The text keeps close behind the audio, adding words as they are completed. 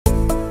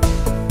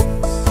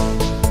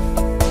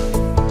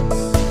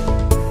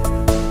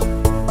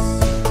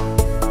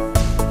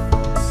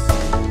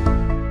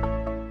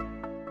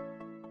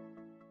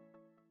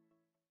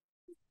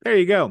There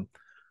you go.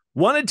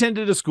 One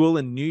attended a school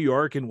in New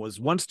York and was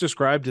once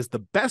described as the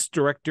best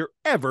director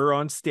ever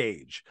on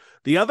stage.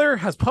 The other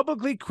has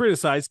publicly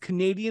criticized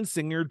Canadian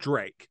singer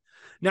Drake.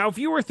 Now, if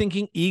you were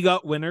thinking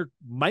EGOT winner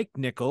Mike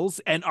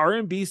Nichols and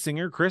R&B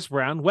singer Chris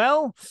Brown,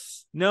 well,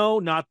 no,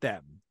 not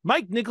them.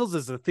 Mike Nichols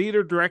is a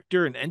theater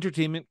director and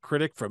entertainment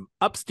critic from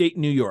upstate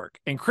New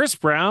York, and Chris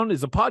Brown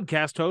is a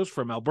podcast host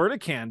from Alberta,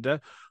 Canada,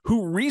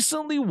 who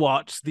recently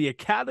watched the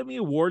Academy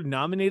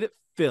Award-nominated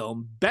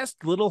film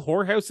Best Little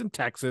Whorehouse in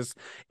Texas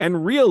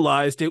and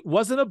realized it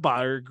wasn't a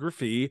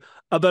biography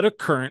about a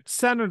current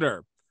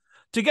senator.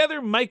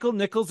 Together, Michael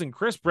Nichols and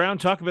Chris Brown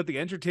talk about the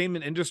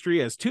entertainment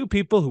industry as two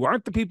people who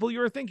aren't the people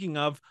you're thinking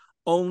of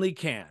only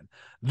can.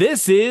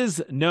 This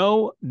is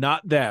No,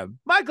 Not Them.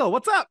 Michael,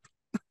 what's up?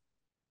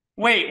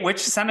 Wait, which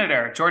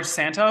senator? George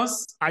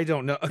Santos? I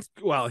don't know.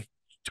 Well,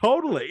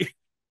 totally.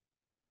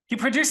 He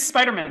produced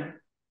Spider-Man.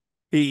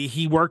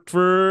 He worked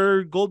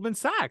for Goldman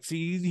Sachs.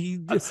 He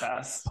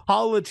Obsessed.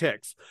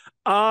 Politics.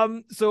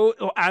 So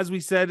as we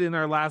said in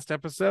our last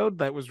episode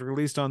that was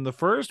released on the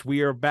 1st,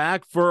 we are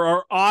back for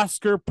our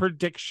Oscar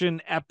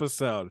prediction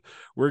episode.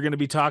 We're going to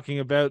be talking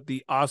about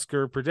the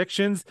Oscar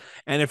predictions.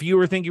 And if you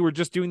were thinking we're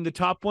just doing the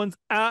top ones,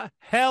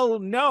 hell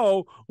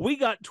no. We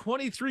got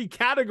 23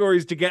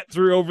 categories to get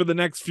through over the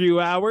next few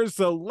hours.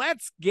 So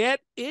let's get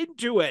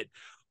into it.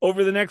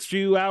 Over the next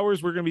few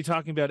hours, we're going to be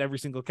talking about every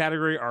single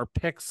category, our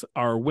picks,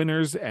 our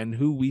winners, and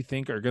who we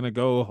think are going to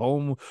go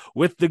home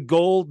with the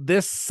gold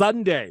this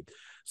Sunday.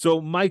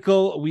 So,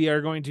 Michael, we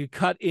are going to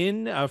cut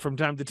in from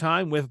time to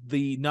time with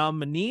the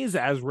nominees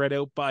as read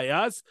out by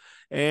us,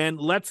 and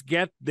let's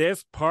get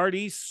this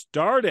party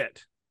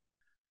started.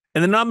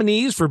 And the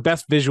nominees for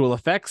Best Visual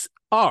Effects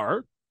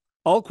are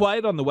All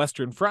Quiet on the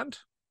Western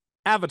Front,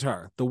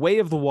 Avatar, The Way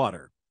of the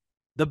Water,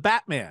 The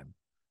Batman,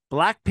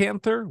 Black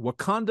Panther,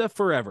 Wakanda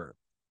Forever,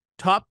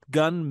 Top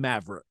Gun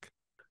Maverick.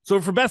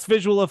 So for Best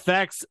Visual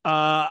Effects,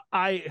 I'll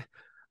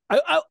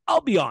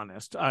be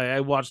honest. I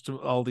watched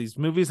all these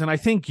movies, and I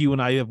think you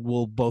and I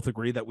will both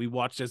agree that we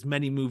watched as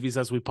many movies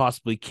as we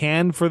possibly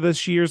can for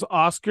this year's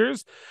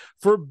Oscars.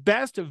 For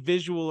Best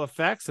Visual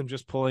Effects, I'm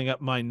just pulling up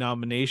my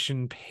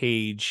nomination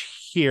page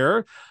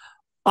here.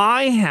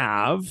 I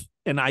have,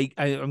 and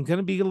I'm going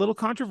to be a little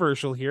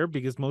controversial here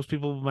because most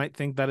people might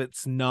think that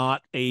it's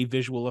not a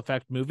visual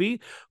effect movie,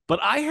 but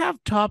I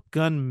have Top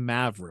Gun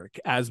Maverick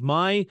as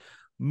my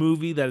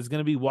movie that is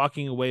going to be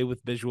walking away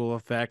with visual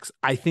effects.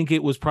 I think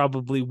it was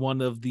probably one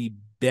of the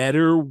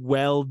better,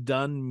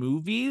 well-done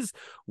movies,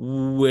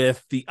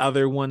 with the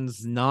other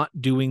ones not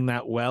doing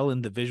that well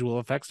in the visual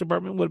effects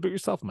department. What about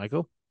yourself,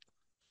 Michael?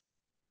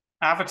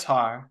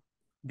 Avatar.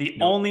 The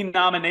only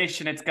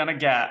nomination it's going to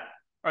get.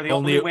 Or the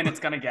only win it's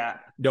going to get.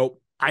 Nope.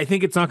 I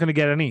think it's not going to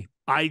get any.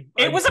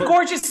 It was a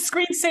gorgeous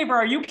screensaver.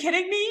 Are you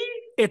kidding me?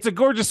 It's a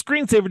gorgeous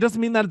screensaver. Doesn't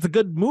mean that it's a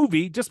good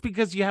movie just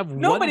because you have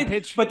one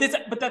pitch. But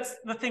that's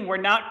the thing. We're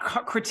not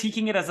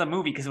critiquing it as a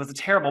movie because it was a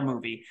terrible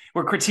movie.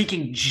 We're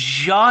critiquing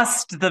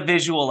just the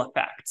visual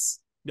effects.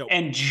 Nope.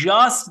 And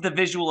just the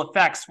visual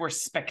effects were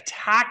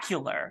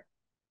spectacular.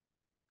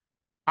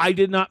 I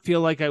did not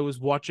feel like I was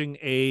watching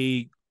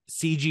a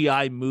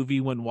CGI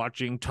movie when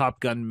watching Top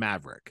Gun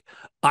Maverick.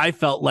 I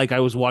felt like I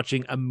was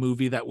watching a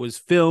movie that was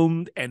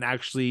filmed and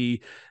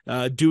actually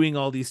doing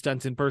all these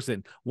stunts in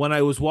person. When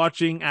I was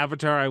watching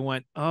Avatar, I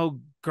went, oh,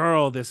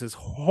 girl, this is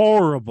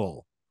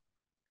horrible.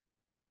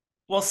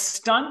 Well,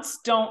 stunts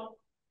don't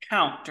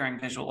count during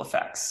visual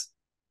effects.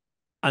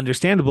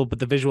 Understandable, but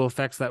the visual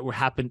effects that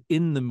happened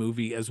in the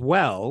movie as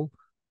well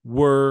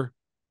were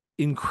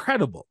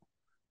incredible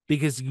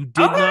because you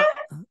did not...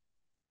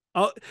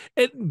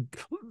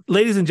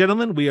 ladies and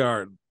gentlemen, we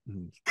are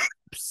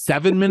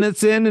 7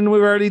 minutes in and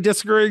we're already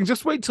disagreeing.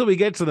 Just wait till we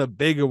get to the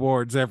big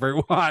awards,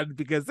 everyone,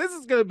 because this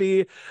is going to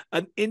be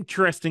an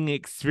interesting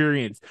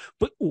experience.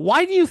 But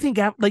why do you think,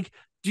 do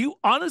you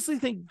honestly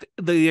think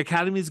the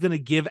Academy is going to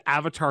give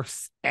Avatar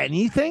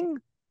anything?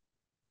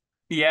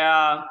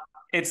 Yeah,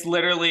 it's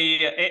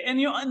literally,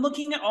 and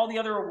looking at all the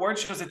other award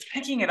shows, it's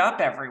picking it up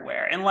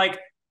everywhere. And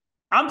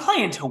I'm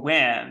playing to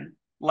win.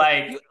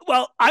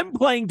 Well, I'm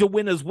playing to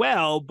win as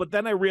well, but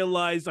then I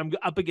realized I'm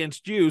up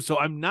against you, so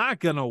I'm not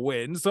gonna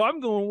win. So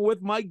I'm going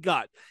with my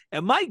gut,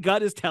 and my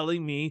gut is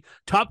telling me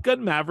Top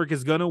Gun Maverick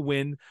is gonna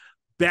win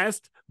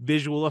Best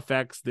Visual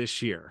Effects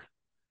this year.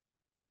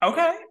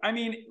 Okay, I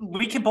mean,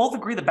 we can both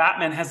agree the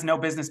Batman has no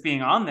business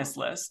being on this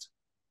list.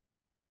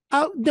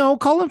 No,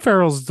 Colin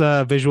Farrell's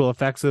visual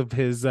effects of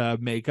his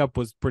makeup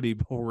was pretty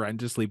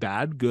horrendously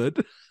bad.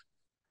 Good.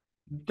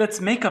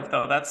 That's makeup,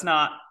 though. That's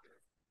not.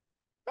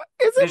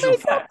 Is it visual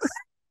effects?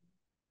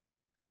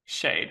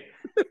 Shade.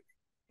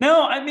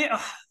 No, I mean,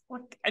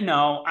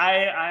 no,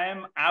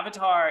 I'm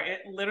Avatar.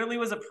 It literally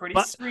was a pretty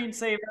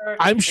screensaver.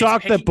 I'm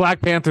shocked that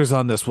Black Panther's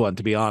on this one,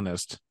 to be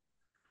honest.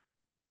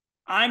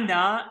 I'm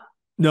not.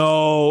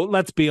 No,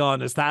 let's be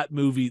honest. That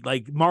movie,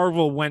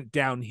 Marvel went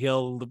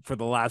downhill for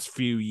the last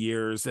few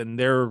years, and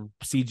their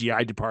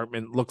CGI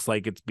department looks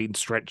like it's been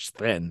stretched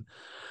thin.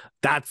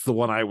 That's the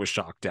one I was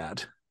shocked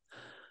at.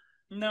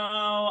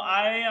 No,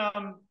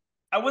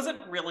 I wasn't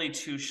really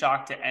too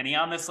shocked at any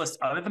on this list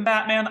other than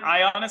Batman.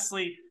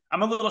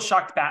 I'm a little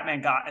shocked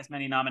Batman got as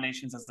many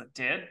nominations as it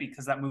did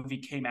because that movie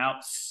came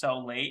out so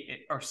late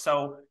or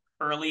so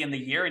early in the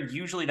year, and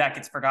usually that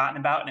gets forgotten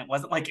about, and it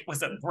wasn't like it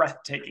was a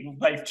breathtaking,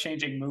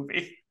 life-changing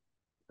movie.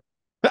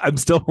 I'm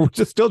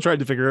just still trying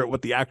to figure out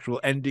what the actual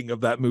ending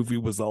of that movie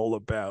was all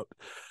about.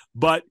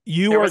 But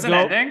there was an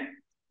ending.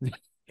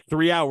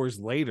 3 hours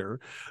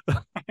later,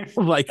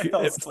 like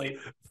it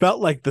felt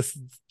like the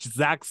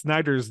Zack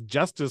Snyder's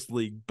Justice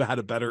League had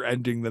a better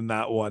ending than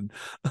that one.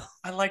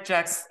 I like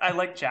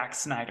Zack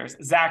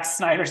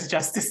Snyder's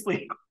Justice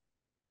League.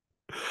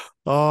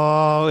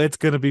 Oh, it's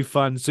gonna be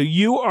fun. So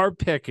you are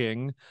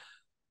picking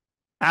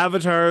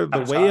Avatar: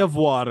 The Way of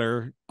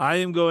Water. I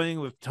am going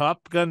with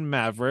Top Gun: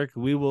 Maverick.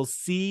 We will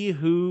see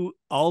who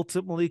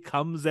ultimately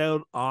comes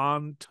out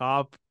on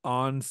top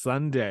on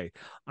Sunday.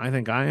 I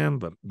think I am,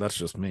 but that's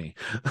just me.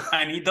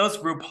 I need those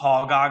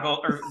RuPaul goggles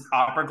or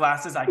opera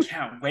glasses. I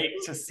can't wait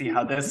to see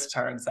how this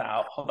turns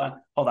out. Hold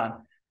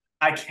on.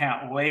 I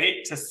can't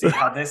wait to see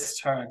how this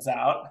turns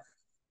out.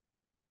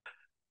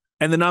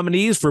 And the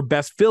nominees for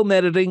Best Film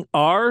Editing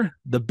are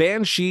The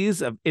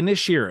Banshees of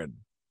Inisherin,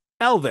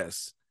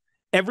 Elvis,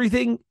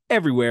 Everything,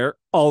 Everywhere,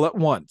 All at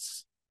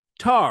Once,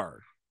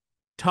 Tar,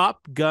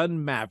 Top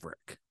Gun: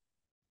 Maverick.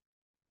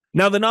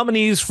 Now, the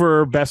nominees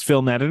for Best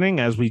Film Editing,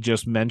 as we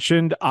just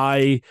mentioned,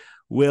 I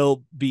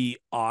will be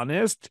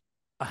honest,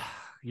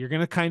 you're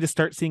going to kind of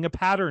start seeing a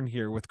pattern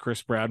here with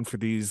Chris Brown for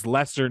these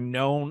lesser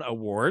known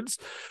awards.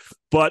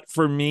 But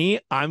for me,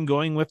 I'm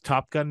going with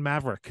Top Gun: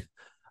 Maverick.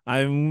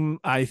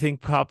 I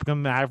think Top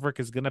Gun: Maverick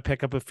is going to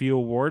pick up a few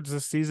awards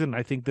this season.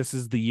 I think this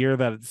is the year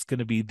that it's going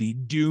to be the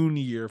Dune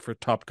year for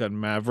Top Gun: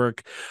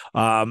 Maverick.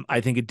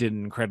 I think it did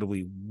an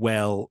incredibly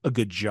a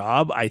good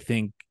job. I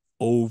think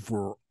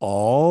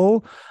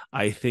overall,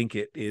 I think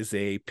it is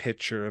a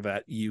picture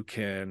that you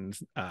can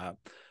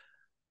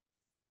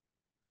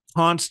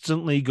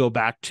constantly go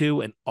back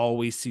to and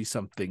always see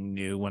something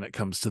new when it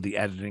comes to the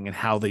editing and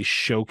how they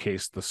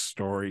showcase the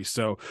story.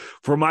 So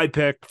for my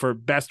pick for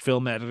Best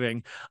Film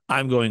Editing,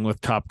 I'm going with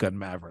Top Gun: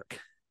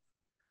 Maverick.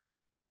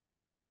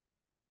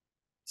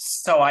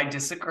 So I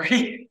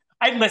disagree.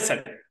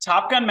 Listen,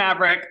 Top Gun: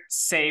 Maverick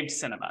saved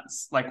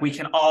cinemas. Like, we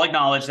can all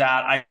acknowledge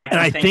that.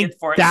 I think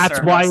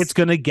that's why it's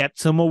going to get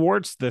some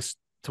awards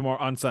tomorrow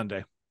on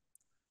Sunday.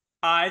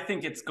 I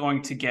think it's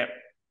going to get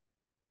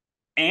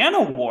an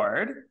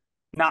award.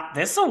 Not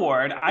this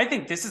award. I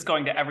think this is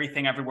going to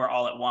Everything Everywhere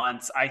All at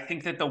Once. I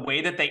think that the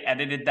way that they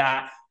edited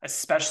that,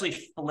 especially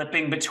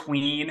flipping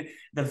between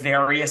the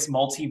various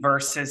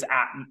multiverses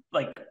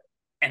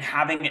and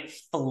having it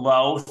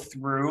flow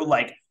through,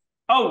 like,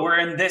 oh, we're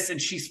in this and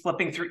she's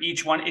flipping through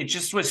each one. It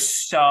just was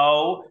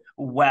so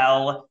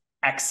well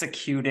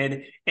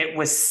executed. It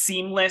was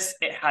seamless.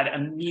 It had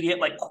immediate,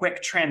 like,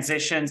 quick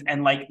transitions,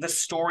 and like the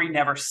story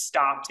never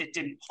stopped. It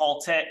didn't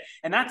halt it.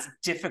 And that's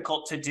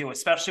difficult to do,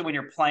 especially when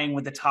you're playing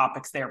with the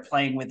topics they're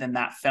playing within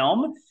that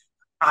film.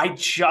 I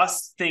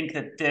just think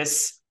that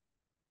this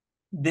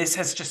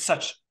has just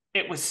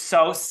it was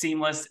so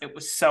seamless. It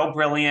was so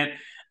brilliant.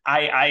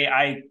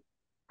 I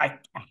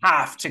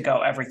have to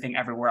go Everything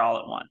Everywhere All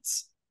at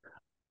Once.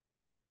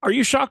 Are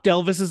you shocked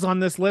Elvis is on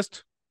this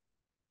list?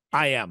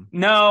 I am.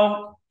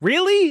 No.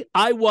 Really?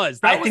 I was.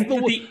 That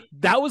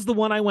was the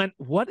one I went,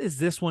 what is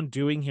this one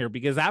doing here?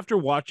 Because after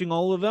watching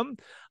all of them,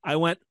 I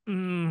went,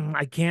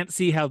 I can't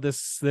see how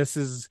this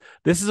is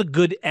a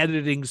good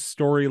editing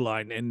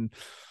storyline. And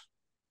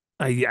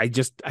I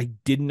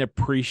didn't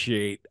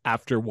appreciate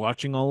after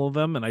watching all of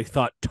them, and I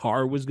thought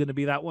Tar was going to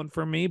be that one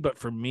for me. But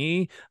for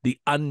me, the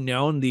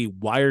unknown, the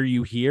why are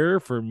you here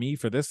for me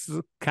for this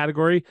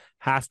category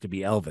has to be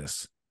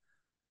Elvis.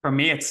 For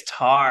me, it's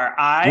Tar.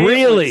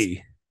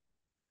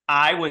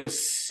 I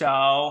was so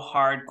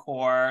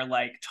hardcore.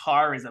 Like,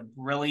 Tar is a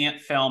brilliant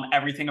film.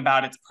 Everything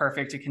about it's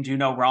perfect. It can do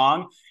no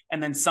wrong.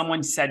 And then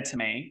someone said to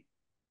me,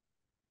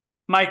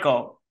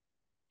 Michael,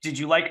 did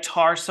you like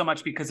Tar so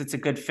much because it's a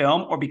good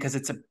film or because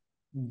it's a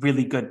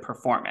really good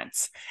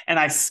performance? And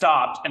I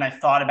stopped and I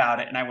thought about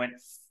it and I went,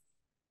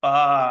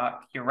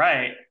 you're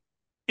right.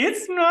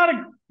 It's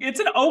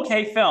an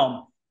okay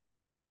film.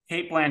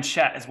 Cate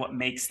Blanchett is what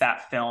makes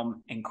that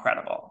film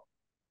incredible.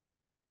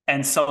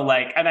 And so,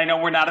 like, and I know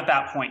we're not at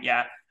that point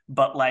yet,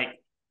 but like,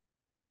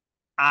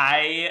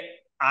 Tar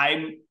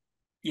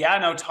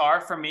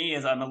for me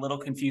is, I'm a little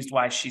confused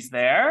why she's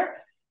there.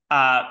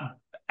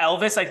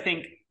 Elvis, I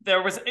think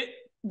there was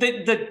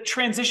the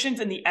transitions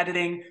and the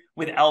editing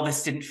with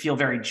Elvis didn't feel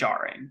very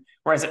jarring,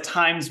 whereas at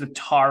times with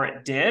Tar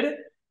it did.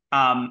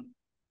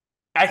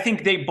 I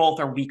think they both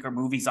are weaker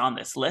movies on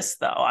this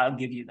list, though. I'll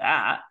give you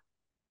that.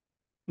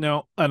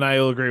 No, and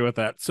I'll agree with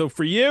that. So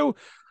for you,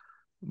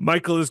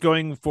 Michael is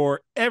going for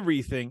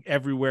Everything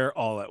Everywhere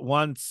All at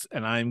Once,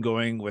 and I'm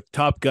going with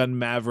Top Gun: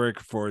 Maverick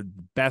for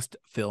Best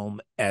Film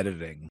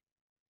Editing.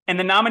 And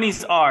the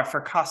nominees are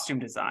for Costume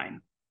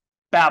Design,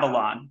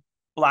 Babylon,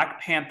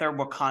 Black Panther: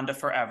 Wakanda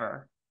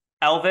Forever,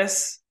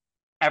 Elvis,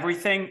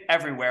 Everything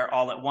Everywhere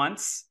All at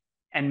Once,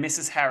 and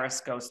Mrs.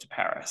 Harris Goes to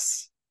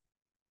Paris.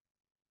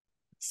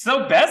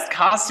 So best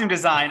costume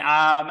design.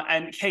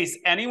 In case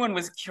anyone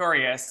was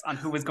curious on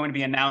who was going to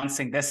be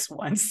announcing this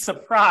one,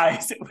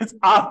 surprise, it was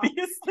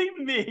obviously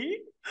me.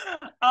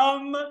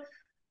 Um,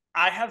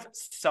 I have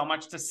so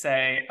much to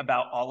say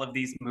about all of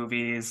these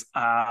movies.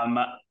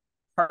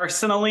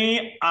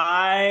 Personally,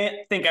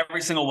 I think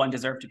every single one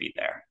deserved to be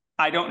there.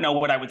 I don't know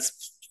what I would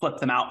flip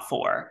them out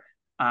for.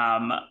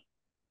 Um,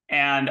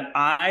 and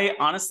I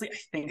honestly, I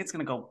think it's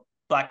going to go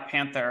Black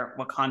Panther,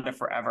 Wakanda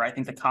Forever. I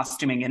think the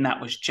costuming in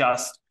that was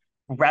just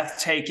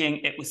breathtaking.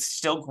 It was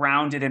still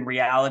grounded in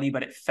reality,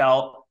 but it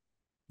felt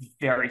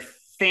very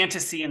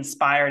fantasy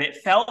inspired.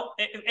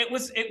 It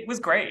was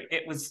great.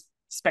 It was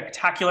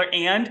spectacular,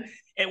 and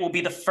it will be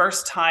the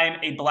first time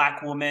a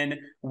Black woman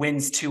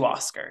wins 2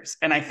 Oscars.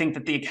 And I think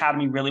that the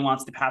Academy really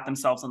wants to pat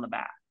themselves on the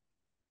back.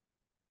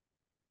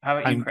 How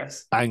about you,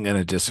 Chris? I'm going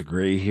to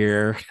disagree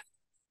here.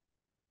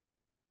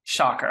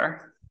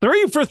 Shocker.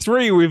 3 for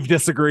 3 we've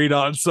disagreed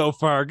on so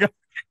far.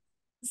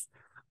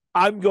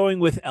 I'm going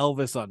with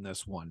Elvis on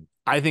this one.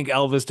 I think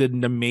Elvis did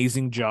an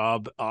amazing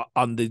job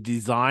on the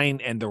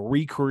design and the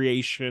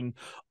recreation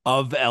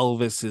of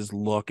Elvis's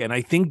look. And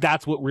I think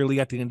that's what really,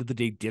 at the end of the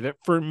day, did it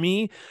for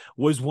me,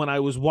 was when I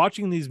was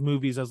watching these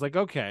movies, I was like,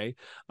 okay,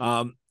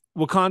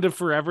 Wakanda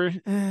Forever,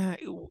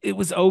 it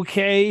was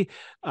okay.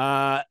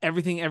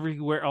 Everything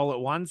Everywhere All at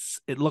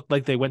Once, it looked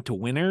like they went to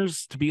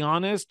winners, to be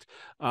honest.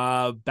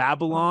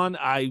 Babylon,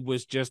 I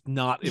was just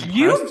not impressed.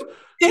 You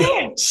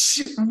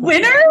bitch!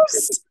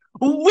 Winners?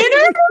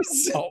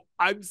 Winners? Oh,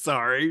 I'm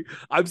sorry.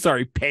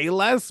 Pay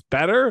less,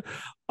 better.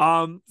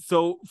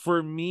 So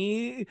for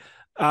me,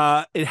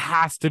 it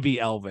has to be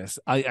Elvis.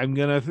 I'm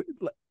gonna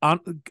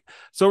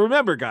so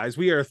remember, guys,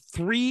 we are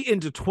 3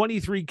 into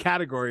 23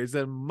 categories,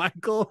 and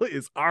Michael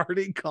is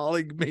already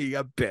calling me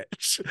a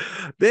bitch.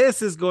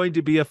 This is going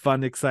to be a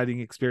fun, exciting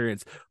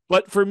experience.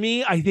 But for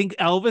me, I think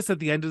Elvis, at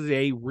the end of the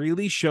day,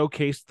 really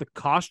showcased the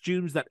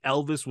costumes that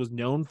Elvis was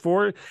known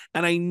for.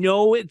 And I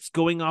know it's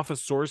going off of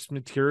source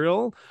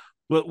material,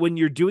 but when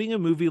you're doing a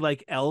movie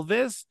like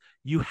Elvis,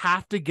 you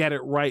have to get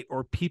it right,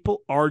 or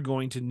people are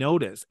going to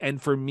notice.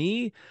 And for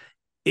me,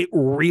 it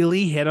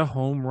really hit a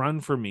home run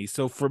for me.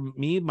 So for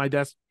me,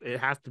 it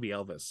has to be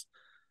Elvis.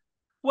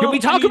 Well, can we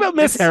talk about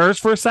Miss Harris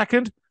for a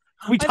second?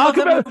 We talk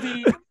about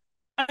movie.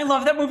 I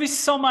love that movie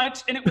so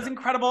much, and it was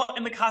incredible,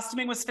 and the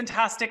costuming was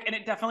fantastic, and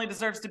it definitely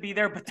deserves to be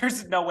there, but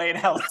there's no way in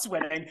hell it's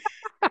winning.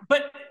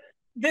 But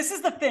this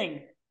is the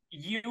thing.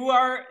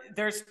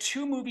 There's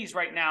 2 movies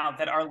right now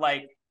that are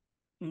like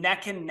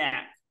neck and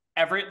neck,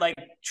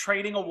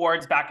 trading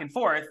awards back and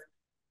forth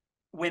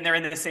when they're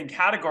in the same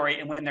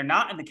category, and when they're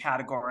not in the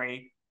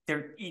category,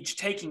 they're each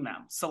taking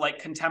them. So like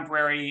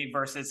contemporary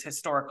versus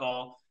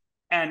historical,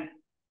 and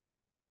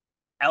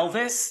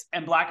Elvis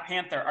and Black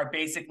Panther are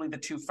basically the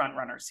 2 front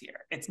runners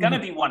here. It's going to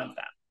be one of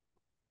them,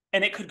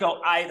 and it could go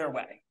either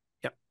way.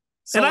 Yep.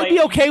 So and I'd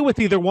be okay with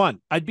either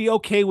one. I'd be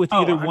okay with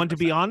either 100%. One, to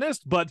be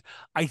honest, but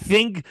I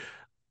think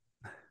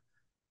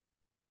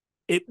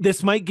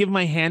this might give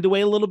my hand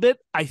away a little bit.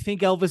 I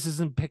think Elvis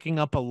isn't picking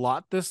up a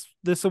lot this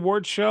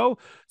award show.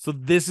 So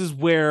this is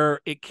where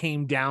it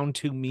came down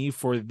to me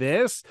for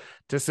this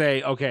to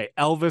say, okay,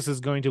 Elvis is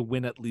going to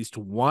win at least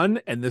one,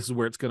 and this is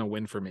where it's going to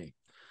win for me.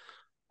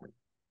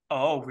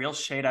 Oh, real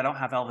shade. I don't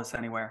have Elvis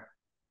anywhere.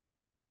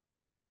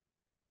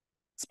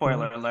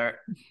 Spoiler alert.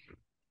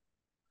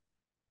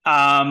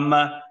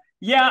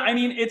 Yeah, I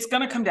mean, it's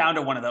going to come down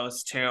to one of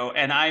those 2,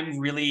 and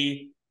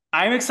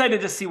I'm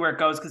excited to see where it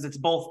goes, because it's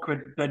both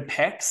good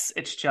picks.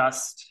 It's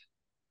just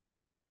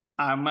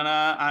I'm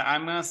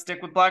gonna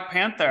stick with Black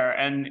Panther,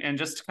 and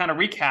just to kind of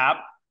recap,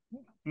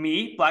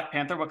 me, Black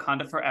Panther,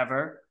 Wakanda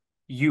Forever,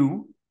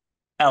 you,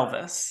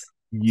 Elvis.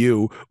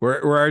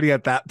 We're already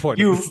at that point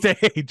of the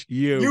stage.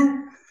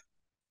 You.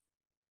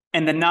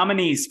 And the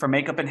nominees for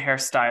makeup and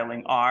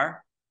hairstyling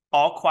are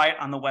All Quiet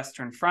on the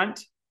Western Front,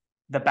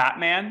 The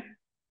Batman,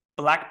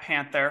 Black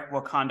Panther,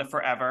 Wakanda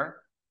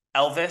Forever,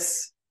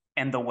 Elvis,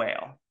 and The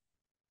Whale.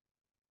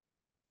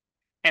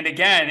 And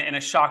again, in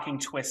a shocking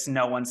twist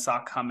no one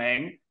saw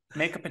coming,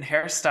 makeup and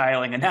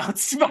hairstyling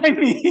announced by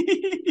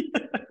me.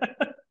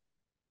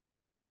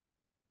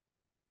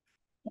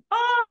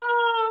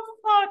 Oh,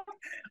 fuck.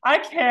 I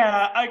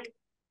can't.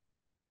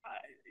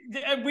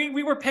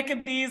 We were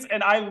picking these,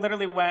 and I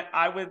literally went,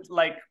 I would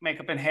like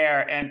makeup and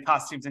hair and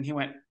costumes, and he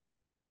went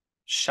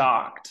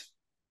shocked.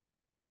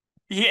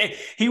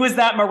 He was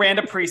that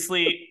Miranda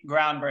Priestley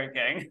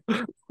groundbreaking.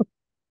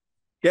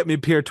 Get me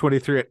Pier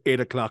 23 at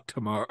 8:00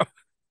 tomorrow.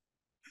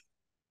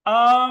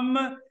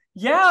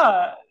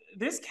 Yeah,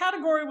 this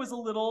category was a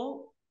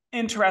little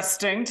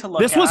interesting to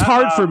look at. This was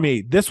hard for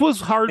me. This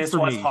was hard.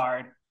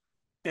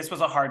 This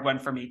was a hard one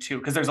for me too,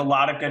 because there's a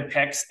lot of good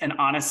picks, and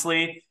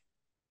honestly,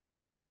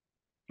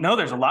 no,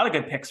 there's a lot of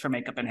good picks for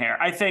makeup and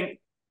hair. I think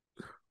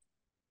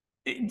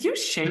you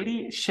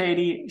shady.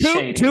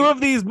 2 of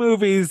these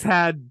movies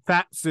had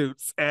fat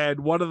suits,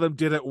 and one of them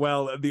did it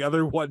well, and the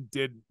other one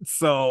didn't.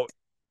 So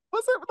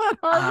was it that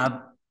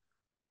hard?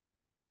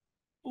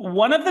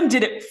 One of them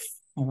did it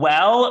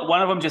well.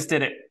 One of them just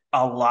did it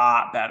a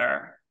lot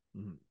better.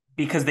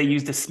 because they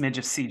used a smidge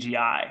of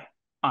CGI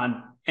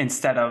on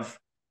instead of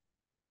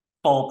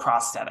full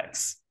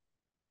prosthetics.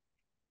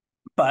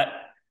 But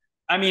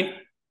I mean,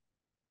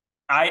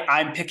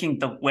 I'm picking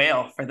the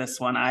whale for this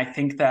one. I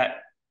think that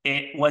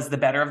it was the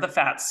better of the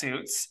fat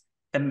suits,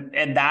 and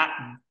that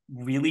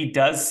really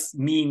does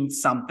mean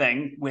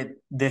something with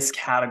this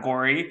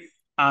category.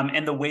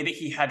 And the way that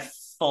he had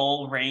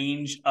full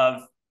range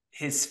of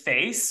his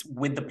face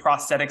with the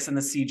prosthetics and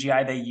the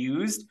CGI they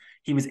used,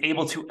 he was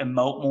able to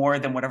emote more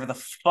than whatever the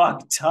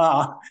fuck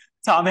Tom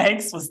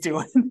Hanks was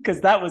doing,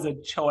 because that was a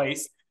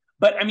choice.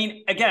 But I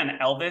mean, again,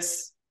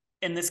 Elvis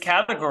in this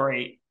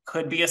category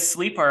could be a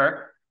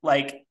sleeper.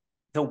 Like,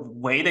 the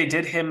way they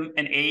did him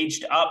and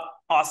aged up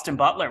Austin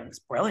Butler was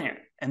brilliant.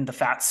 And the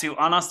fat suit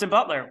on Austin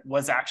Butler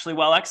was actually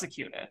well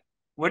executed.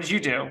 What did you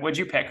do? What did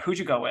you pick? Who'd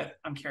you go with?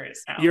 I'm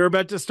curious now. You're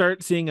about to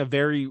start seeing a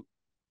very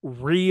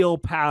real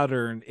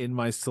pattern in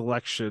my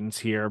selections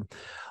here.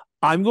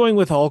 I'm going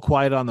with All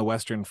Quiet on the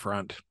Western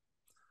Front.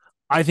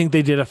 I think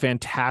they did a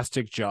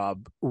fantastic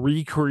job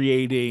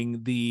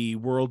recreating the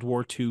World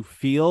War II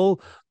feel,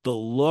 the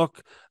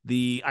look,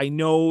 I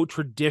know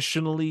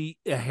traditionally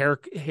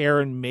hair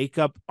and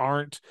makeup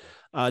aren't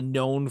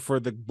known for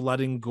the blood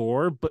and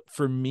gore, but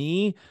for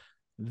me,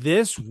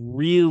 this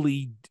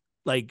really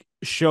like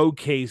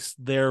showcased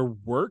their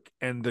work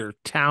and their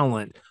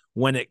talent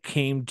when it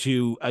came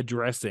to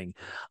addressing.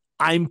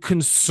 I'm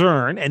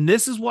concerned, and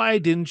this is why I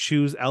didn't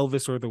choose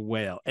Elvis or the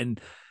Whale, and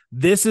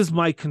this is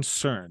my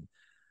concern.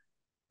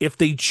 If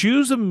they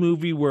choose a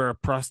movie where a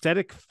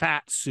prosthetic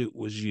fat suit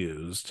was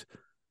used,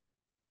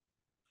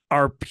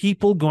 are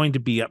people going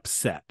to be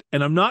upset?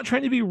 And I'm not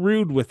trying to be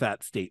rude with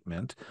that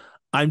statement.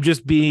 I'm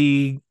just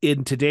being,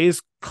 in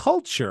today's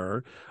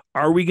culture,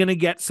 are we going to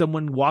get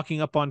someone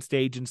walking up on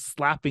stage and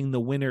slapping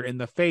the winner in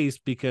the face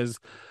because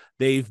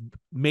they've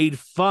made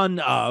fun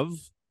of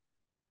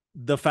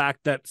the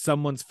fact that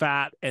someone's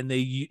fat and they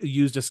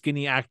used a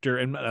skinny actor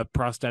in a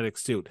prosthetic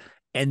suit?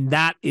 And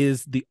that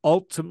is the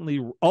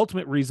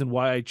ultimate reason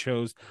why I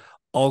chose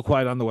All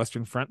Quiet on the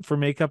Western Front for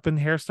makeup and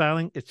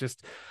hairstyling. It's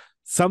just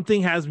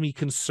something has me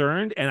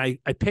concerned, and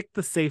I picked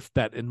the safe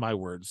bet in my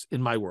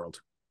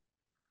world.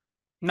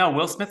 No,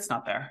 Will Smith's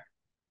not there.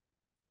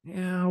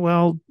 Yeah,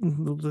 well,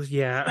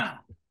 yeah.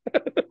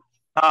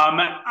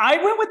 I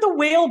went with the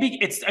Whale.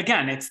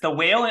 It's the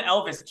Whale and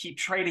Elvis keep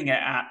trading it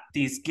at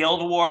these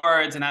Guild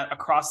Awards and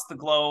across the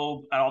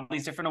globe at all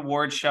these different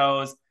award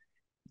shows.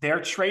 They're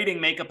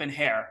trading makeup and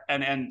hair,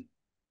 and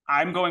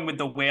I'm going with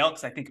the Whale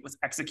because I think it was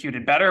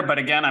executed better. But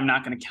again, I'm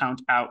not going to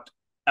count out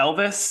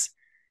Elvis.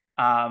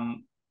 Yeah,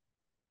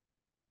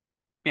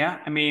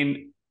 I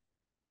mean,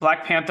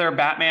 Black Panther,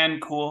 Batman,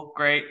 cool,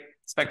 great,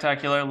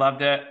 spectacular,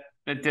 loved it.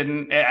 It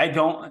didn't. I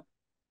don't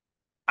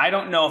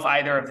know if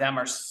either of them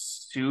are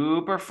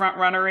super front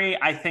runnery.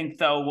 I think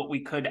though,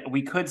 we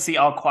could see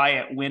All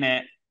Quiet win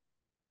it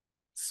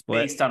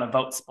based on a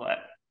vote split,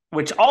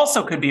 which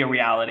also could be a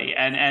reality.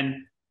 And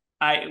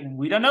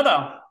we don't know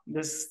though.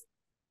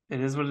 It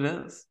is what it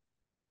is.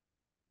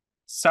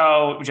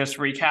 So just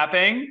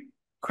recapping,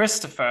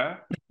 Christopher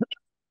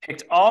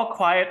picked All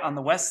Quiet on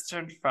the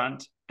Western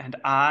Front, and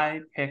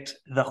I picked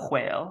The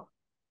Whale.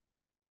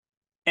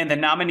 And the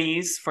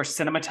nominees for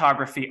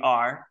cinematography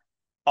are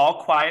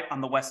All Quiet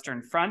on the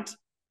Western Front,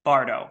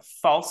 Bardo,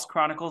 False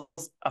Chronicles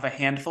of a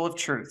Handful of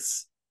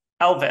Truths,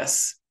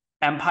 Elvis,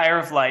 Empire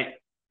of Light,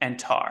 and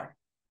Tar.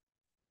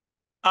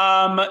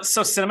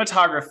 So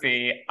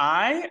cinematography,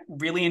 I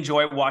really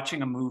enjoy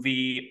watching a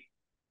movie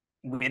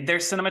with their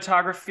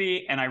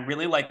cinematography, and I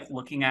really like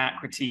looking at,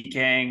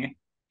 critiquing,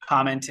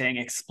 commenting,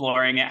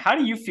 exploring it. How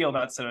do you feel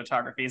about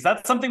cinematography? Is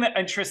that something that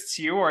interests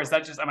you, or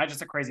am I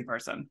just a crazy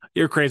person?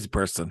 You're a crazy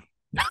person.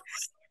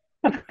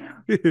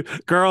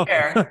 Girl,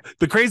 Fair.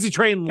 The crazy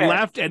train Fair.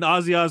 left and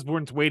Ozzy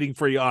Osbourne's waiting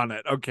for you on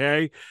it,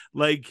 okay?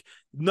 Like,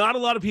 not a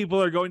lot of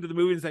people are going to the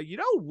movie and say, you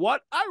know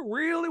what? I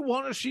really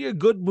want to see a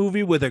good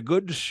movie with a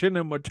good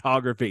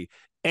cinematography.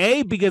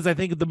 Because I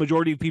think the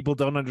majority of people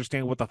don't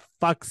understand what the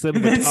fuck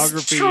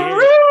cinematography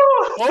is.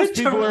 Most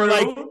people are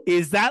like,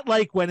 is that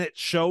like when it's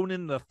shown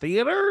in the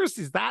theaters?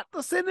 Is that the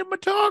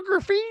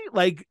cinematography?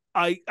 Like,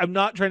 I'm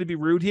not trying to be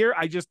rude here.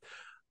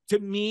 To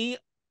me,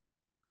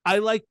 I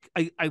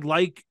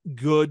like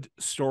good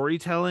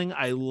storytelling.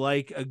 I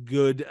like a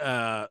good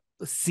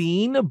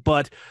scene,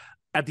 but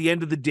at the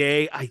end of the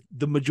day,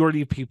 the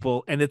majority of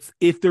people, and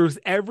if there's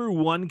ever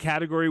one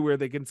category where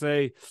they can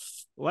say,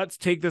 let's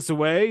take this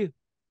away,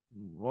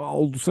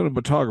 well,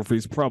 cinematography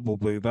is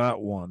probably that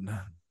one.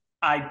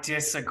 I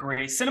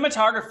disagree.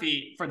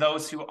 Cinematography, for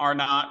those who are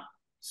not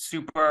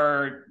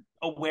super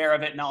aware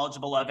of it,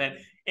 knowledgeable of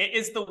it, it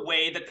is the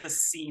way that the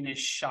scene is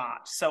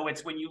shot. So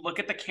it's when you look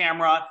at the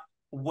camera,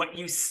 what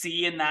you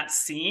see in that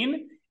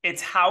scene,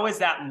 it's how does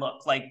that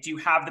look? Like, do you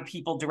have the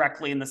people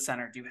directly in the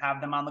center? Do you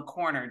have them on the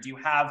corner? Do you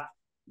have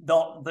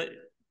the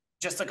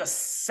just like a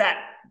set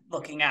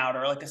looking out,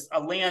 or like a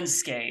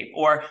landscape?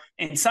 Or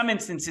in some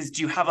instances,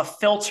 do you have a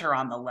filter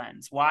on the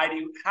lens? Why do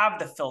you have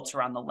the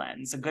filter on the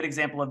lens? A good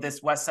example of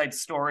this, West Side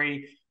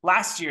Story,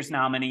 last year's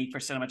nominee for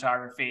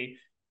cinematography.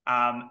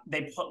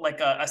 They put like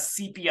a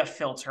sepia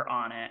filter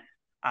on it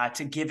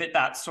to give it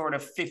that sort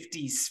of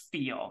 50s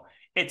feel.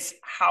 It's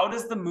how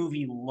does the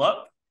movie look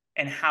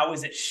and how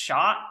is it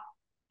shot?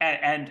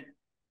 And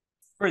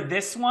for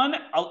this one,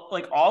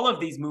 like all of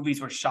these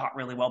movies were shot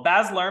really well.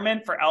 Baz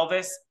Luhrmann for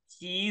Elvis,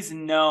 he's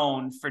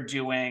known for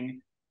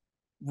doing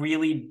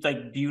really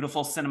like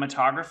beautiful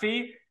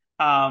cinematography.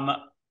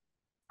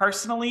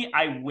 Personally,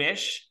 I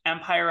wish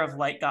Empire of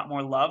Light got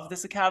more love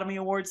this Academy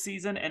Awards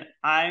season. And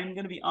I'm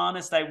going to be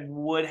honest, I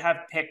would have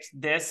picked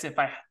this if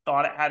I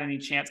thought it had any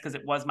chance because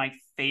it was my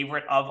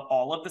favorite of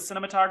all of the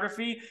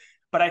cinematography.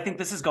 But I think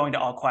this is going to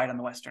All Quiet on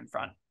the Western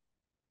Front.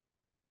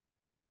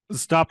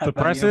 Stop the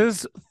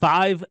presses.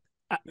 5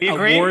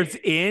 awards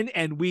in,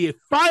 and we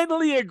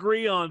finally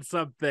agree on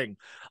something.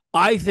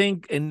 I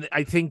think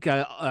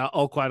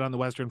All Quiet on the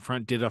Western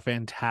Front did a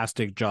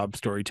fantastic job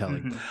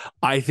storytelling. Mm-hmm.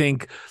 I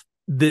think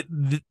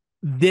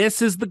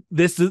this was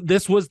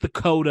the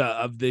coda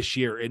of this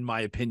year, in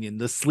my opinion,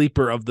 the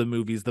sleeper of the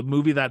movies, the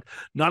movie that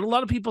not a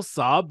lot of people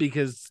saw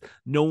because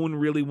no one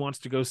really wants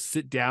to go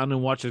sit down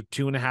and watch a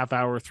 2.5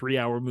 hour, 3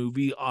 hour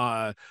movie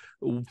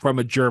from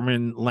a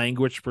German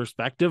language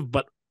perspective.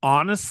 But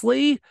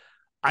honestly,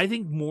 I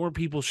think more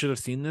people should have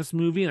seen this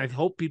movie, and I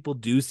hope people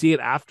do see it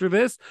after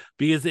this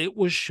because it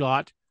was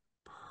shot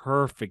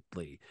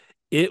perfectly.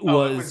 It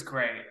was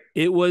great.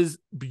 It was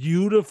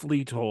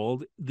beautifully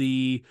told.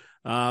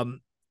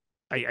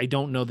 I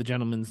don't know the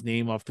gentleman's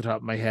name off the top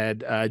of my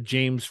head.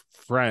 James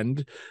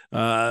Friend,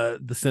 the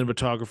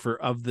cinematographer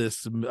of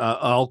this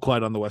All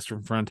Quiet on the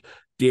Western Front,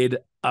 did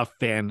a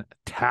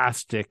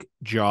fantastic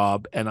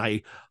job, and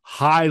I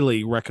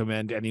highly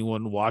recommend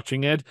anyone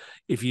watching it.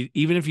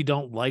 Even if you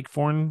don't like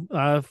foreign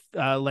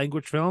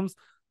language films,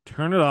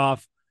 turn it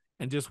off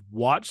and just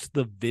watch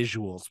the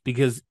visuals,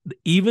 because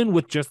even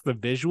with just the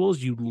visuals,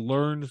 you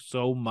learn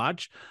so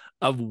much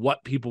of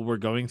what people were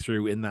going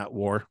through in that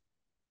war.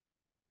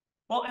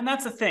 Well, and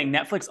that's the thing.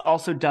 Netflix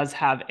also does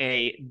have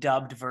a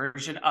dubbed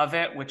version of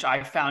it, which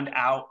I found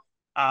out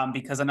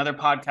because another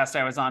podcast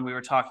I was on, we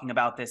were talking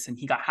about this, and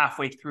he got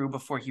halfway through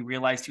before he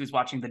realized he was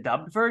watching the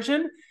dubbed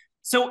version.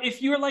 So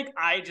if you're like,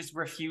 I just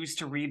refuse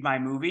to read my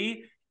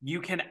movie, you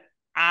can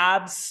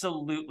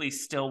absolutely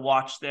still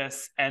watch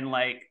this and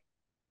like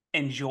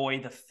enjoy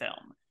the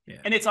film.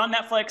 Yeah. And it's on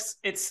Netflix.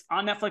 It's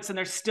on Netflix, and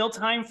there's still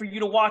time for you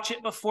to watch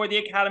it before the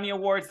Academy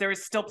Awards. There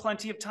is still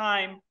plenty of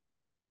time.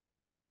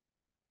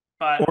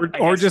 But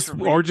or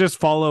just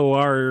follow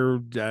our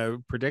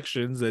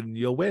predictions and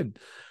you'll win.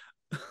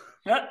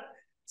 Yeah.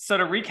 So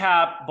to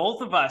recap,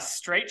 both of us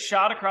straight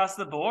shot across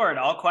the board.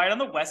 All Quiet on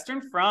the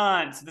Western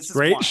Front. So this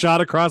straight is shot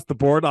across the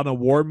board on a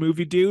war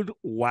movie, dude.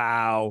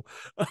 Wow.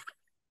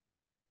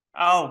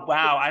 Oh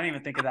wow, I didn't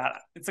even think of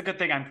that. It's a good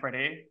thing I'm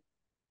pretty.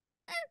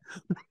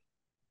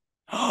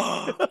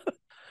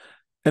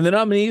 And the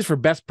nominees for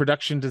Best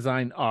Production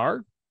Design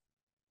are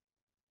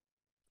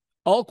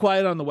All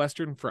Quiet on the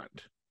Western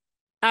Front,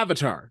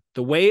 Avatar,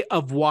 The Way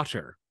of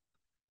Water,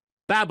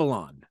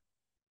 Babylon,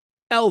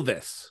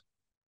 Elvis,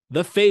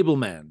 The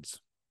Fabelmans.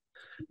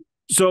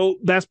 So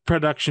Best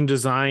Production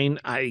Design,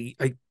 I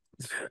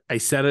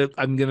said it,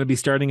 I'm going to be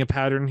starting a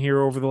pattern here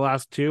over the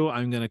last two.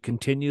 I'm going to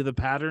continue the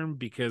pattern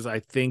because I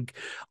think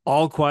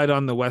All Quiet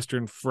on the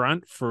Western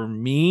Front, for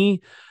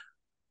me,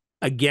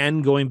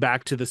 again, going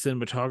back to the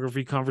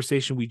cinematography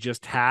conversation we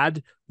just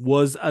had,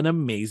 was an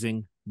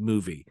amazing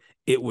movie.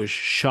 It was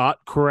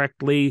shot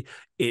correctly.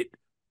 It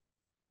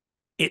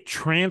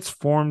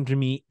transformed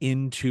me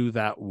into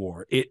that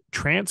war. It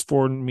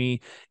transformed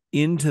me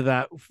into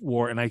that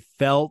war, and I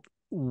felt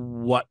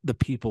what the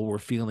people were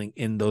feeling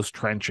in those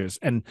trenches.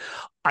 And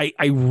I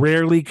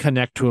rarely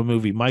connect to a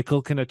movie.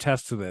 Michael can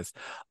attest to this.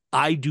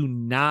 I do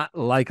not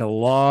like a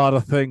lot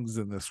of things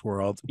in this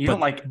world. You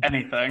don't like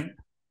anything.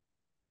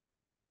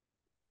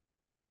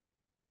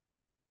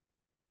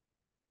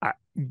 I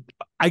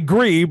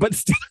agree, but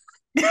still,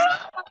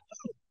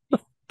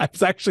 I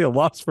was actually a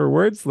loss for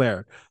words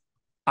there.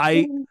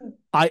 I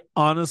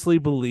honestly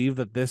believe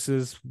that this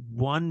is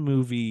one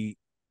movie,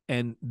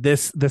 and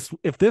this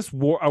if this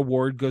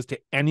award goes to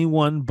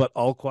anyone but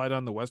All Quiet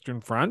on the Western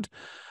Front,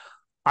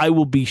 I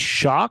will be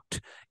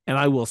shocked, and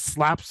I will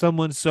slap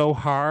someone so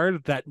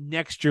hard that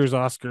next year's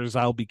Oscars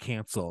I'll be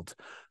canceled.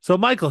 So,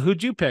 Michael,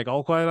 who'd you pick?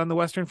 All Quiet on the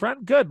Western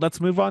Front? Good.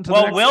 Let's move on to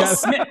the next Will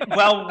Smith.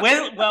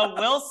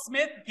 Will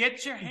Smith,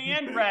 get your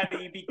hand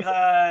ready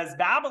because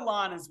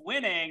Babylon is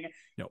winning,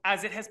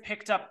 as it has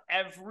picked up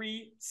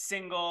every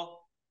single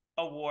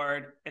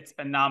award it's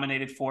been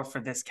nominated for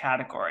this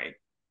category.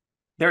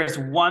 There is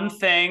one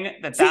thing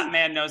that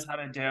man knows how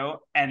to do,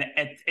 and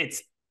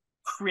it's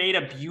create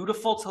a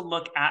beautiful to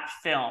look at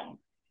film.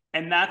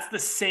 And that's the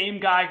same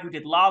guy who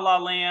did La La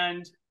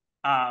Land.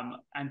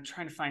 I'm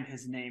trying to find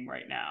his name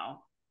right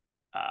now.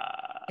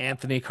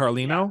 Anthony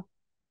Carlino.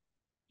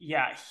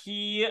 Yeah,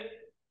 it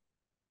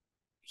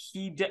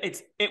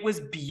was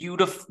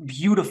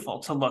beautiful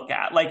to look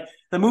at. Like,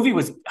 the movie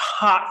was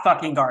hot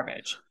fucking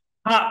garbage.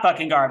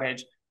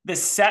 The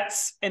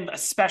sets, and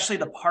especially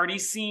the party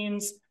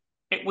scenes,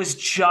 it was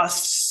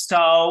just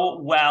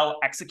so well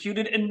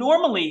executed. And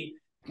normally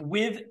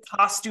with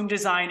costume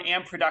design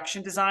and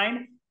production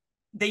design,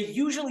 they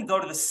usually go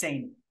to the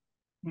same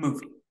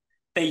movie.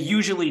 They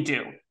usually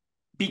do.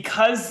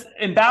 Because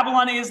and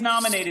Babylon is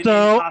nominated in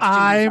So costume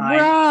I'm design.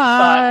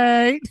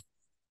 right.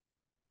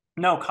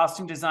 But no,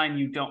 costume design,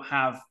 you don't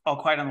have All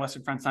Quiet on the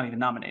Western Front's not even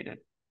nominated.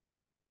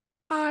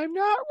 I'm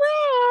not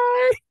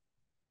right.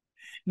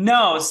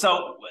 No,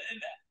 so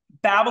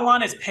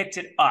Babylon has picked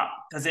it up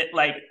because it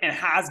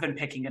has been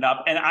picking it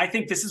up. And I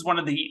think this is one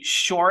of the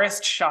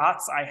surest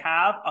shots I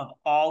have of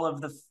all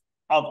of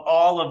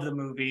the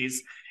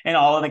movies in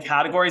all of the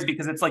categories,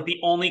 because it's like the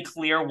only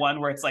clear one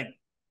where it's like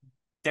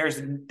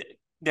there's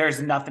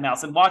nothing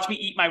else. And watch me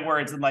eat my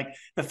words, and like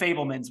the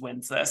Fablemans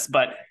wins this,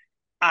 but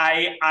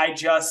I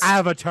just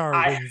Avatar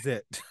wins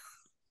it.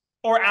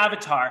 Or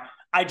Avatar.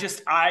 I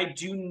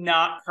do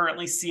not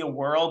currently see a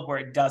world where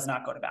it does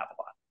not go to Babylon.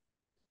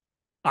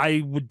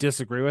 I would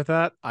disagree with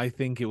that. I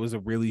think it was a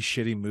really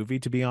shitty movie,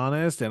 to be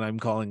honest, and I'm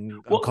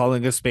calling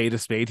a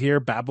spade here.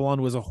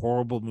 Babylon was a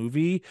horrible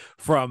movie,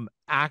 from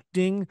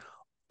acting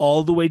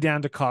all the way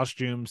down to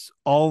costumes,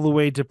 all the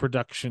way to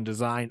production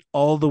design,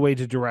 all the way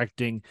to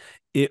directing.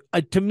 It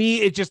to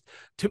me, it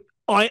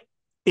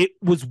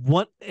was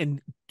one,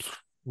 and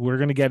we're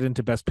gonna get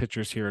into best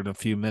pictures here in a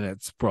few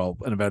minutes, bro,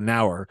 in about an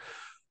hour.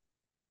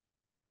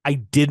 I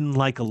didn't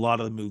like a lot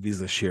of the movies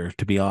this year,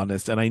 to be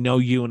honest, and I know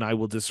you and I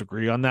will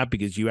disagree on that,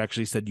 because you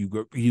actually said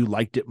you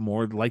liked it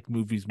more, liked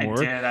movies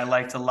more. I did. I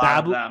liked a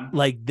lot of them.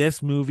 Like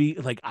this movie,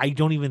 like I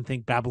don't even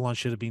think Babylon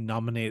should have been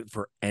nominated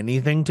for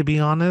anything, to be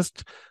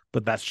honest.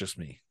 But that's just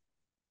me.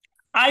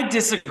 I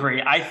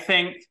disagree. I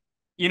think,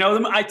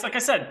 like I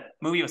said,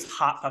 movie was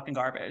hot fucking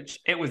garbage.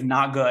 It was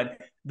not good.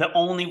 The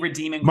only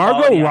redeeming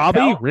Margot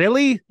Robbie,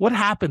 really? What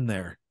happened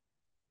there?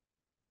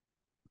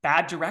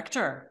 Bad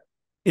director.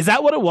 Is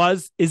that what it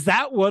was? Is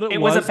that what it was? It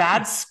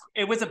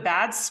was a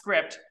bad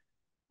script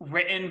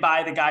written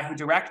by the guy who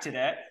directed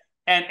it,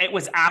 and it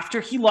was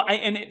after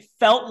and it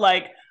felt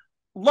like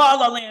La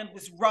La Land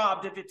was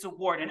robbed of its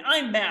award, and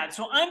I'm mad,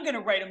 so I'm going to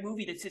write a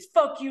movie that says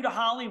 "fuck you" to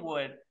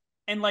Hollywood,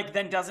 and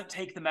then doesn't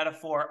take the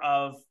metaphor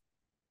of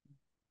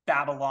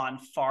Babylon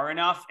far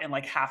enough, and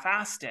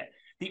half-assed it.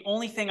 The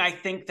only thing I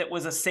think that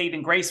was a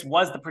saving grace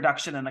was the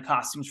production and the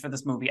costumes for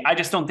this movie. I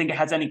just don't think it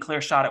has any clear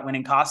shot at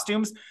winning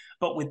costumes.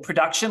 But with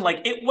production,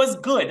 it was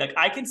good.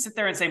 I can sit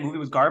there and say movie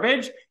was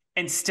garbage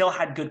and still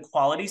had good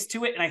qualities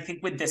to it. And I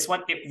think with this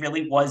one, it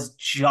really was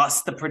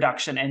just the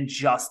production and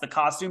just the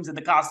costumes. And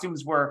the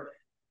costumes were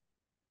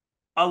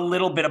a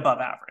little bit above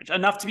average.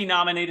 Enough to be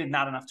nominated,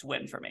 not enough to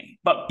win for me.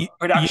 But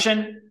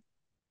production...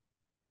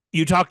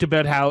 You talked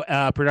about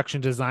how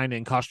production design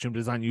and costume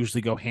design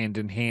usually go hand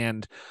in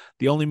hand.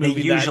 The only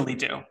movie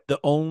The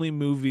only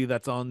movie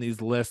that's on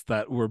these lists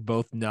that were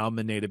both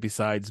nominated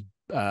besides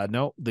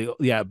Babylon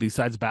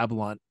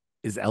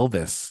is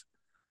Elvis.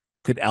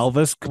 Could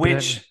Elvis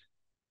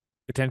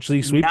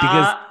potentially sweep?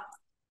 Because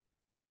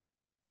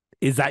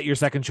is that your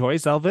second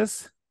choice,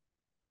 Elvis?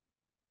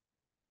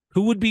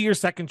 Who would be your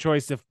second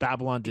choice if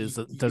Babylon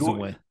doesn't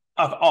win?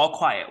 All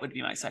Quiet would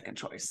be my second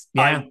choice.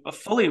 Yeah.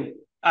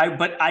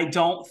 But I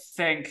don't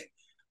think...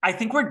 I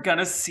think we're going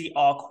to see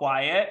All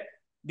Quiet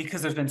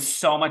because there's been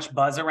so much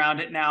buzz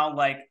around it now.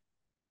 Like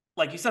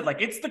you said,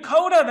 it's the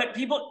coda that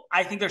people...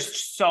 I think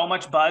there's so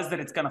much buzz that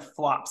it's going to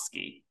flop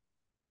ski.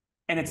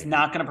 And it's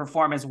not going to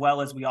perform as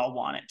well as we all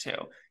want it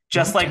to.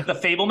 Just like The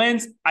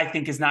Fablemans, I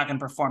think is not going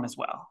to perform as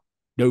well.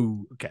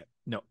 No. Okay.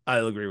 No,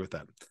 I'll agree with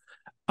that.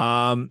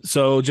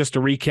 So just to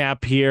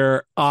recap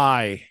here,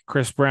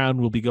 Chris Brown,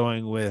 will be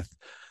going with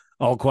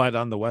All Quiet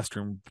on the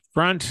Western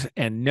Front.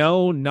 And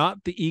no,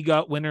 not the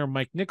EGOT winner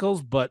Mike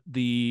Nichols, but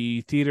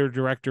the theater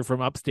director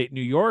from upstate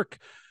New York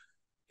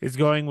is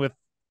going with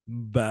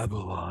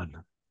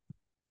Babylon.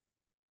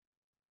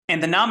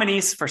 And the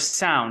nominees for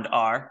sound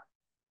are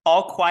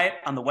All Quiet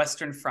on the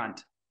Western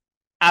Front,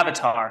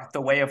 Avatar,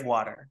 The Way of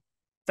Water,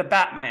 The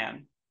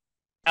Batman,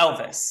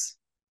 Elvis,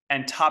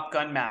 and Top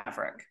Gun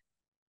Maverick.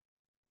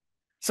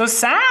 So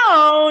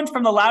sound,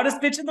 from the loudest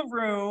bitch in the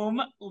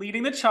room,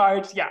 leading the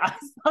charge. Yeah,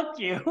 fuck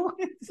you.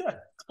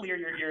 Clear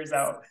your ears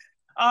out.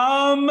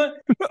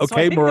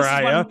 Okay, so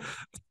Mariah.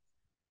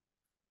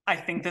 I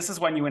think this is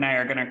one you and I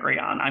are going to agree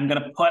on. I'm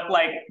going to put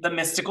the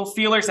mystical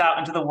feelers out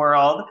into the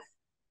world.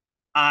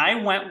 I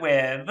went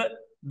with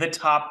the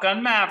Top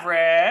Gun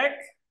Maverick.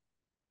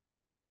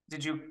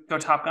 Did you go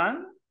Top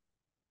Gun?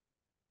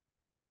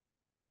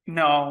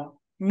 No,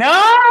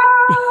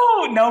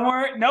 no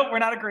more. Nope, we're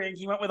not agreeing.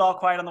 He went with All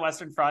Quiet on the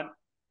Western Front.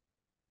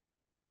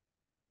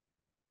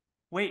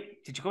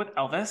 Wait, did you go with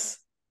Elvis?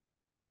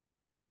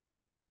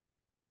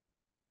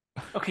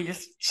 Okay,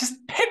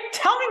 just pick.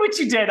 Tell me what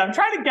you did. I'm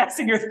trying to guess,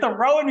 and you're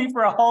throwing me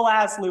for a whole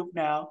ass loop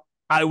now.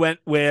 I went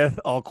with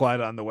All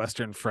Quiet on the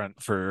Western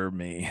Front for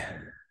me.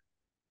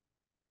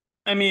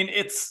 I mean,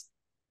 it's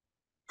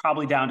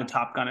probably down to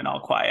Top Gun and All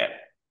Quiet.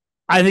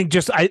 I think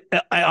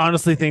I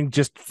honestly think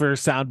just for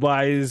sound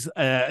wise,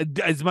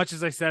 as much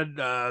as I said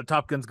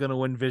Top Gun's going to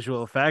win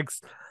visual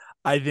effects,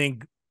 I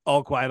think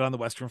All Quiet on the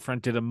Western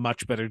Front did a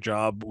much better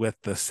job with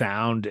the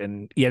sound.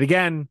 And yet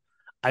again,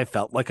 I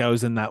felt like I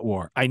was in that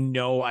war. I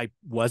know I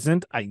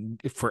wasn't.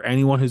 For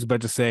anyone who's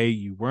about to say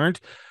you weren't,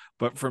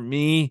 but for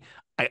me,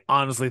 I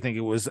honestly think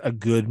it was a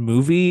good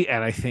movie,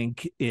 and I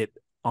think it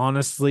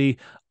honestly,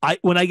 I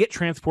when I get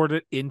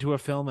transported into a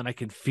film and I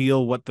can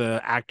feel what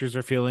the actors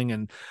are feeling,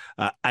 and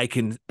I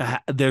can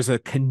there's a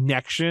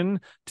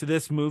connection to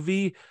this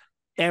movie.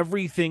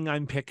 Everything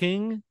I'm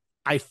picking,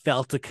 I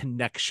felt a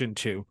connection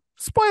to.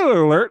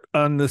 Spoiler alert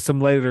on some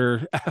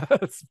later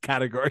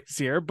categories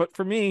here, but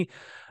for me,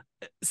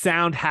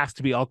 sound has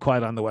to be All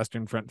Quiet on the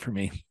Western Front for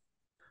me.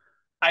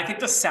 I think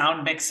the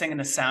sound mixing and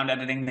the sound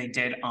editing they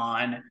did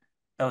on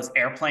those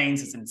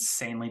airplanes is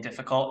insanely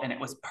difficult, and it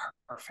was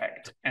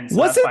perfect. And so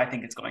Was that's it? why I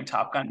think it's going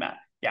Top Gun, Matt.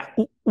 Yeah.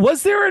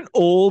 Was there an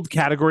old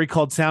category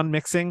called sound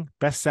mixing?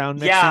 Best sound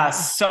mixing? Yeah.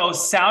 So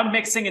sound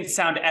mixing and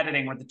sound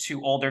editing were the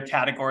two older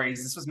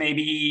categories. This was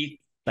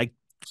maybe like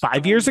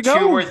 5 years ago?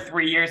 2 or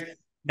 3 years.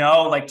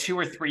 No, like 2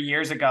 or 3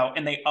 years ago.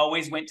 And they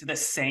always went to the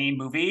same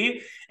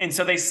movie. And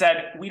so they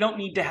said, we don't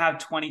need to have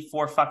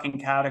 24 fucking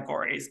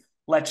categories.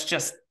 Let's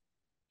just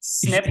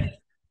snip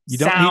you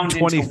don't need sound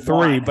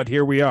 23, but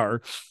here we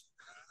are.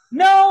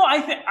 No,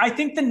 I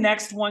think the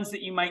next ones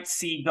that you might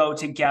see go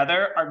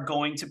together are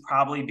going to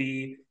probably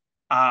be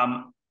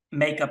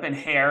makeup and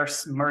hair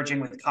merging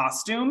with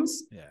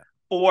costumes,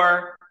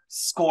 or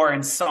score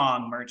and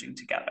song merging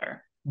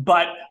together.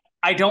 But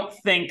I don't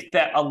think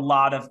that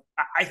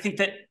I think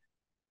that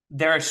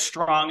they're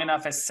strong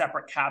enough as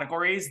separate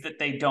categories that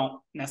they don't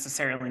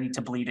necessarily need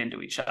to bleed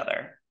into each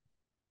other.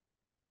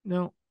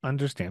 No,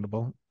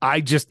 understandable. I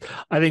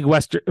think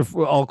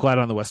All Quiet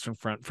on the Western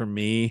Front for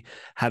me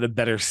had a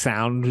better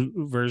sound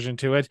version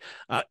to it.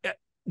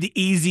 The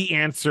easy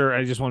answer,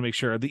 I just want to make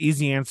sure, the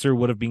easy answer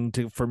would have been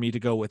for me to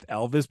go with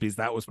Elvis, because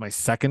that was my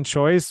second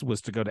choice,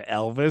 was to go to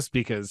Elvis,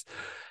 because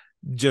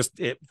just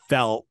it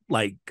felt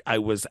like I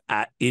was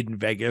in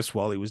Vegas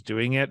while he was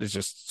doing it. It's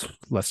just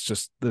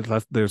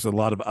there's a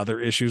lot of other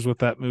issues with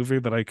that movie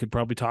that I could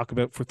probably talk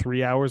about for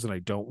 3 hours, and I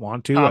don't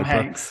want to. Tom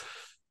Hanks.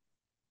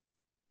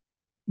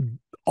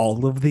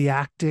 All of the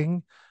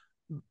acting.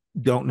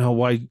 Don't know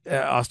why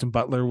Austin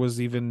Butler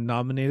was even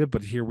nominated,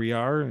 but here we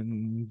are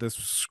in this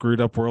screwed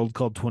up world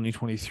called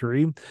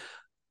 2023.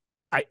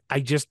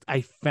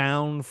 I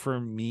found, for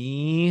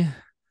me,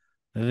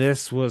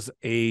 this was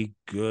a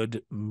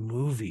good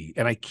movie,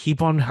 and I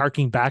keep on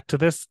harking back to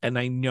this, and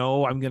I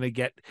know I'm going to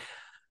get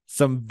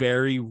some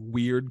very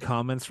weird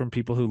comments from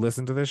people who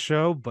listen to this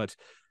show, but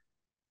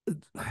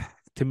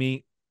to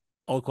me,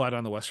 All Quiet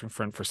on the Western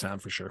Front for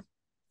sound, for sure.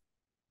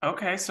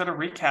 Okay, so to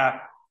recap,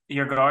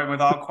 you're going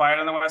with All Quiet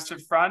on the Western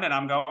Front, and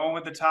I'm going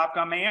with the Top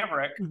Gun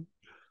Maverick.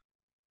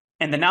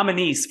 And the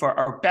nominees for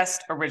our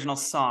Best Original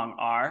Song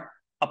are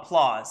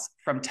Applause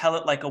from Tell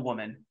It Like a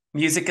Woman,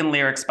 music and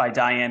lyrics by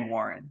Diane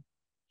Warren.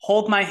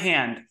 Hold My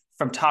Hand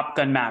from Top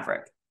Gun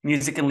Maverick,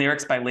 music and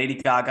lyrics by Lady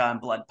Gaga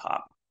and Blood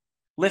Pop.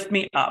 Lift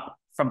Me Up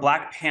from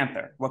Black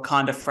Panther,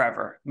 Wakanda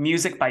Forever,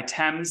 music by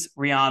Thames,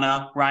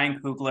 Rihanna, Ryan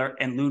Coogler,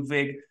 and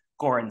Ludwig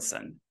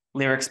Göransson,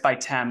 lyrics by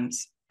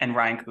Thames and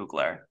Ryan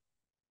Coogler.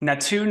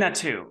 Natu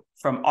Natu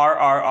from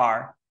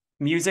RRR,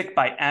 music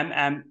by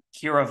M.M.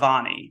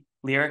 Keeravani,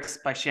 lyrics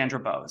by Chandra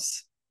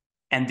Bose.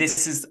 And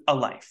This Is a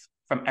Life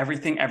from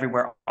Everything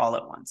Everywhere All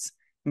at Once,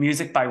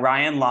 music by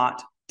Ryan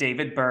Lott,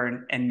 David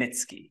Byrne, and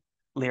Mitski,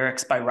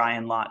 lyrics by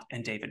Ryan Lott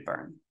and David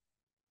Byrne.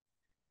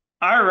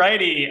 All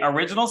righty,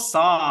 original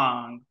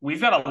song. We've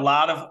got a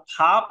lot of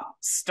pop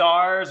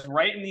stars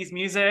writing these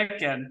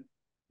music and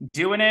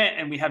doing it.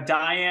 And we have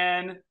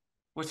Diane,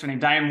 what's her name?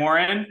 Diane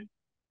Warren.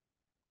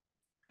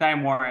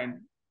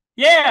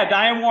 Yeah,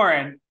 Diane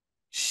Warren.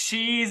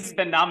 She's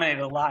been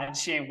nominated a lot and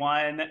she ain't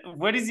won.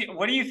 What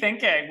are you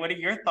thinking? What are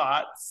your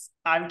thoughts?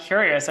 I'm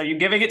curious. Are you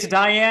giving it to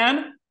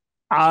Diane?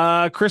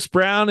 Chris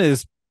Brown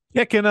is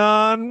picking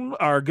on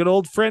our good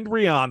old friend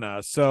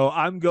Rihanna. So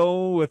I'm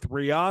going with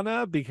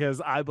Rihanna, because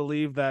I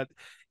believe that,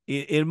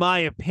 in my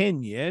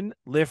opinion,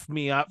 Lift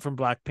Me Up from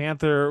Black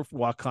Panther,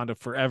 Wakanda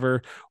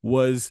Forever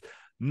was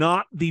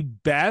not the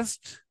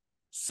best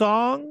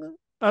song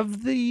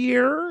of the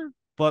year,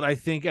 but I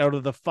think out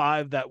of the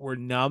 5 that were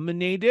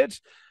nominated,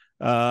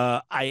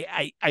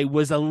 I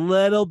was a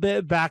little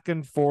bit back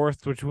and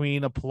forth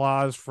between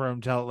Applause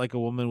from Tell It Like a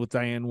Woman with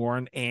Diane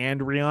Warren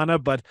and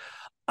Rihanna, but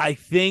I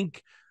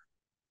think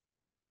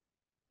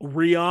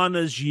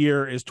Rihanna's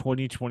year is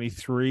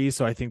 2023,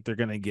 so I think they're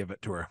going to give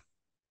it to her.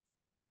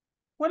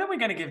 When are we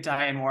going to give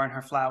Diane Warren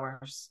her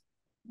flowers?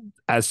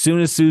 As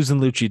soon as Susan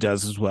Lucci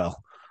does as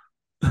well.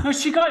 No,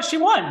 she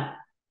won.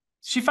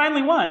 She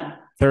finally won.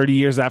 30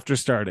 years after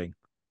starting.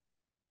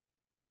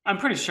 I'm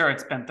pretty sure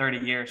it's been 30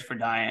 years for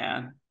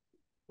Diane.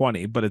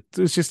 20, but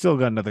she's still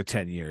got another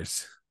 10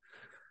 years.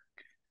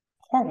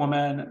 Poor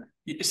woman.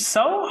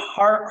 So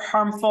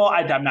harmful.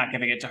 I'm not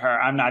giving it to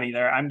her. I'm not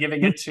either. I'm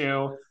giving it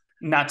to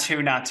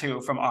Natu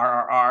Natu from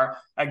RRR.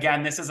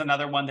 Again, this is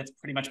another one that's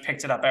pretty much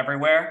picked it up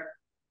everywhere.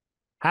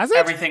 Has it?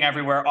 Everything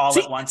Everywhere All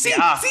at Once.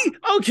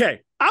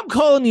 Okay. I'm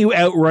calling you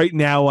out right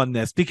now on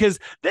this, because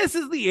this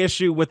is the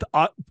issue with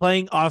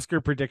playing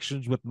Oscar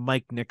predictions with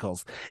Mike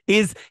Nichols.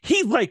 Is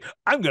he's like,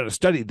 I'm going to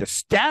study the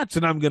stats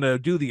and I'm going to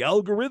do the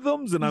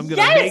algorithms and I'm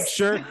going to make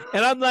sure.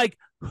 And I'm like,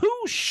 who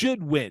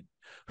should win?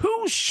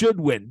 Who should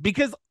win?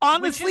 Because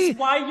honestly, which is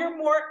why you're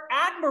more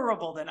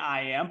admirable than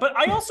I am. But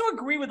I also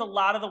agree with a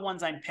lot of the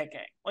ones I'm picking.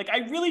 Like,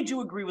 I really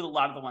do agree with a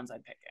lot of the ones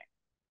I'm picking.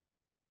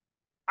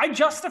 I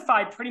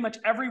justified pretty much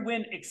every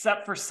win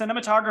except for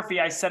cinematography.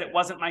 I said it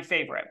wasn't my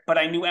favorite, but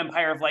I knew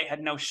Empire of Light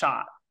had no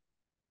shot.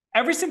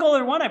 Every single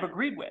other one I've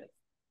agreed with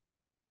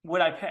what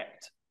I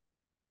picked.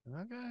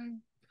 Okay.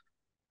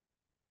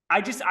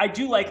 I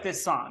do like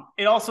this song.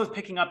 It also is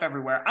picking up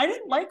everywhere. I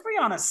didn't like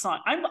Rihanna's song.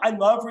 I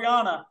love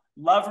Rihanna.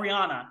 Love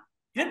Rihanna.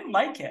 Didn't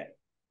like it.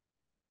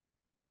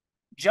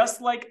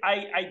 Just like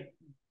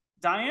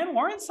Diane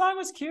Warren's song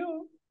was cute.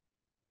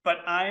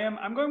 But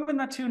I'm going with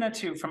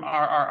Natu from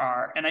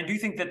RRR. And I do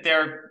think that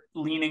they're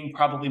leaning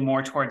probably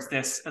more towards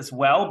this as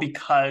well,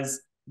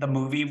 because the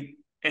movie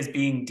is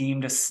being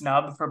deemed a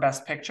snub for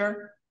Best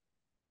Picture.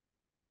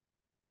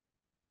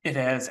 It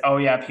is. Oh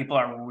yeah, people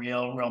are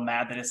real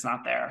mad that it's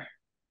not there.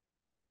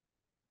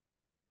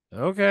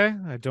 Okay,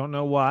 I don't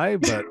know why,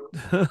 but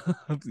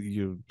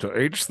you to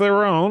each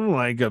their own.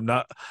 Like, I'm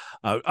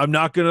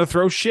not going to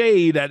throw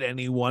shade at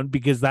anyone,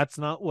 because that's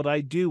not what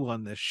I do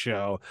on this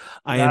show.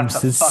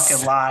 That's a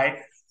fucking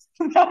lie.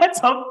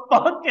 That's a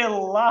fucking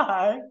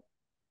lie.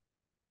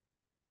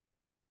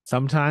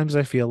 Sometimes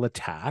I feel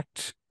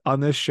attacked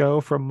on this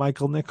show from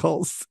Michael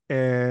Nichols,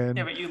 and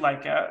yeah, but you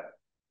like it.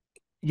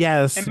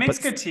 Yes, it makes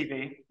good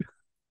TV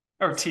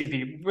or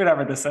TV,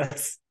 whatever this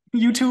is.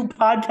 YouTube,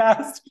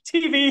 podcast,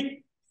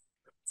 TV.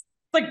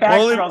 Like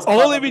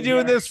only been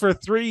doing this for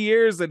 3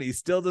 years and he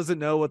still doesn't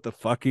know what the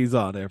fuck he's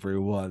on,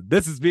 everyone.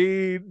 This is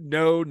me.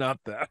 No, not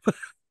that.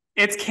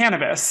 It's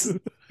cannabis.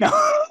 No.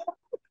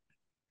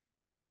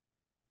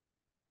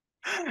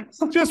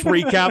 Just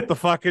recap the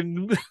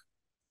fucking.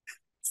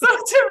 So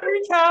to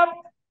recap,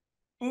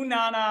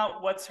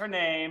 Unana, what's her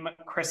name?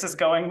 Chris is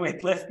going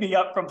with Lift Me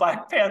Up from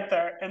Black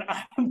Panther, and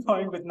I'm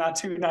going with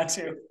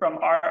Natu from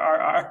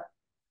RRR.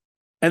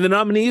 And the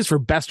nominees for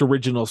Best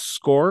Original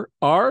Score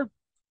are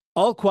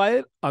All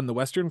Quiet on the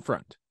Western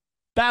Front,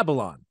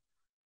 Babylon,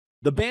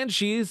 The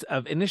Banshees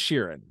of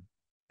Inisherin,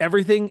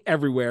 Everything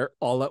Everywhere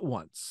All at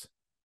Once,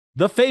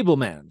 The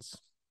Fablemans.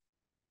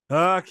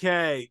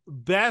 Okay,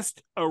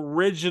 Best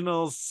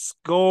Original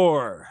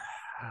Score.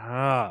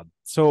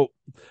 So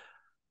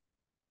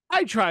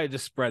I try to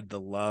spread the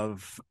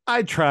love.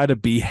 I try to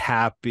be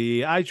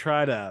happy. I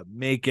try to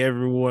make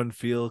everyone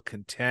feel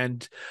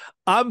content.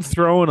 I'm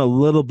throwing a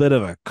little bit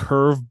of a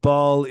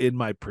curveball in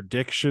my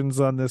predictions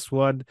on this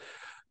one,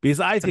 because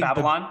I think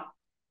Babylon.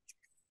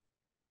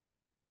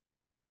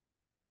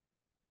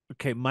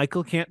 Okay,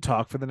 Michael can't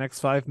talk for the next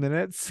 5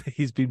 minutes.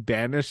 He's been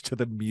banished to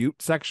the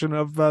mute section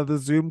of the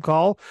Zoom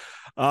call.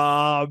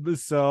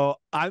 So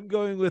I'm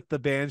going with the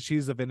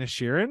Banshees of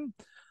Inisherin.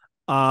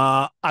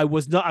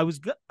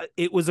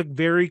 It was a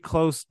very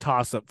close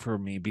toss-up for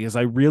me, because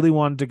I really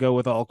wanted to go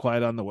with All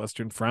Quiet on the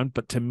Western Front,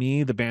 but to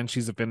me, the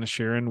Banshees of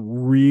Inisherin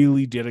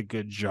really did a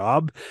good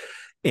job.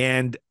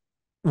 And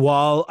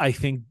while I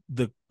think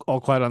the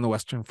All Quiet on the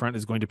Western Front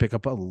is going to pick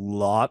up a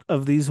lot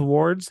of these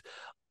awards,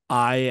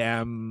 I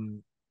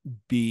am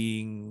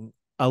being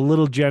a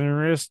little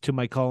generous to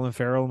my Colin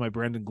Farrell and my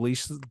Brendan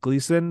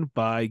Gleeson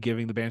by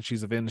giving the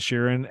Banshees of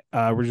Inisherin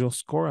original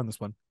score on this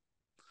one.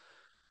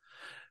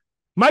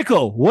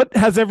 Michael, what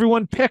has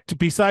everyone picked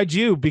besides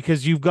you?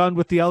 Because you've gone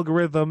with the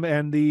algorithm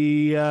and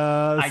the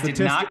I did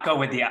not go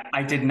with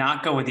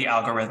the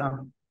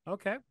algorithm.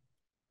 Okay.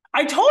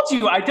 I told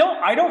you I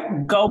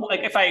don't go, like,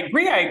 if I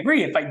agree, I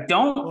agree. If I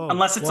don't,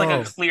 unless it's like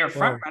a clear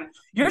front run.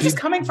 You're just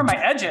coming for my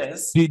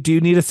edges. Do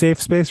you need a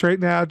safe space right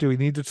now? Do we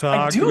need to talk?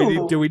 I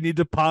do. Do we need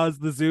to pause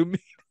the Zoom?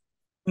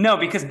 No,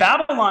 because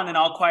Babylon and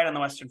All Quiet on the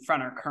Western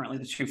Front are currently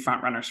the two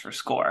front runners for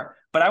score.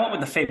 But I went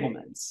with the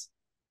Fablemans.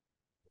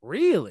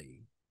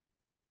 Really?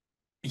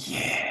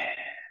 Yeah.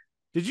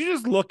 Did you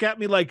just look at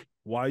me like,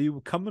 why are you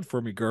coming for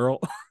me,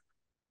 girl?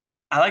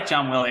 I like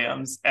John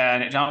Williams,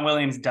 and John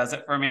Williams does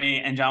it for me,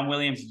 and John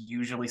Williams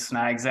usually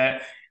snags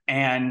it.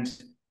 And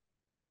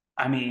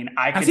I mean,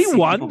 I could see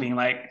people being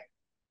like,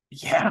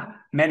 yeah,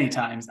 many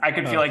times. I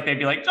could feel like they'd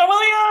be like, John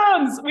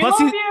Williams, we love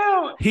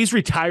you. He's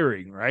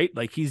retiring, right?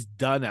 Like, he's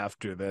done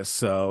after this.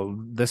 So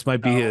this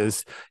might be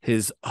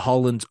his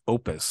Holland's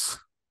opus.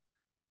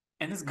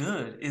 And it's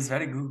good. It's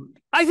very good.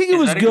 I think it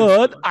was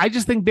good. I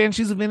just think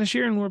Banshees of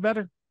Inisherin were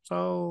better.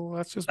 So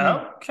that's just me.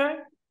 Okay.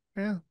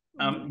 Yeah.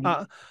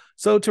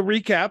 So to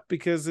recap,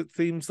 because it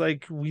seems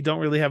like we don't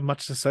really have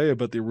much to say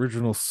about the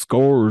original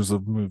scores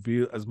of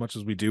movie as much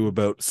as we do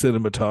about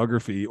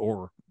cinematography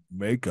or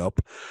makeup.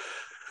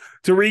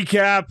 To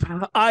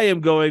recap, I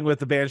am going with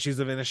the Banshees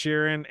of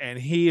Inisherin, and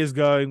he is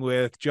going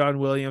with John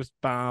Williams.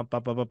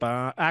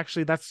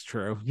 Actually, that's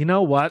true. You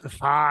know what?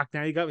 Fuck,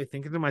 now you got me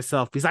thinking to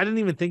myself, because I didn't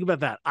even think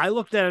about that. I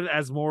looked at it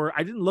as more,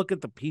 I didn't look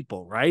at the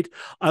people, right?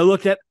 I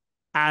looked at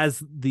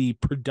as the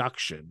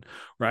production,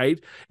 right?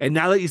 And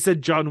now that you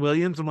said John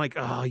Williams, I'm like,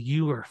 oh,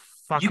 you are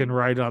fucking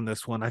right on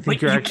this one. I think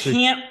but you're you actually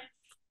can't.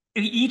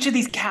 Each of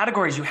these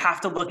categories, you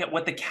have to look at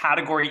what the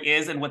category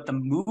is and what the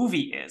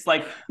movie is.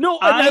 Like, no,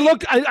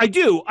 and I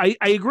do. I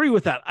agree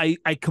with that.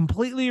 I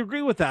completely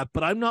agree with that,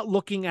 but I'm not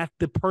looking at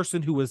the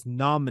person who was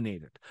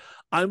nominated.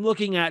 I'm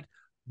looking at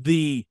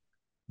the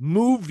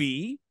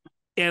movie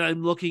and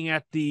I'm looking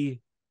at the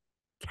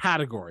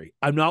category.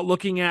 I'm not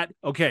looking at,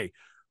 okay,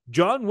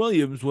 John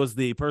Williams was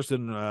the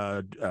person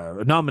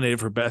nominated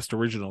for Best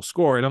Original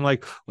Score. And I'm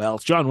like, well,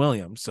 it's John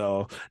Williams.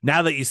 So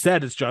now that you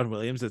said it's John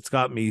Williams, it's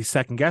got me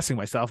second guessing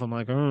myself. I'm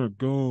like, oh,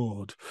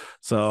 God.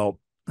 So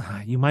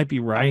you might be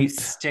right. Are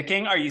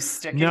you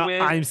sticking no,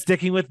 with? I'm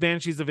sticking with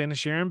Banshees of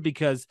Inisherin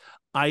because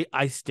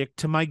I stick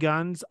to my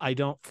guns. I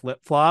don't flip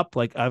flop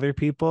like other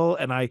people,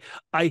 and I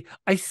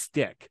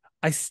stick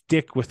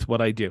with what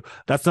I do.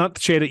 That's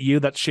not shade at you.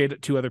 That's shade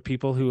at two other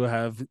people who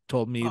have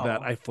told me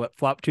that I flip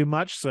flop too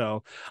much.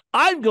 So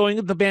I'm going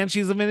with the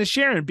Banshees of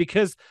Inisherin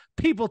because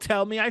people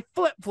tell me I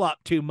flip flop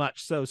too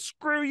much. So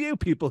screw you,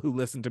 people who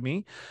listen to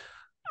me.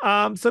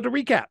 So to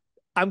recap,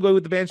 I'm going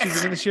with the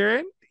Banshees of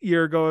Inisherin.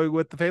 You're going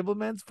with the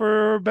Fabelmans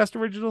for Best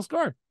Original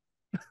Score.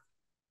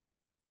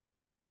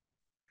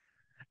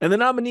 And the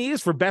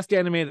nominees for Best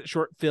Animated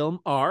Short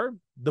Film are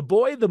The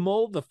Boy, the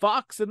Mole, the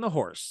Fox, and the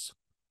Horse,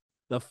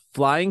 The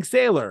Flying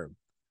Sailor,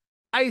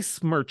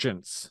 Ice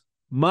Merchants,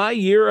 My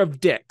Year of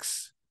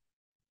Dicks,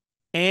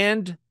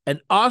 and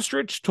An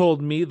Ostrich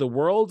Told Me the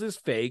World is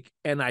Fake,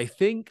 and I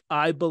Think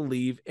I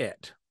Believe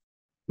It.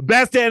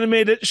 Best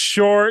Animated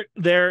Short,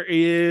 there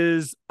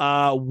is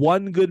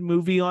one good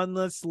movie on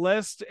this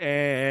list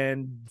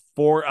and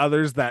 4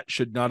 others that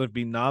should not have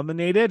been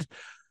nominated.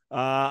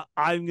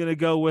 I'm going to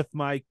go with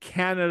my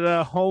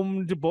Canada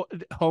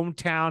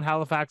hometown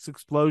Halifax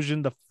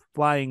Explosion, The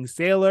Flying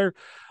Sailor.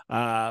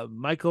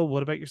 Michael,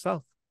 what about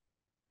yourself?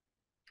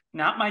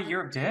 Not My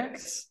Year of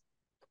Dicks.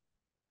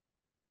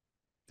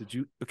 Did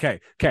you? Okay.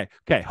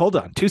 Hold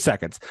on 2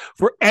 seconds.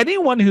 For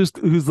anyone who's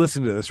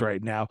listening to this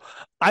right now,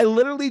 I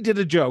literally did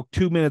a joke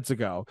 2 minutes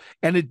ago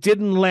and it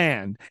didn't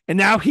land. And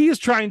now he is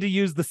trying to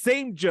use the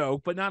same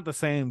joke, but not the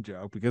same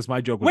joke because my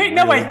joke was Wait,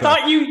 no, I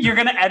thought you're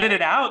going to edit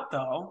it out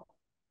though.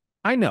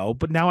 I know,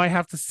 but now I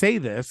have to say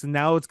this, and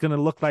now it's going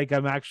to look like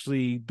I'm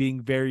actually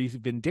being very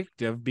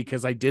vindictive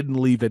because I didn't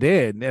leave it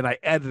in and I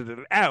edited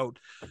it out.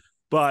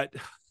 But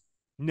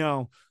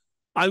no,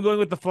 I'm going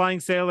with The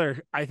Flying Sailor.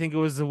 I think it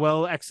was a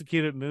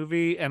well-executed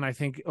movie, and I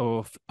think,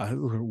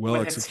 well-executed.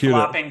 With its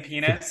flopping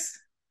penis.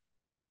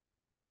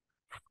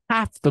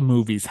 Half the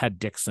movies had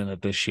dicks in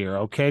it this year,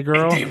 okay,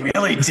 girl? They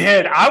really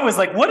did. I was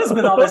like, what is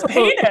with all this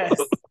penis?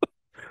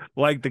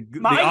 Like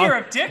My Year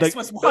of Dicks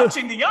was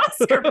watching the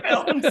Oscar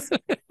films.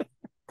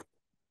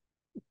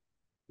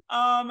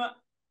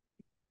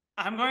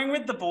 I'm going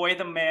with The Boy,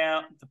 the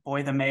Male,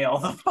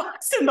 the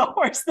Fox and the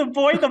Horse, The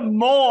Boy, the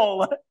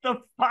Mole, the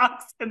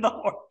Fox and the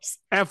Horse.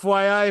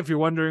 FYI, if you're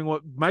wondering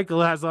what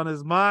Michael has on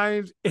his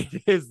mind,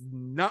 it is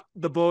not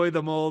The Boy,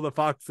 the Mole, the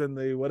Fox, and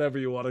the whatever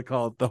you want to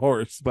call it, the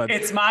horse. But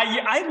it's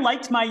I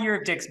liked My Year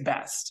of Dicks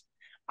best.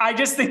 I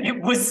just think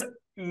it was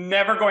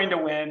never going to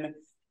win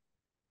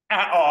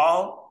at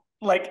all.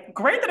 Like,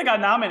 great that it got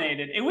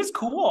nominated. It was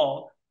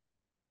cool.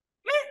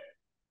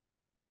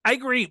 I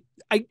agree.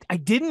 I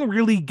didn't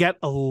really get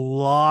a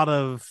lot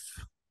of,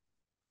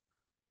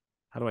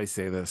 how do I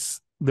say this?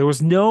 There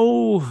was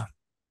no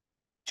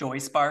joy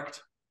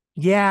sparked.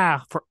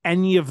 Yeah, for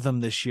any of them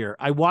this year.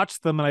 I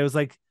watched them and I was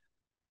like,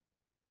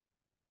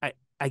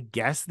 I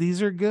guess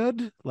these are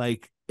good.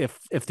 Like if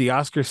the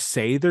Oscars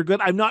say they're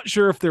good, I'm not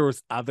sure if there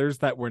was others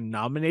that were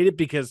nominated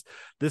because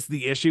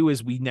the issue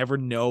is we never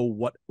know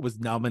what was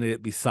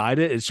nominated beside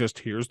it. It's just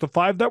here's the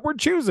 5 that we're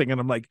choosing,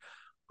 and I'm like,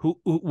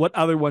 what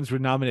other ones were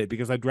nominated?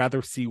 Because I'd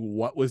rather see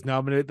what was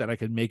nominated that I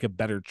could make a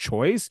better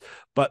choice.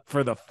 But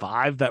for the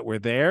 5 that were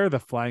there, The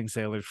Flying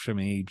Sailors for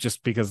me,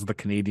 just because of the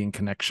Canadian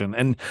connection.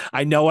 And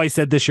I know I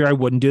said this year I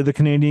wouldn't do the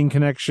Canadian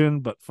connection,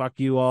 but fuck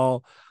you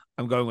all.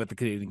 I'm going with the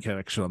Canadian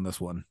connection on this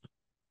one.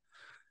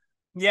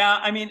 Yeah,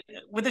 I mean,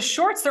 with the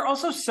shorts, they're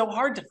also so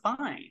hard to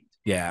find.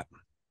 Yeah.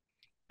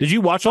 Did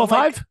you watch all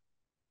 5?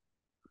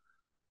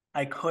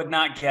 I could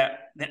not get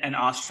An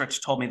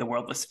Ostrich Told Me the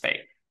World Was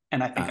Fake,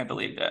 and I think I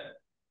believed it.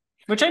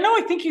 Which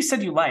I think you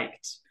said you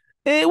liked.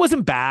 It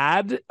wasn't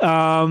bad.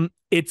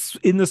 It's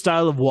in the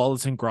style of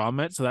Wallace and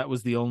Gromit, so that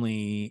was the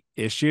only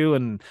issue.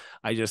 And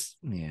I just,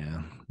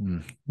 yeah.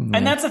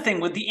 And that's the thing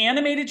with the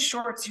animated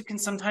shorts, you can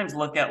sometimes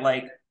look at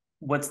like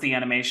what's the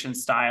animation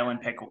style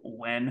and pick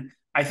when.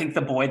 I think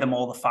The Boy, the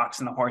Mole, the Fox,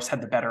 and the Horse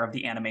had the better of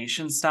the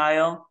animation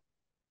style.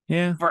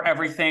 Yeah. For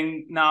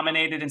everything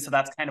nominated, and so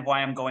that's kind of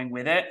why I'm going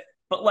with it.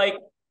 But like,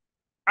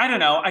 I don't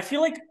know. I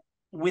feel like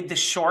with the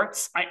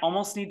shorts, I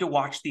almost need to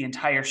watch the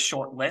entire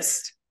short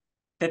list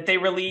that they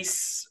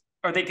release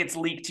or that gets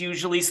leaked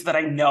usually so that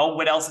I know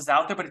what else is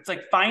out there. But it's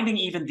like finding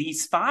even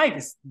these 5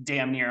 is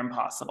damn near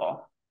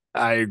impossible.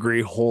 I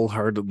agree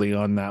wholeheartedly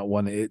on that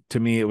one. To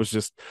me, it was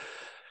just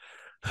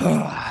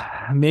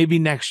maybe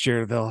next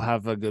year they'll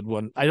have a good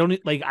one. I don't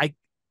like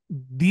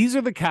these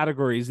are the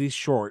categories, these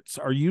shorts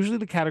are usually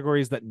the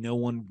categories that no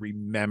one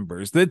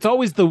remembers. It's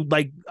always the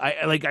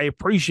I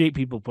appreciate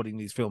people putting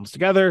these films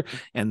together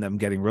and them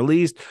getting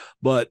released,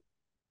 but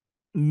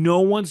no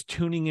one's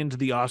tuning into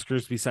the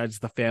Oscars besides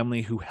the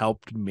family who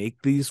helped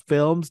make these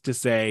films to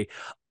say,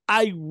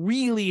 I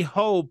really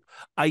hope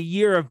A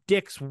Year of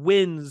Dicks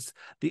wins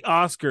the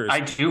Oscars. I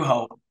do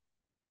hope.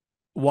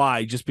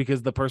 Why? Just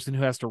because the person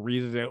who has to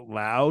read it out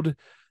loud,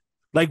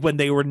 like when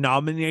they were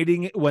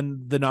nominating it,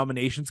 when the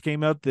nominations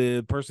came out,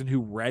 the person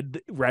who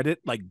read it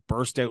like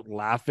burst out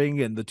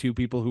laughing, and the two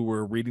people who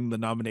were reading the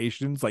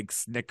nominations like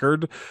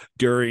snickered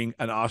during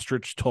An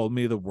Ostrich Told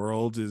Me the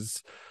World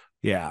Is,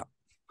 yeah.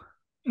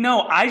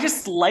 No, I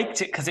just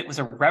liked it because it was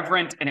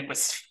irreverent and it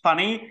was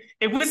funny.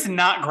 It was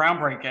not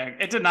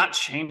groundbreaking. It did not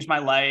change my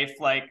life.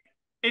 Like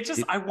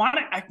I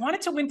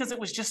wanted to win because it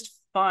was just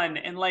fun,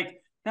 and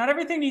like not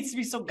everything needs to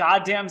be so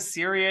goddamn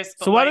serious.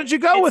 But so why don't you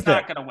go with it?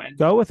 It's not gonna win.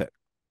 Go with it.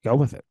 Go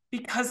with it.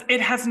 Because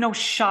it has no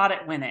shot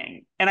at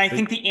winning. And I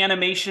think the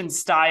animation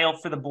style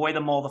for The Boy,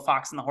 the Mole, the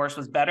Fox, and the Horse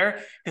was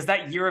better because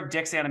that Year of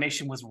Dicks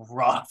animation was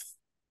rough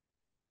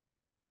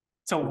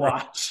to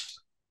watch.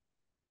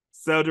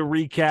 So to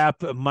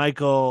recap,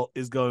 Michael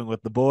is going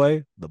with The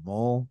Boy, the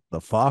Mole,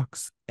 the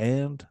Fox,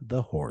 and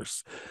the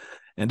Horse.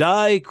 And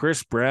I,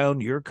 Chris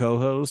Brown, your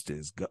co-host,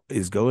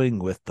 is going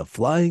with The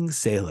Flying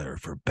Sailor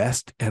for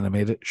Best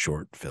Animated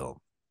Short Film.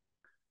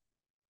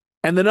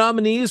 And the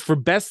nominees for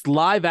Best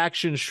Live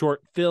Action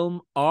Short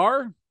Film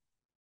are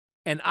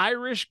An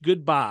Irish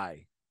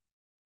Goodbye,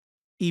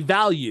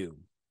 Evalue,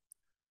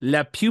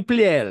 La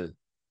Pupille,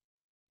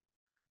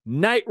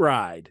 Night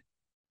Ride,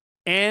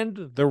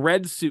 and The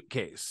Red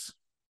Suitcase.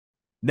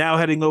 Now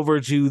heading over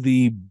to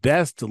the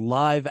Best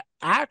Live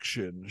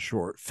Action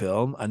Short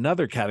Film,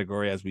 another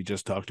category, as we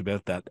just talked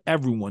about, that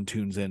everyone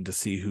tunes in to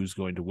see who's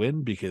going to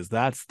win because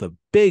that's the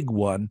big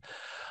one.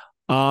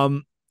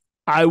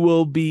 I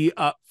will be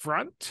up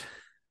front.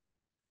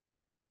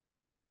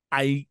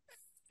 I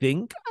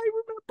think I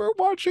remember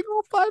watching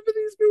all 5 of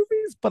these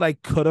movies, but I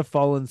could have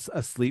fallen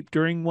asleep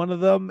during one of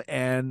them,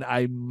 and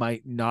I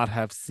might not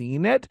have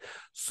seen it.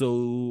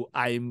 So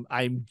I'm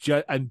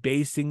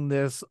basing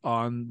this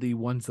on the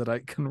ones that I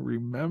can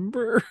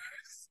remember.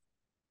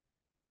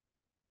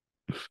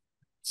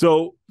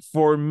 So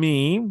for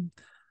me,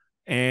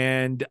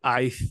 and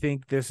I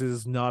think this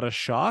is not a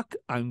shock,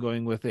 I'm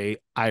going with A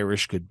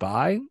Irish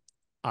Goodbye.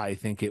 I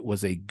think it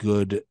was a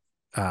good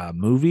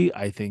movie.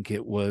 I think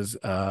it was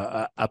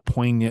a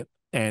poignant,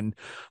 and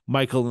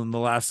Michael in the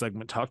last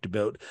segment talked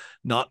about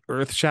not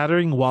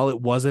earth-shattering. While it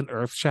wasn't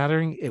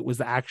earth-shattering, it was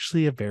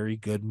actually a very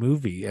good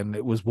movie, and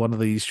it was one of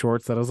these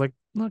shorts that I was like,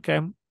 okay,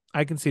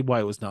 I can see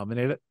why it was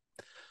nominated.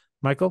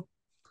 Michael?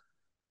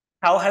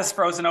 Hell has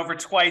frozen over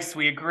twice,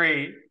 we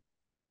agree.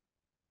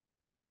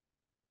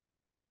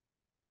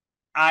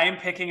 I am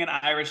picking An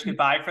Irish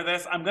Goodbye for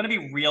this. I'm going to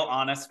be real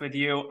honest with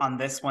you on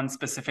this one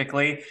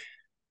specifically.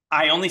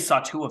 I only saw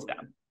 2 of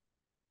them,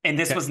 and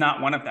this was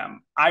not one of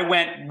them. I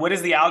went, what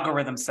is the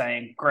algorithm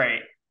saying?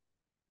 Great.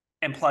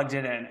 And plugged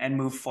it in and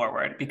moved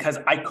forward because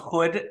I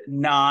could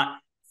not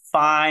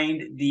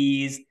find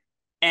these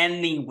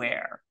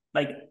anywhere.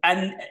 Like,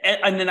 and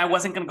then I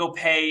wasn't going to go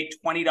pay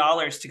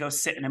 $20 to go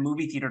sit in a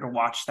movie theater to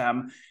watch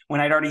them when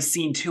I'd already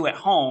seen 2 at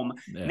home.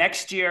 Yeah.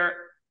 Next year,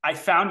 I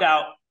found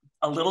out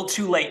a little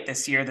too late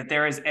this year that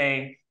there is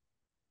a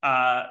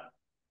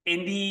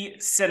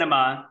indie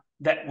cinema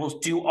that will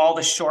do all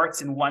the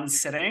shorts in one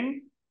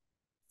sitting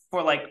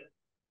for like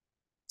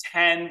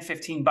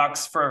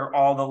 $10-15 for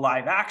all the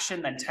live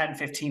action, then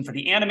 $10-15 for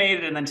the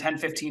animated, and then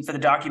 $10-15 for the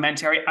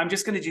documentary. I'm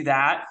just going to do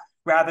that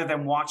rather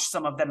than watch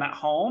some of them at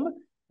home,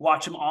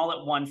 watch them all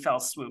at one fell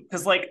swoop.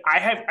 Because like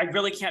I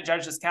really can't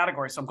judge this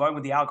category, so I'm going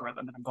with the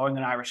algorithm, and I'm going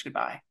An Irish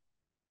Goodbye.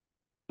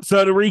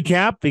 So to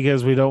recap,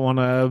 because we don't want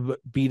to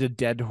beat a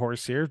dead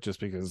horse here, just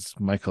because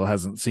Michael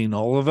hasn't seen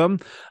all of them,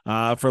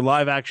 for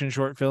live action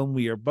short film,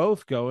 we are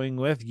both going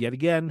with, yet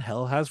again,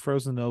 Hell Has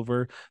Frozen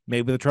Over.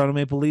 Maybe the Toronto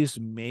Maple Leafs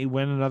may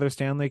win another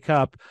Stanley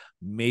Cup.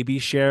 Maybe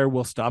Cher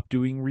will stop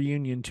doing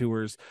reunion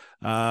tours.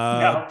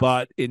 No.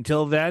 But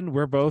until then,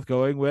 we're both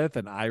going with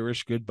An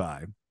Irish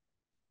Goodbye.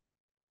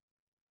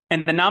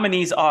 And the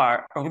nominees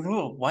are,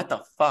 what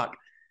the fuck?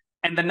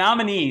 And the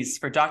nominees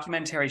for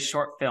documentary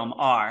short film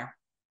are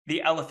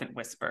The Elephant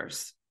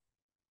Whispers,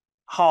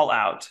 Haul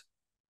Out,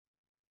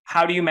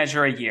 How Do You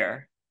Measure a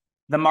Year,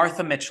 The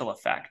Martha Mitchell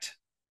Effect,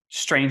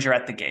 Stranger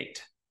at the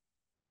Gate.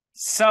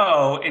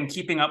 So, in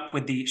keeping up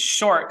with the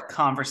short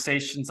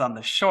conversations on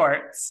the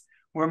shorts,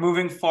 we're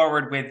moving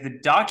forward with the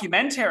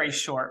documentary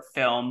short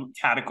film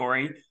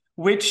category,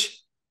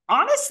 which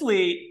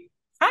honestly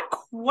had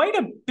quite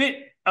a bit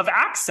of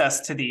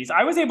access to these.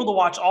 I was able to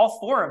watch all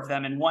 4 of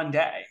them in one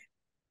day,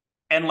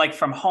 and like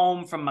from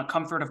home, from the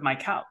comfort of my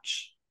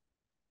couch.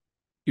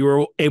 You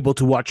were able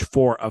to watch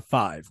 4 of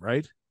 5,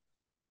 right?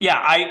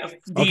 Yeah,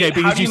 okay,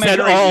 because you said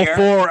all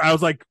 4. I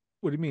was like,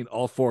 what do you mean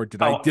all 4?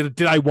 Did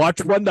I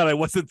watch one that I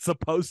wasn't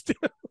supposed to?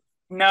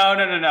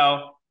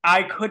 No.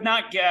 I could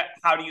not get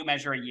How Do You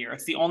Measure a Year.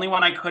 It's the only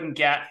one I couldn't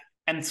get.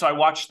 And so I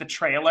watched the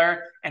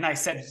trailer and I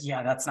said,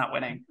 yeah, that's not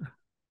winning.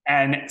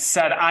 And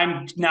said,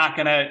 I'm not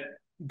going to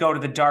go to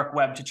the dark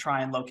web to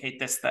try and locate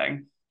this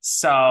thing.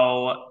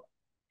 So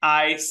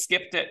I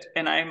skipped it,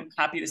 and I'm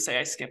happy to say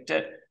I skipped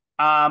it.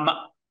 I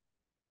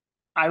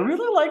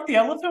really like the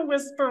Elephant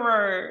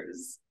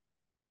Whisperers.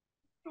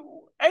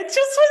 It just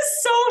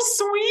was so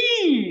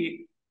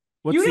sweet.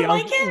 You didn't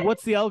like it?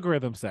 What's the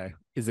algorithm say?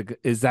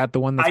 Is that the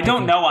one that's I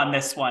don't know on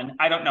this one.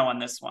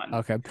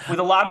 Okay. With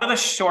a lot of the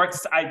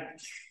shorts, I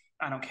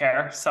don't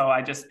care. So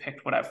I just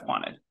picked what I've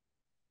wanted.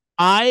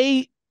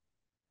 I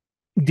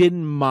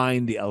didn't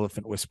mind the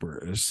Elephant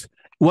Whisperers.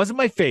 Wasn't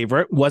my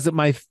favorite. Wasn't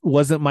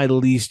my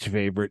least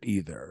favorite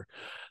either.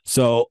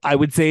 So I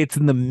would say it's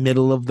in the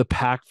middle of the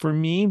pack for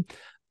me.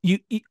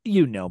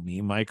 You know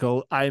me,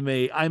 Michael. I'm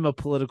a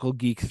political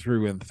geek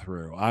through and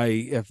through.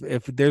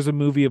 If there's a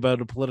movie about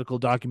a political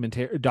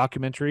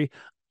documentary,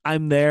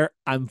 I'm there.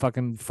 I'm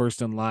fucking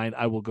first in line.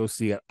 I will go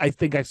see it. I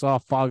think I saw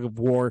Fog of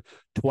War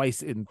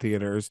twice in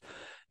theaters,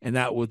 and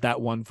that was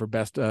that one for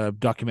best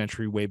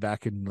documentary way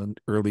back in the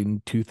early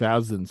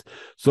 2000s.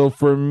 So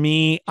for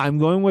me, I'm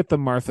going with the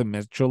Martha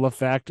Mitchell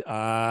Effect.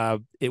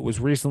 It was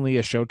recently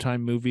a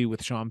Showtime movie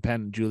with Sean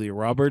Penn and Julia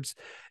Roberts,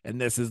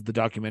 and this is the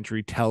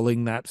documentary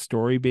telling that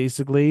story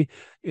basically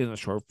in a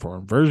short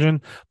form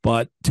version.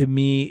 But to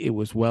me, it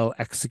was well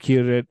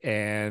executed,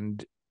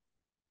 and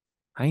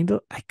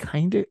it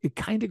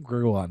kind of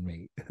grew on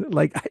me.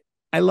 Like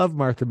I love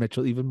Martha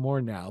Mitchell even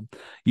more now.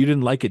 You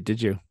didn't like it,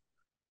 did you?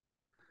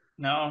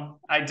 No,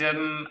 I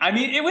didn't. I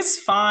mean, it was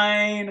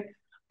fine.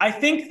 I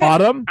think that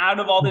Bottom? out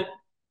of all the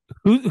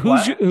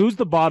who's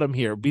the bottom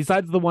here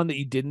besides the one that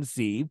you didn't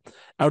see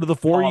out of the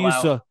four All you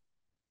Out. saw?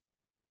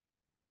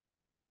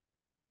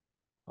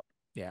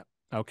 Yeah,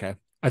 okay.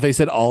 I thought you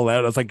said All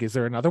Out. I was like, is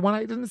there another one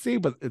I didn't see?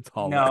 But it's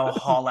All Out.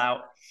 All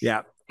Out.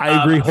 Yeah,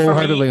 I agree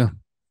wholeheartedly.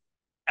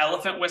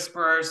 Elephant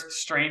Whisperers,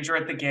 Stranger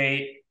at the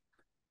Gate,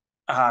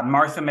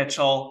 Martha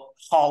Mitchell,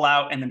 Haul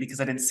Out, and then because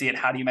I didn't see it,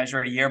 How Do You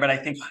Measure a Year? But I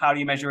think How Do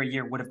You Measure a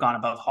Year would have gone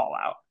above Haul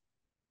Out.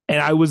 And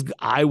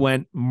I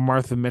went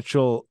Martha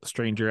Mitchell,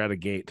 Stranger at a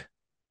Gate,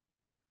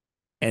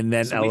 and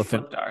then So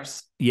Elephant. We flipped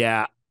ours.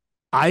 Yeah,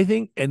 I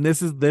think, and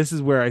this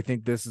is where I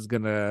think this is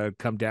gonna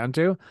come down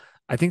to.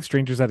 I think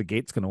Strangers at a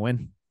Gate's gonna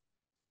win.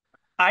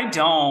 I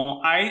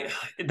don't.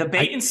 The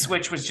bait and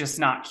switch was just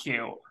not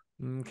cute.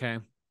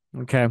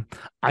 Okay.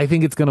 I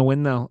think it's gonna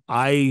win though.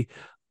 Okay.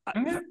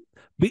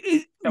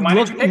 Then why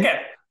did you pick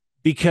it?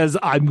 Because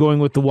I'm going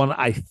with the one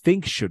I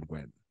think should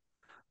win.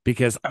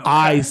 Because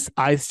I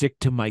stick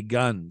to my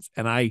guns,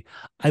 and I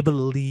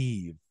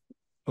believe.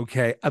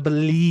 Okay, I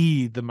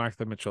believe the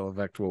Martha Mitchell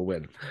Effect will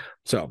win.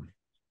 So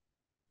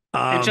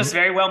it just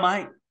very well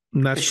might.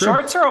 That's true.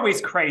 Shorts are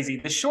always crazy.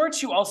 The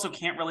shorts you also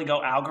can't really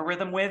go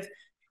algorithm with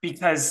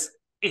because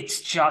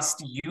it's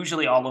just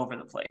usually all over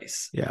the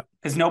place. Yeah,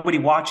 because nobody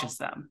watches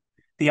them.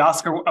 The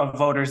Oscar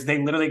voters,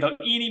 they literally go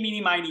eeny,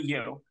 meeny, miny,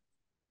 you.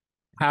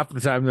 Half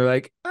the time they're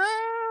like,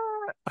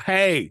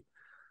 hey,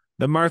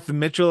 the Martha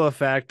Mitchell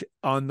Effect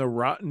on the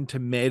Rotten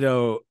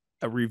Tomato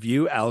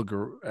review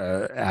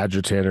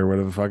agitator,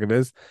 whatever the fuck it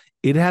is,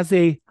 it has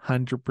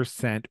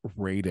 100%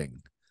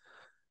 rating.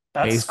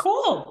 That's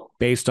cool.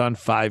 Based on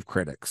 5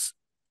 critics.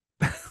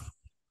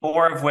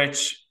 4 of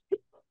which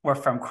were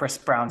from Chris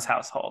Brown's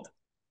household.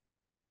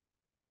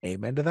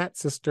 Amen to that,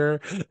 sister.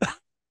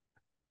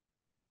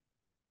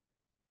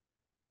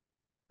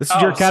 This is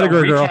your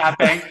category, girl.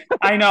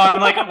 I know. I'm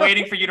like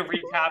waiting for you to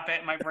recap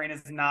it. My brain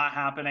is not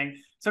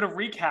happening. So to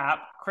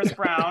recap, Chris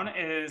Brown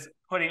is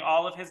putting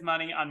all of his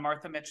money on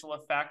Martha Mitchell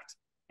Effect,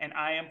 and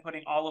I am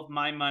putting all of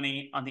my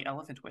money on the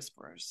Elephant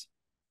Whisperers.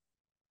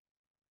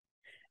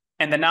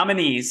 And the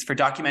nominees for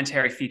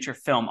documentary feature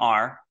film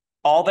are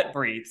All That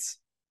Breathes,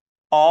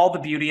 All the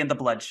Beauty and the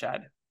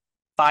Bloodshed,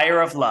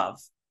 Fire of Love,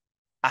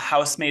 A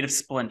House Made of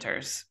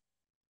Splinters,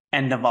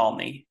 and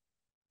Navalny.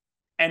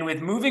 And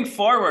with moving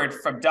forward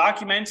from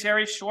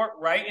documentary short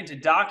right into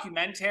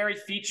documentary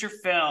feature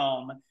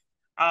film,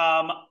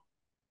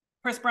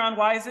 Chris Brown,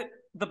 why is it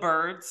The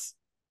Birds?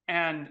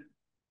 And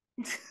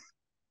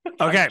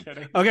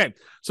okay.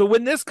 So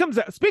when this comes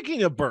out,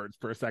 speaking of birds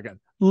for a second,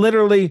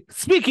 literally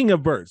speaking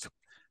of birds,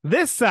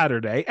 this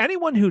Saturday,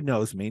 anyone who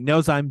knows me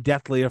knows I'm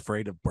deathly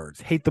afraid of birds.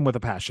 Hate them with a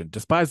passion.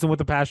 Despise them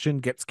with a passion.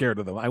 Get scared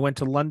of them. I went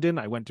to London.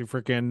 I went to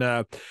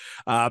freaking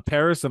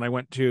Paris, and I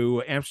went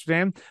to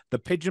Amsterdam. The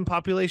pigeon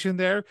population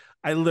there,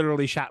 I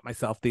literally shat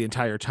myself the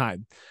entire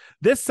time.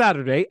 This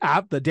Saturday,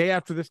 the day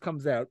after this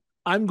comes out,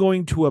 I'm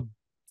going to a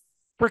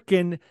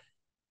freaking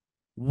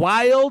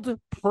wild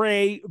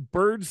prey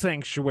bird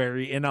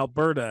sanctuary in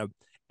Alberta,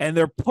 and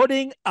they're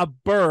putting a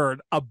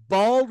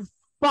bald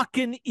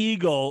fucking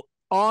eagle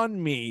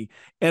on me,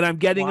 and I'm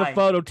getting a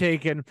photo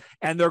taken,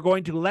 and they're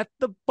going to let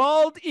the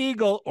bald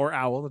eagle or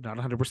owl, not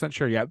 100%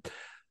 sure yet,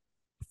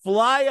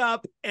 fly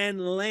up and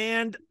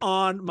land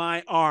on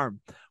my arm.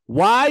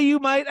 Why, you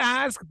might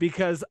ask?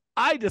 Because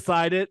I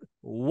decided,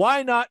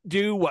 why not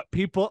do what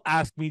people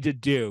ask me to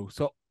do?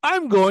 So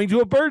I'm going to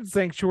a bird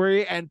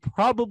sanctuary and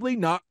probably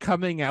not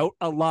coming out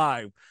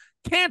alive.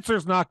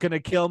 Cancer's not going to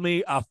kill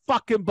me. A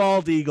fucking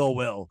bald eagle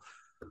will.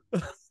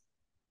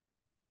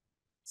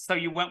 So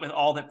you went with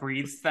All That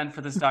Breathes then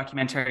for this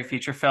documentary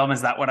feature film?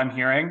 Is that what I'm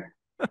hearing?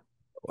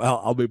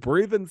 Well, I'll be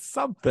breathing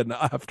something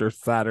after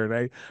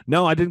Saturday.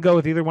 No, I didn't go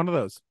with either one of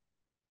those.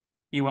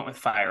 You went with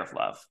Fire of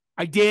Love.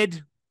 I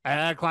did.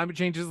 Climate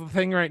change is the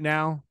thing right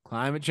now.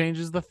 Climate change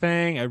is the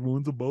thing.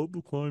 Everyone's about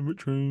the climate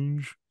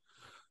change.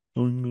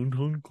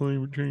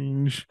 Climate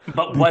change.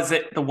 But was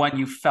it the one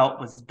you felt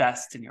was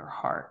best in your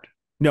heart?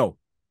 No.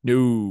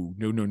 No.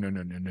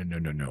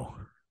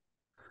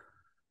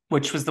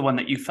 Which was the one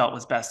that you felt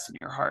was best in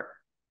your heart?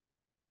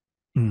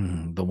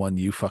 The one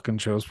you fucking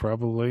chose,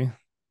 probably.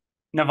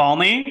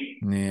 Navalny?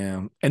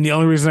 Yeah. And the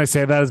only reason I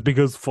say that is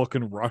because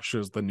fucking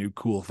Russia's the new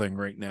cool thing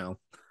right now.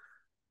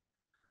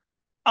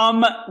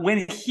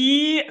 When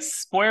he,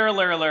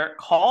 spoiler alert,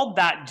 called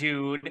that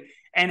dude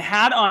and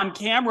had on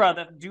camera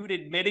the dude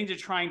admitting to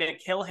trying to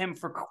kill him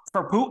for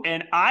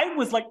Putin, I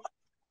was like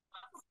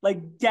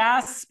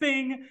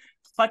gasping,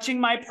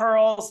 clutching my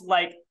pearls,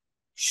 like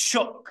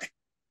shook.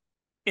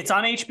 It's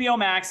on HBO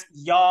Max,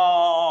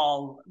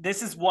 y'all.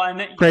 This is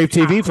one Crave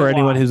TV for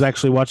anyone who's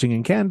actually watching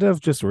in Canada.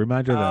 Just a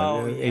reminder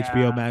that yeah.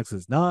 HBO Max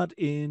is not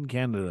in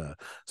Canada.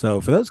 So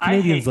for those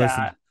Canadians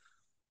listening,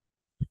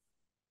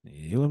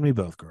 you and me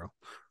both, girl.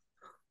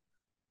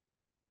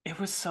 It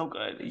was so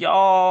good,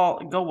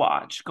 y'all. Go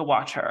watch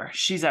her.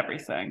 She's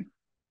everything.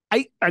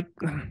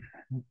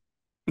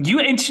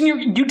 You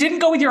didn't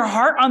go with your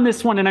heart on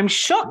this one, and I'm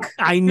shook.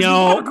 I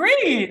know.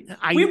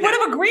 We would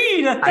have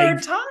agreed a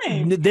third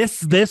time.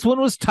 This one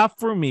was tough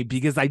for me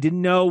because I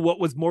didn't know what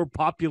was more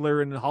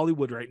popular in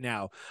Hollywood right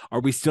now.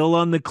 Are we still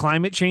on the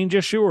climate change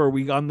issue, or are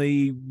we on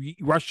the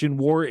Russian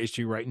war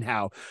issue right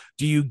now?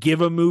 Do you give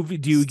a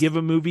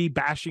movie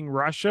bashing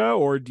Russia,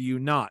 or do you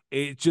not?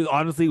 It just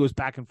honestly was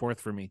back and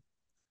forth for me.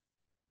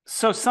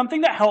 So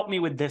something that helped me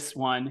with this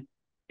one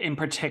in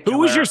particular.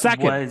 Who was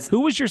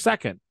your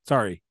second?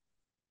 Sorry.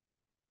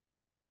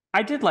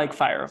 I did like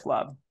Fire of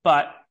Love,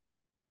 but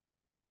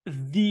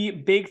the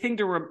big thing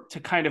to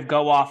kind of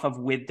go off of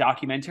with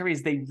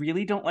documentaries, they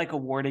really don't like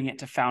awarding it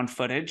to found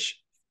footage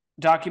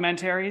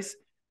documentaries.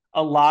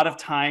 A lot of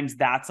times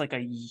that's like a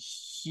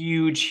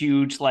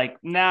huge, like,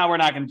 nah, we're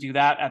not going to do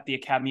that at the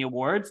Academy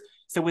Awards.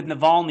 So with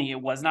Navalny,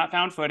 it was not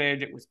found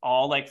footage. It was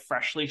all like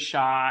freshly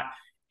shot,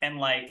 and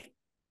like,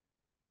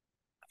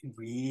 I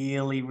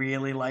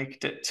really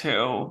liked it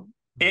too.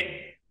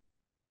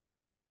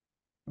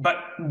 But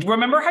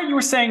remember how you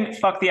were saying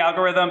fuck the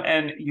algorithm,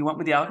 and you went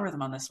with the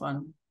algorithm on this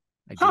one?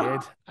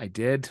 I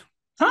did.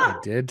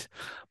 But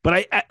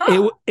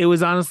it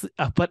was honestly,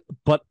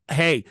 but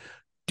hey,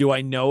 do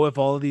I know if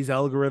all of these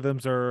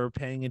algorithms are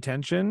paying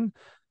attention?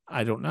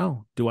 I don't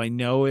know. Do I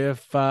know if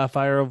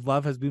Fire of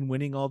Love has been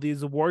winning all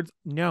these awards?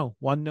 No.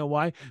 Want to know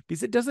why?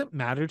 Because it doesn't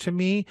matter to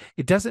me.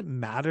 It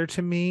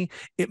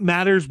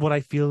matters what I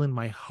feel in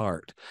my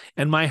heart.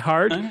 And my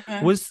heart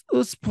was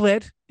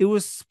split. It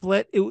was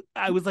split.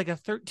 I was like a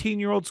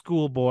 13-year-old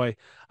schoolboy.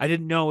 I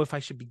didn't know if I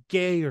should be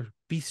gay or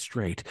be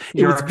straight.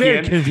 It was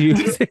very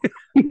confusing.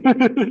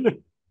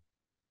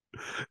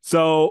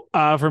 So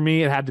for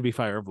me, it had to be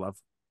Fire of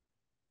Love.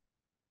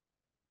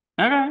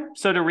 Okay.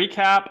 So to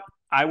recap,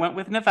 I went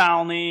with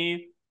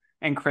Navalny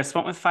and Chris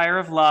went with Fire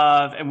of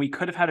Love, and we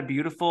could have had a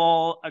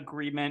beautiful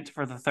agreement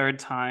for the third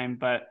time,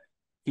 but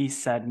he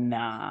said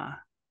nah.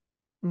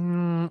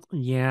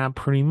 Yeah,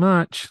 pretty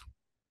much.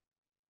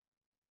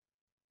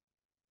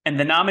 And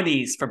the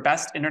nominees for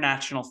Best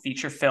International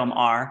Feature Film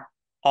are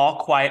All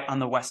Quiet on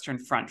the Western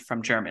Front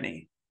from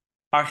Germany,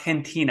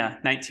 Argentina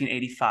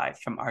 1985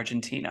 from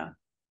Argentina,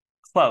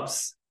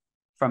 Close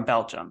from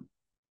Belgium,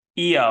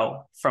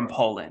 EO from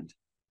Poland,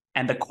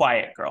 and The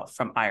Quiet Girl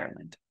from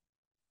Ireland.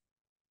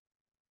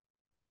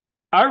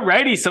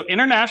 Alrighty, so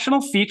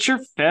international feature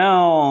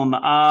film.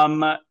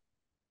 A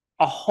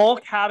whole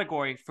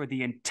category for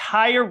the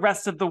entire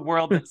rest of the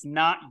world that's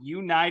not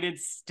United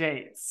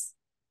States.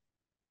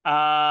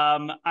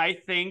 I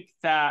think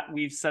that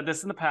we've said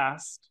this in the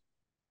past.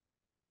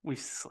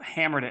 We've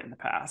hammered it in the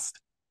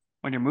past.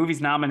 When your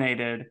movie's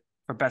nominated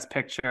for Best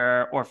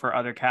Picture or for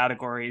other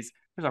categories,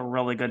 there's a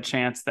really good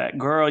chance that,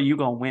 girl, you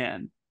gonna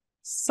win.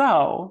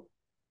 So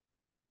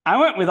I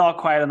went with All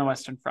Quiet on the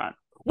Western Front.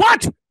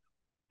 What?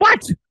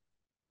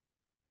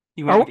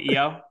 You went with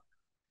EO?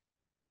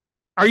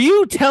 Are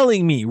you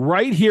telling me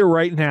right here,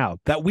 right now,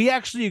 that we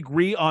actually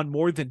agree on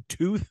more than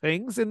two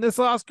things in this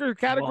Oscar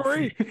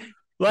category?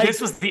 Well,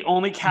 this was the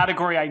only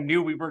category I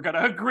knew we were going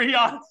to agree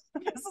on.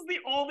 This is the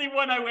only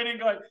one I went in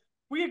going,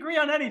 we agree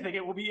on anything,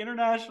 it will be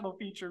international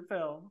feature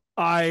film.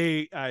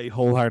 I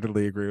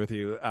wholeheartedly agree with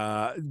you.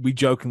 We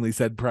jokingly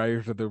said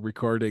prior to the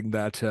recording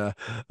that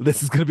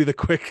this is going to be the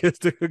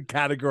quickest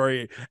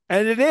category,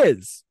 and it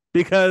is,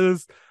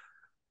 because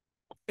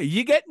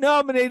you get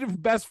nominated for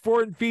Best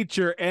Foreign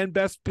Feature and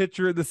Best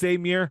Picture in the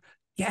same year.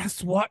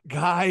 Guess what,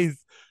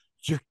 guys?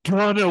 You're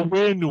gonna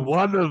win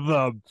one of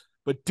them,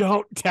 but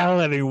don't tell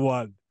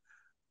anyone.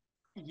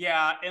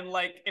 Yeah, and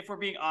like if we're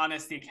being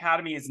honest, the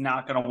Academy is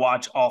not going to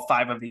watch all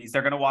 5 of these.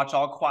 They're going to watch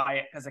All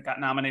Quiet because it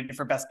got nominated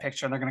for Best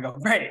Picture, and they're going to go,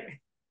 great,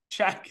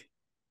 check.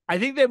 I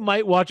think they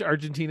might watch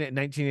Argentina in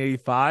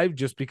 1985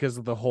 just because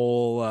of the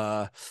whole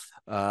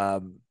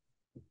um,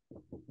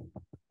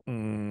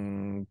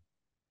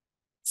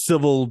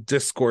 civil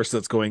discourse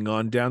that's going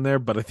on down there.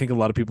 But I think a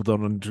lot of people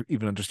don't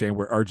even understand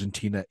where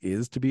Argentina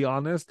is, to be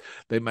honest.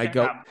 They might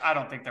go, I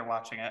don't think they're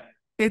watching it.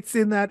 it's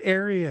in that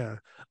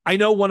area. I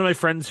know one of my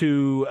friends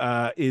who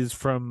is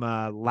from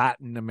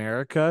Latin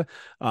America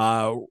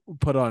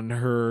put on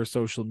her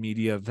social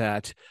media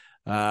that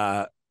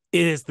it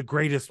is the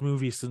greatest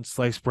movie since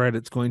sliced bread.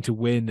 It's going to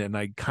win. And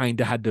I kind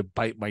of had to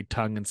bite my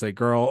tongue and say,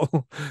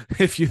 girl,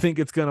 if you think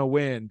it's going to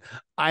win,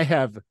 I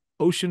have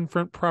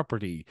oceanfront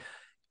property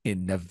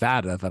in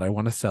Nevada that I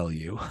want to sell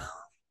you.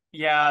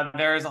 Yeah,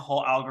 there's a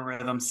whole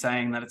algorithm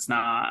saying that it's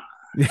not.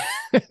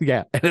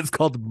 Yeah. And it's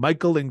called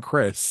Michael and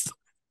Chris.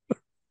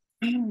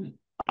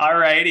 All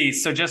righty.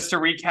 So just to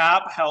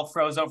recap, hell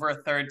froze over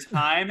a third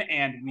time,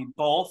 and we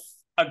both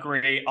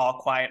agree All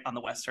Quiet on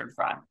the Western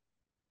Front.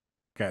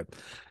 Okay.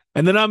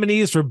 And the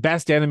nominees for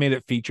Best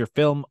Animated Feature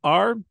Film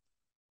are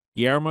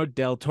Guillermo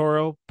del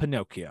Toro,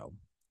 Pinocchio;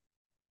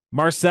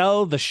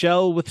 Marcel the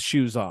Shell with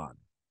Shoes On;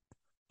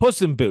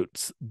 Puss in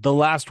Boots, The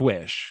Last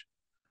Wish;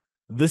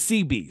 The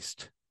Sea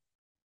Beast;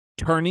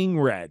 Turning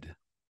Red.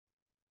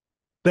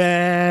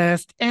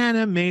 Best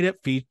Animated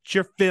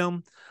Feature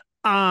Film.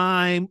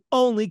 I'm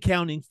only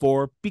counting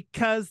 4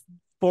 because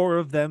 4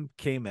 of them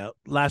came out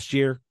last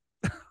year.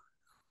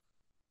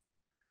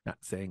 Not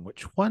saying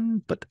which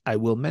one, but I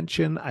will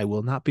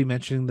not be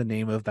mentioning the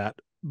name of that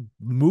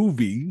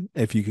movie,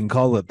 if you can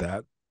call it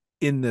that,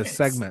 in this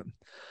segment.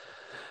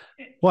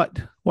 What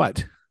are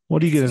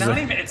you going to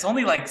say? It's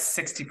only like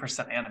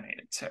 60%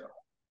 animated too.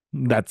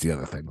 That's the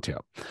other thing too.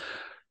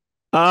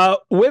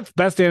 With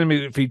Best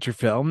Animated Feature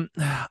Film,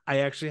 I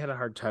actually had a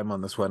hard time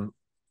on this one.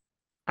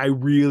 I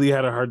really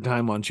had a hard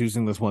time on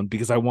choosing this one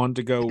because I wanted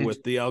to go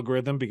with the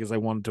algorithm because I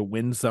wanted to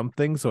win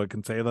something so I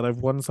can say that I've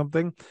won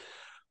something.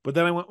 But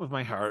then I went with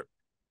my heart,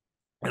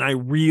 and I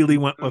really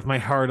went with my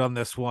heart on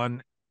this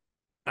one.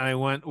 I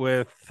went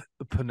with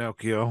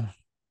Pinocchio.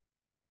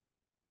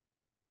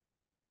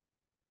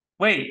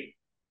 Wait,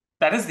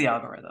 that is the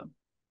algorithm.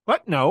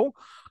 What? No,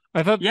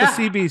 I thought the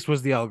Sea Beast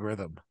was the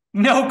algorithm.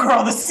 No,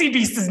 girl, the Sea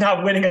Beast is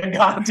not winning a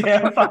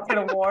goddamn fucking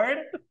award.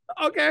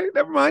 Okay,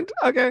 never mind.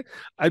 Okay,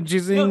 I'm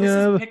choosing. No, this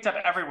is picked up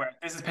everywhere.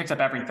 This has picked up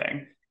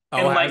everything,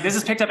 this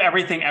has picked up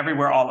everything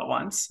everywhere all at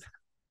once.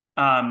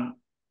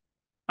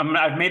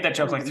 I've made that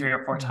joke like 3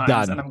 or 4 times,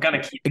 Done. And I'm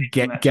gonna keep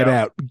get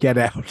out.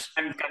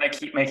 I'm gonna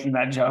keep making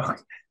that joke.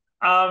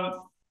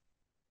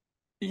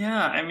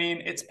 Yeah, I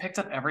mean, it's picked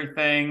up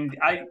everything.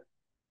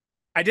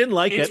 I didn't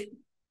like it.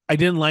 I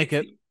didn't like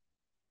it.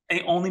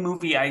 The only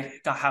movie I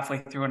got halfway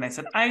through and I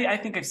said, I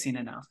think I've seen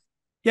enough.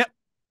 Yep.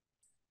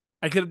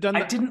 I could have done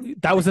that.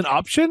 That was an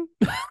option?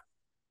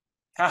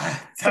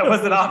 That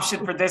was an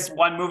option for this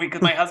one movie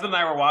because my husband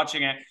and I were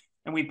watching it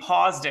and we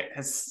paused it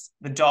because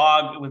the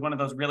dog, it was one of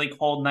those really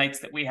cold nights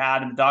that we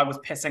had, and the dog was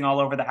pissing all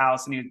over the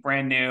house and he was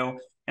brand new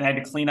and I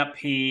had to clean up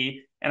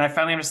pee. And I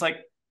finally was just like,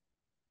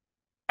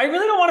 I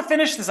really don't want to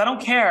finish this. I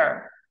don't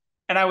care.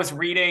 And I was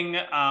reading.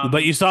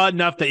 But you saw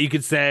enough that you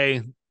could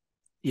say,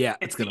 yeah,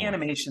 it's the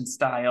animation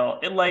style.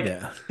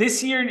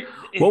 This year.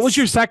 What was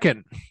your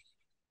second?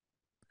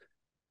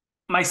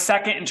 My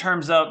second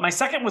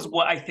was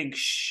what I think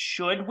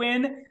should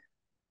win.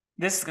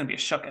 This is going to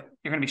be you're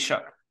going to be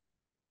shook.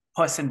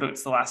 Puss in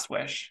Boots, The Last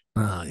Wish.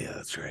 Oh, yeah,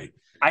 that's right.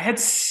 I had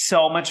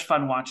so much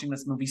fun watching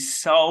this movie.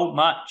 So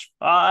much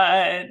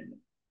fun.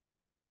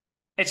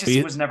 It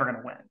just was never going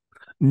to win.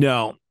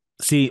 No.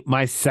 See,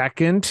 my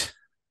second,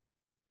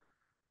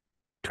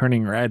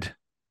 Turning Red.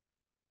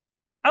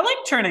 I like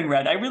Turning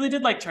Red. I really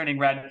did like Turning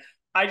Red.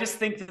 I just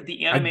think that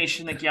the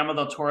animation that Guillermo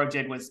del Toro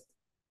did was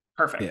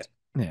perfect.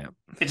 Yeah.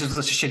 It's just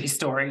such a shitty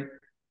story.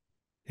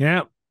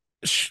 Yeah.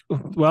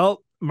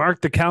 Well, mark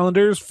the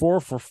calendars,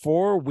 4 for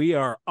 4. We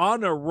are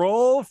on a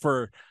roll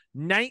for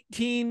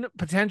 19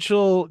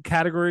 potential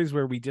categories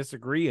where we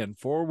disagree and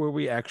 4 where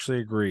we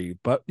actually agree.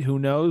 But who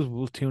knows?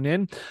 We'll tune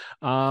in.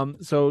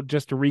 So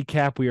just to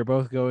recap, we are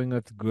both going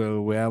with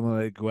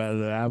Guillermo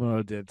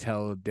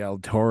del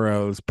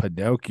Toro's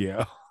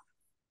Pinocchio.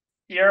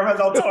 Guillermo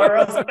del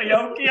Toro's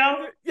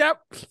Pinocchio?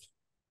 Yep.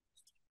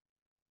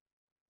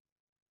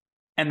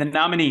 And the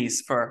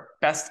nominees for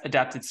Best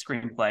Adapted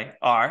Screenplay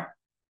are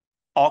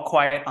All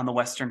Quiet on the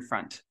Western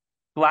Front,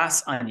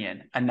 Glass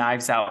Onion, A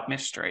Knives Out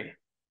Mystery,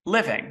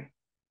 Living,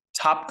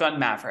 Top Gun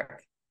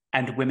Maverick,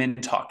 and Women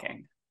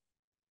Talking.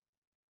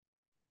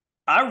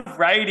 All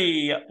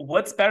righty.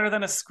 What's better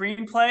than a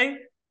screenplay?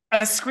 A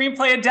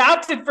screenplay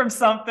adapted from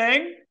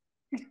something.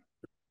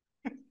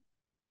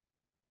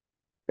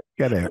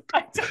 Get it.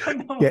 I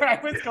don't know where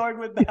I was going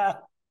with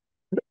that.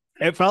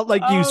 It felt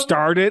like you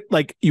started,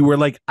 like you were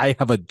like, I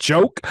have a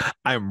joke.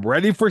 I'm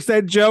ready for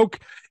said joke.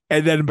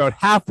 And then about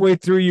halfway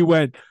through, you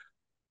went,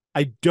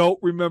 I don't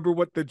remember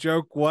what the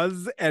joke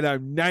was. And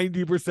I'm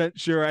 90%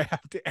 sure I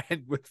have to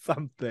end with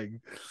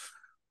something.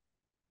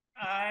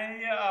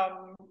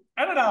 I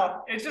don't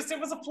know. It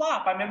was a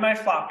flop. I'm in my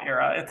flop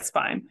era. It's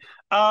fine.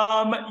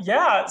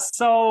 Yeah.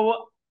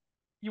 So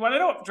you want to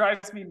know what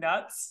drives me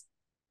nuts?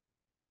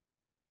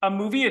 A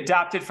movie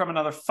adapted from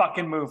another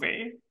fucking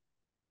movie.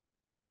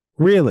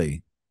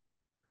 Really?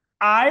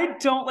 I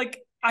don't like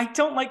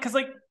because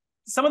like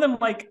some of them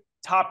like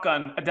Top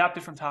Gun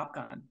adapted from Top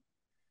Gun.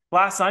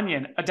 Glass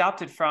Onion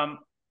adapted from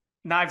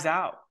Knives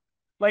Out.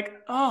 Like,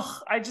 oh,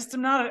 I just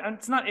am not.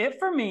 It's not it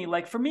for me.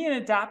 Like for me, an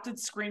adapted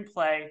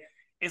screenplay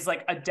is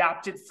like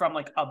adapted from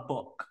like a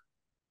book,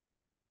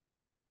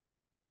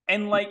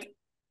 and like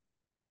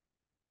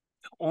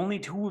only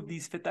two of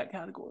these fit that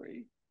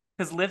category.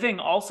 Because Living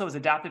also is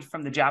adapted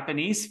from the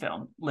Japanese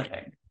film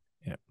Living.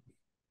 Yeah.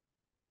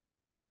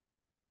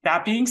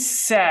 That being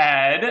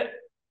said,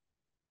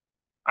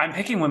 I'm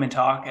picking Women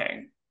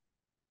Talking.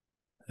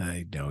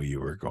 I know you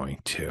were going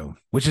to,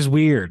 which is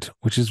weird,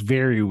 which is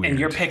very weird. And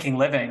you're picking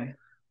Living.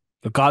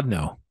 But God,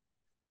 no.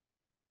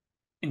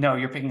 No,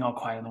 you're picking All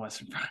Quiet on the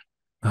Western Front.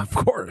 Of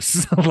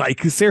course.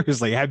 Like,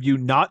 seriously, have you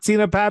not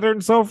seen a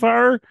pattern so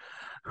far?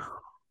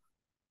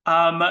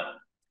 Um,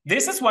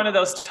 this is one of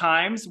those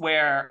times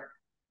where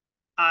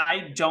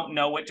I don't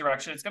know what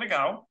direction it's going to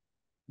go.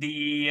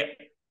 The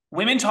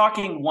Women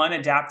Talking one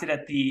adapted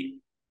at the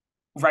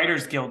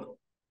Writers Guild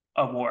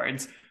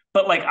Awards,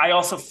 but like I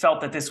also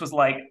felt that this was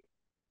like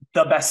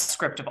the best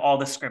script of all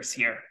the scripts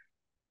here.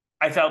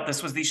 I felt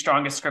this was the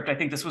strongest script. I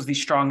think this was the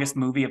strongest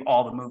movie of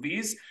all the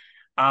movies.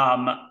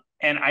 Um,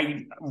 and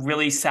I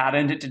really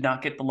saddened it did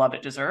not get the love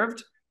it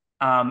deserved.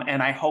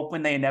 And I hope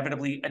when they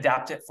inevitably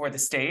adapt it for the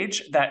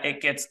stage that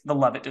it gets the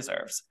love it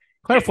deserves.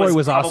 Claire Foy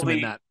was awesome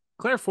in that.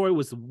 Claire Foy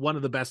was one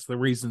of the best the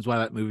reasons why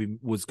that movie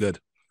was good,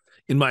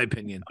 in my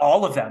opinion.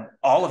 All of them,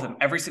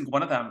 every single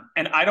one of them.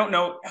 And I don't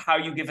know how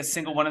you give a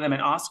single one of them an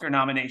Oscar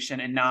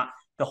nomination and not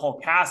the whole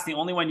cast. The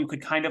only one you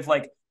could kind of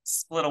like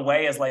split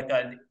away as like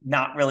a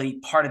not really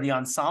part of the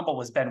ensemble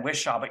was Ben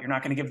Whishaw, but you're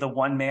not going to give the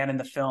one man in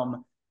the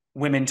film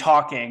Women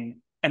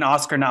Talking an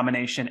Oscar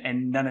nomination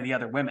and none of the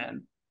other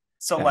women.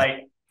 So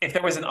like if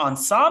there was an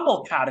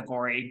ensemble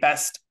category,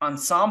 best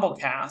ensemble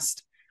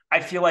cast,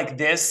 I feel like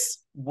this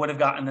would have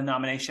gotten the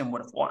nomination,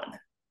 would have won.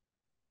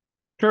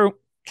 True.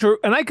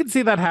 And I could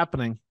see that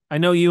happening. I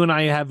know you and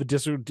I have a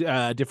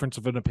difference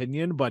of an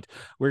opinion, but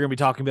we're going to be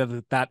talking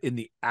about that in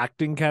the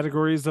acting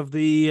categories of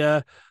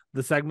the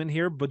segment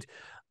here. But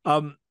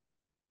I'm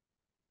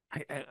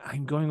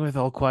going with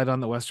All Quiet on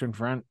the Western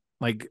Front.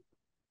 Like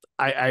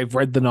I've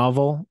read the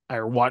novel.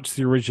 I watched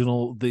the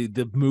original,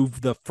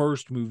 the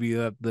first movie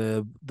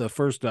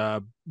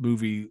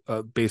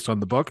based on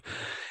the book,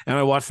 and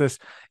I watched this,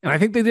 and I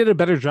think they did a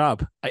better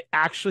job. I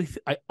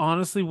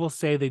honestly will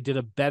say they did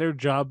a better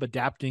job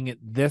adapting it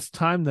this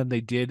time than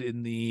they did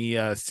in the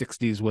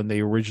 '60s when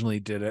they originally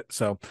did it.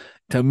 So,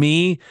 to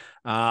me,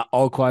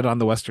 All Quiet on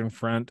the Western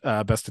Front,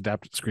 best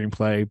adapted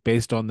screenplay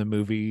based on the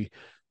movie.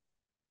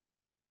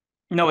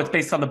 No, it's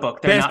based on the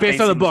book. They're based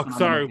on the book.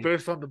 Sorry,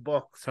 based on the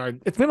book. Sorry.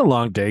 It's been a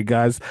long day,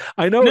 guys.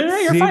 I know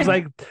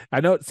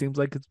it seems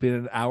like it's been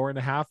an hour and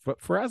a half,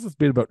 but for us it's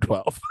been about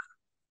 12.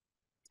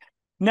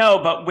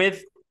 No, but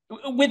with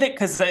it,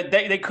 because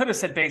they could have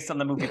said based on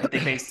the movie, but they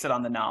based it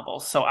on the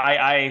novel. So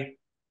I'm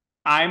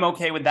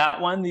okay with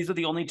that one. These are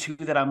the only two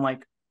that I'm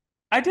like,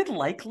 I did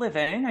like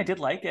Living. I did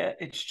like it.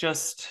 It's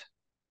just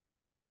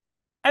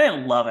I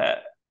didn't love it.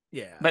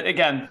 Yeah. But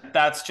again,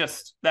 that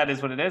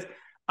is what it is.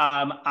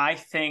 I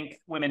think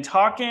Women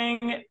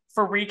Talking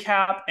for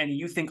recap, and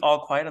you think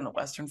All Quiet on the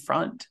Western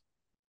Front.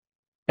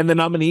 And the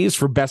nominees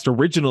for Best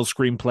Original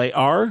Screenplay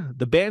are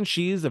The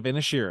Banshees of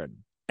Inisherin,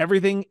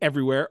 Everything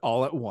Everywhere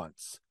All at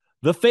Once,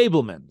 The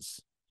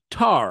Fabelmans,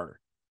 Tar,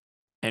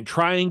 and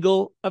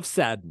Triangle of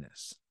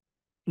Sadness.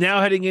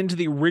 Now heading into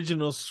the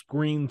original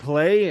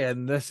screenplay,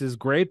 and this is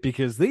great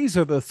because these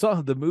are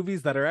the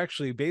movies that are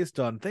actually based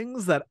on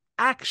things that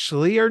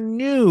actually are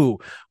new,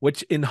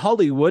 which in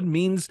Hollywood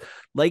means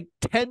like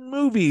 10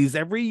 movies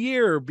every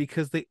year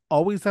because they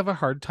always have a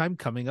hard time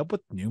coming up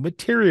with new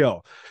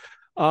material.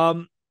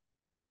 I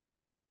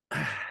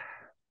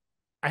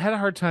had a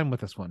hard time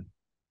with this one.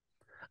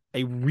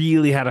 I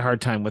really had a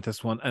hard time with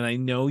this one, and I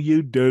know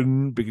you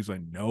didn't because I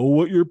know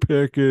what your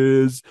pick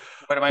is.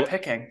 What am I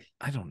picking?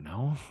 I don't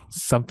know.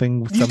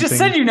 Something. You just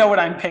said you know what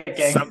I'm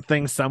picking.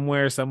 Something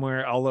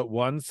somewhere all at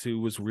once who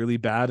was really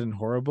bad and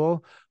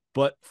horrible.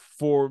 But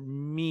for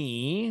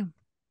me,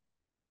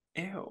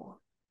 ew,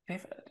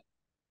 David.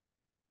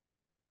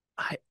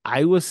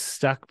 I was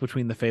stuck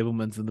between the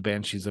Fabelmans and the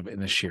Banshees of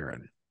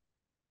Inisherin.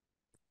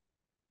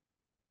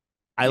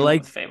 I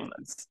like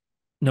Fabelmans.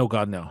 No,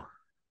 God, no.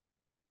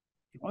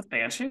 You want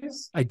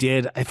Banshees? I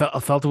did. I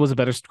felt it was a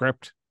better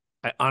script.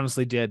 I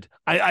honestly did.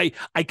 I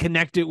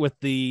connect it with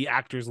the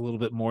actors a little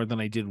bit more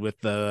than I did with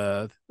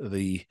the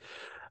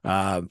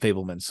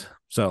Fabelmans.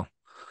 So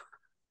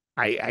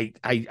I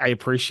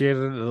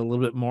appreciated it a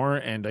little bit more,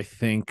 and I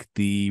think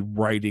the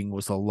writing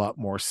was a lot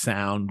more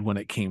sound when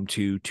it came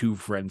to two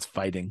friends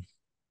fighting.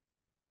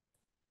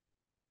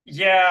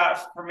 Yeah,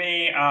 for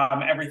me,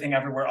 Everything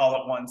Everywhere All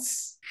at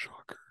Once.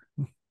 Shocker.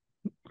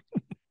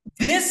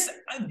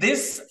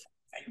 This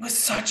was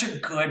such a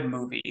good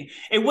movie.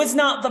 It was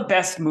not the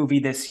best movie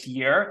this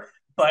year,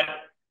 but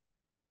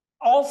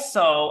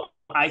also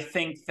I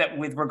think that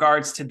with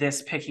regards to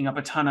this picking up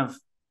a ton of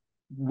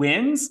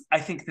wins, I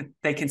think that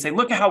they can say,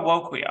 look at how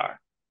woke we are.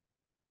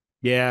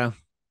 Yeah.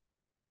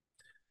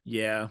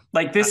 Yeah.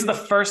 Like, this is the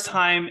first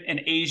time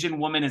an Asian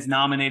woman is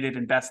nominated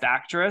in Best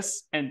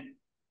Actress and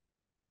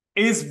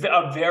is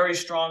a very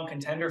strong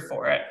contender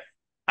for it.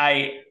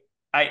 I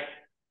I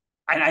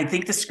and I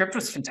think the script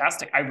was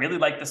fantastic. I really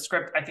liked the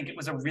script. I think it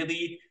was a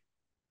really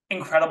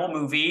incredible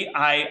movie.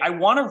 I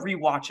want to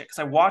rewatch it because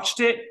I watched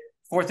it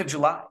 4th of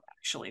July,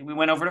 actually. We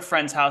went over to a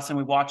friend's house and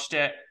we watched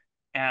it.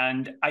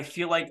 And I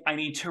feel like I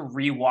need to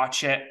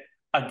rewatch it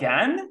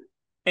again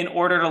in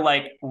order to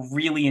like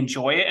really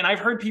enjoy it. And I've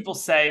heard people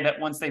say that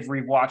once they've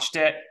rewatched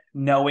it,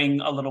 knowing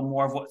a little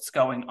more of what's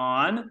going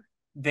on,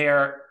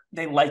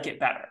 they like it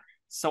better.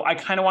 So I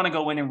kind of want to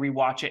go in and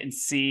rewatch it and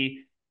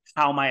see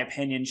how my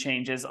opinion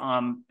changes,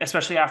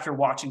 especially after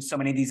watching so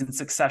many of these in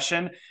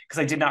succession, because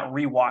I did not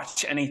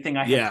rewatch anything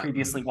I had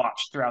previously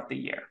watched throughout the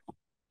year.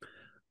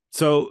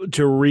 So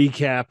to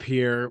recap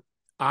here,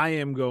 I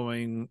am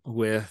going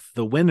with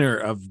the winner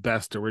of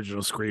Best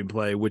Original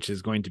Screenplay, which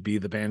is going to be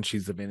The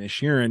Banshees of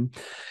Inisherin.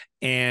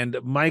 And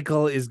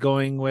Michael is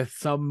going with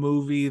some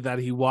movie that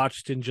he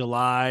watched in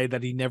July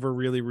that he never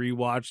really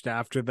rewatched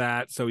after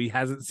that. So he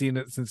hasn't seen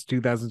it since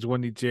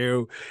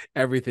 2022.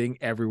 Everything,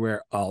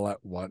 Everywhere, All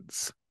at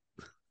Once.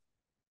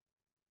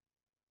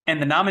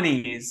 And the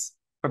nominees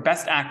for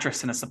Best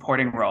Actress in a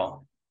Supporting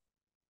Role: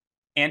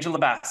 Angela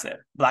Bassett,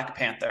 Black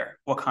Panther,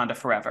 Wakanda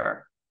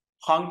Forever;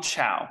 Hong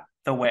Chow,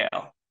 The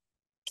Whale;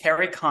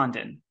 Carrie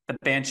Condon, The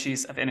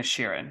Banshees of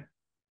Inisherin;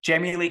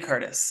 Jamie Lee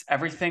Curtis,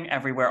 Everything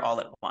Everywhere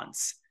All at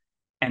Once;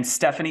 and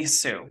Stephanie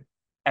Hsu,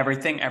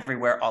 Everything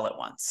Everywhere All at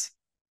Once.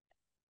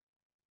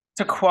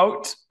 To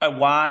quote a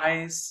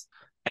wise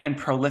and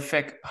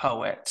prolific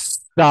poet,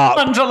 Stop.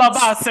 Angela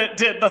Bassett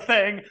did the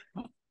thing.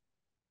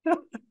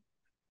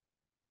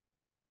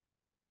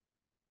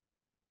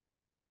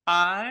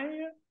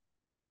 I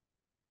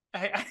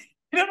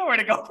don't know where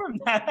to go from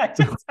that.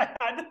 I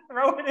had to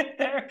throw it in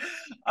there.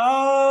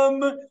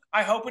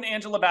 I hope when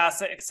Angela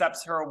Bassett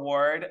accepts her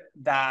award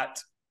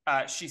that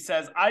she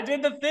says, I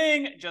did the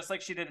thing, just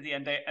like she did at the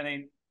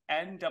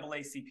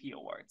NAACP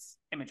Awards,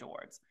 Image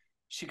Awards.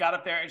 She got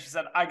up there and she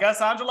said, I guess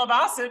Angela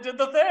Bassett did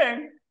the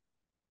thing.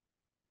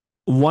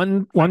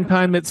 One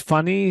time it's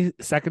funny,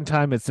 second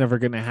time it's never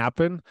going to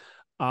happen.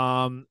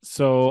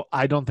 So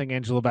I don't think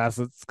Angela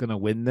Bassett's going to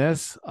win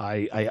this.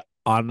 I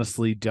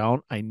honestly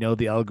don't. I know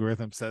the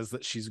algorithm says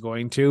that she's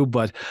going to,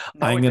 but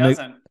no, I'm going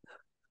to.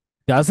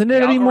 Doesn't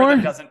it anymore?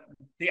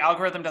 The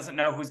algorithm doesn't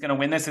know who's going to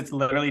win this. It's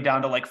literally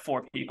down to like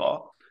 4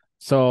 people.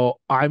 So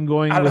I'm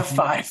going out with of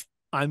 5.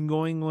 I'm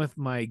going with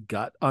my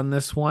gut on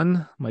this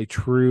one, my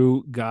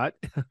true gut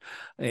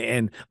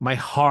and my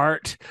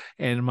heart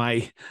and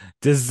my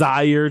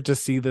desire to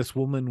see this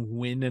woman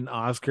win an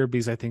Oscar,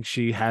 because I think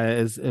she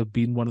has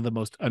been one of the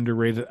most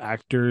underrated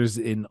actors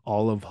in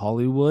all of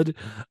Hollywood.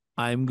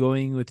 I'm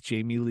going with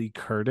Jamie Lee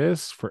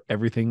Curtis for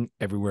Everything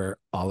Everywhere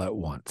All at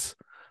Once.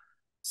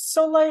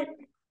 So, like,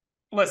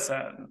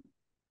 listen,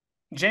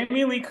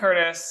 Jamie Lee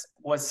Curtis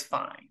was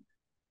fine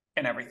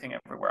in Everything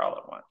Everywhere All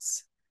at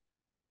Once.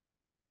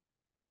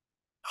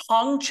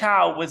 Hong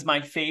Chow was my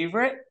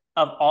favorite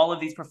of all of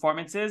these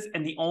performances,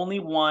 and the only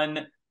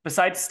one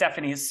besides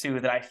Stephanie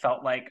Hsu that I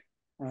felt like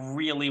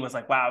really was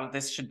like, wow,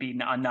 this should be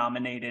a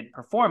nominated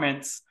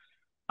performance.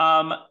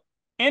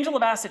 Angela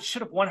Bassett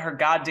should have won her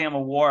goddamn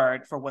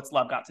award for What's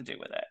Love Got to Do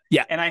with It.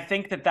 Yeah. And I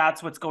think that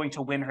that's what's going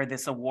to win her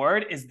this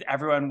award, is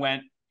everyone's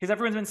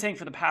been saying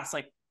for the past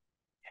like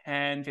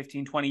 10,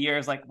 15, 20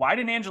 years, like, why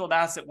didn't Angela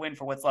Bassett win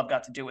for What's Love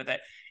Got to Do with It?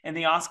 And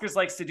the Oscars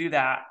likes to do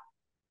that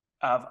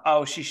of,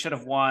 oh, she should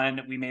have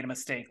won. We made a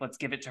mistake. Let's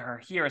give it to her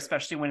here,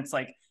 especially when it's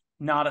like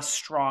not a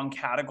strong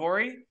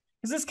category.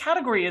 Because this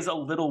category is a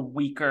little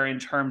weaker in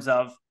terms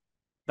of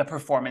the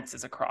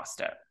performances across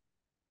it.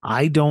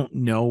 I don't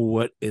know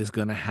what is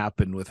going to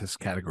happen with this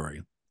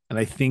category. And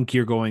I think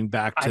you're going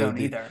back to... I don't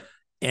either.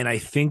 And I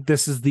think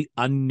this is the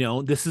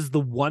unknown. This is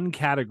the one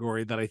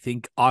category that I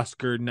think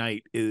Oscar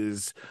night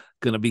is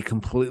going to be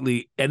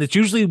completely... And it's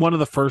usually one of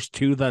the first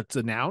 2 that's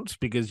announced,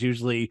 because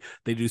usually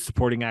they do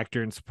supporting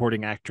actor and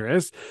supporting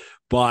actress.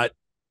 But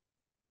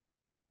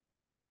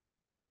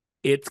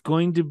it's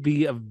going to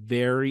be a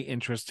very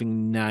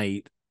interesting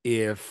night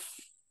if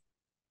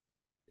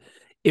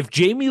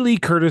Jamie Lee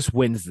Curtis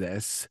wins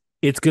this.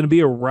 It's going to be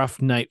a rough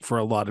night for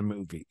a lot of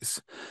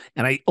movies.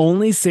 And I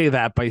only say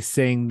that by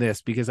saying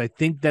this because I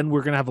think then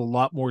we're going to have a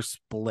lot more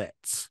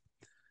splits.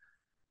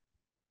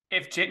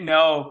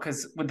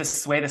 Because with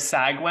the way the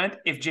SAG went,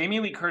 if Jamie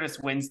Lee Curtis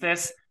wins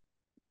this,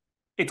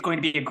 it's going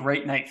to be a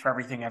great night for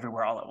Everything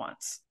Everywhere All at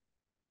Once.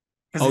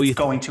 Because it's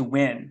going to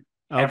win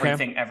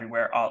Everything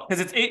Everywhere All.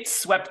 Because it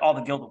swept all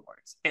the Guild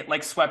Awards. It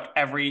like swept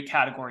every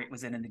category it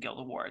was in the Guild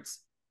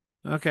Awards.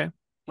 Okay.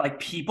 Like,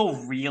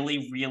 people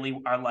really, really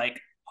are like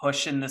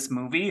pushing this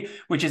movie,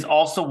 which is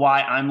also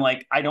why I'm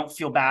like, I don't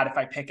feel bad if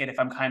I pick it, if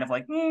I'm kind of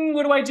like,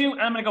 what do I do?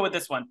 I'm going to go with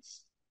this one.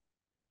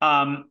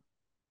 Um,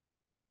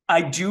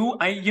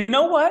 you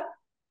know what?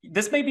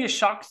 This may be a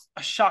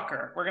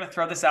shocker. We're gonna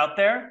throw this out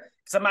there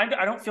because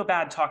I don't feel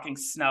bad talking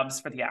snubs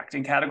for the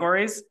acting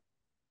categories.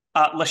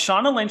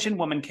 Lashana Lynch in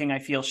Woman King, I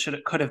feel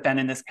could have been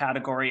in this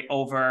category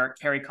over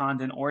Carrie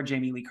Condon or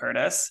Jamie Lee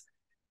Curtis.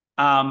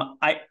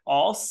 I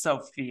also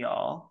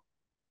feel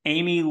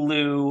Amy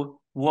Lou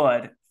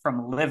Wood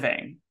from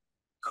Living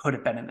could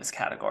have been in this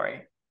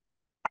category.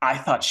 I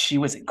thought she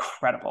was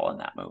incredible in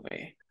that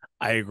movie.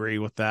 I agree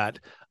with that.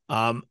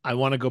 I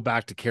want to go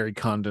back to Carrie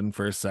Condon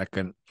for a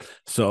second.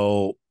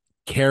 So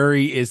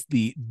Carrie's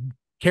the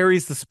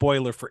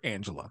spoiler for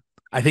Angela.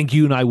 I think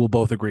you and I will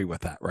both agree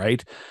with that,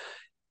 right?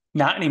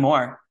 Not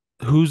anymore.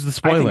 Who's the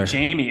spoiler? I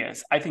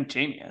think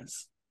Jamie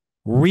is.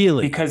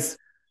 Really? Because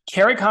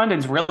Carrie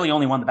Condon's really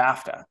only won the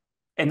BAFTA.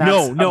 And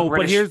that's no,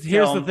 but here's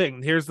the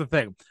thing. Here's the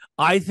thing.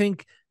 I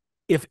think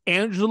if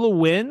Angela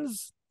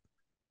wins,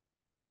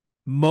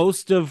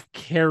 most of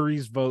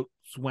Carrie's votes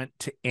went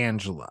to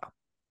Angela.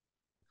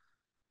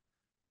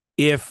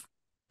 If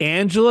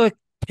Angela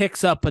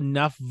picks up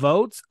enough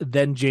votes,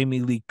 then Jamie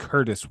Lee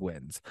Curtis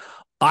wins.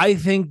 I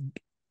think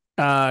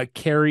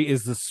Carrie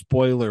is the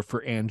spoiler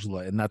for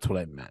Angela, and that's what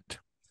I meant.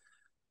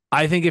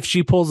 I think if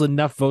she pulls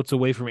enough votes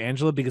away from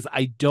Angela, because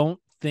I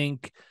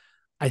think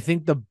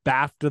the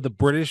BAFTA, the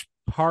British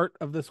part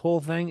of this whole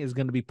thing, is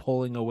going to be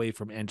pulling away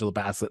from Angela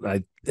Bassett.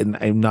 And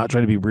I'm not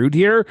trying to be rude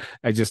here.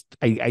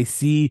 I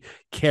see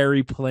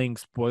Carrie playing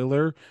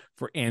spoiler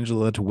for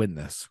Angela to win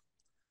this.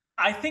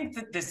 I think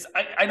that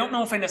I don't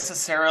know if I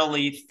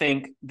necessarily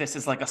think this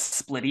is like a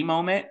splitty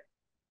moment.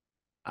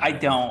 I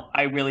don't.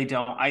 I really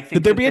don't. I think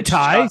could there be a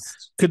tie?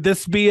 Could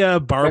this be a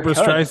Barbra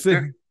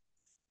Streisand?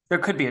 There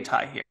could be a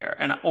tie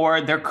here,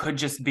 or there could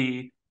just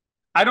be.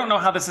 I don't know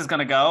how this is going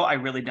to go. I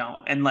really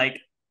don't. And like,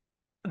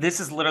 this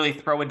is literally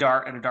throw a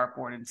dart at a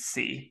dartboard and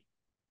see.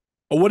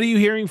 What are you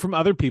hearing from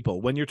other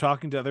people when you're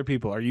talking to other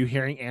people? Are you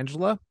hearing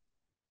Angela?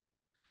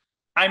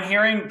 I'm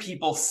hearing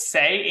people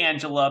say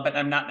Angela, but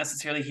I'm not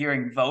necessarily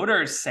hearing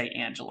voters say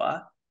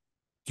Angela.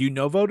 Do you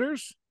know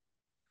voters?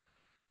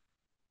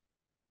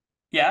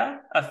 Yeah,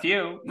 a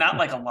few, not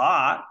like a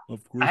lot.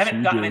 Of course, I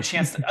haven't gotten a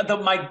chance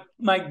to.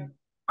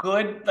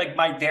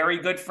 My very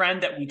good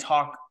friend that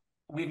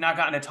we've not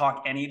gotten to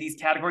talk any of these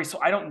categories, so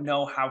I don't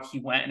know how he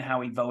went and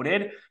how he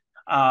voted.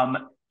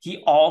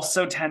 He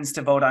also tends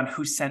to vote on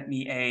who sent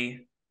me a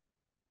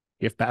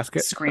gift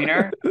basket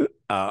screener.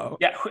 Oh,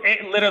 yeah,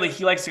 literally,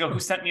 he likes to go, who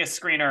sent me a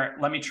screener?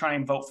 Let me try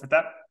and vote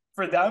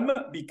for them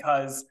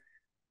because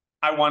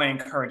I want to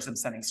encourage them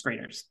sending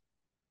screeners.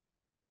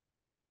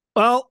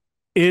 Well,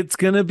 it's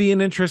going to be an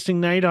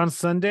interesting night on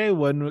Sunday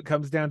when it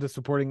comes down to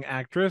supporting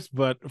actress.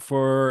 But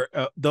for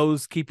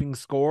those keeping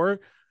score,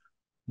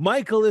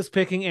 Michael is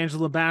picking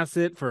Angela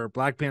Bassett for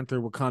Black Panther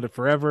Wakanda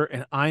Forever,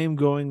 and I am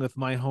going with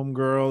my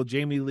homegirl,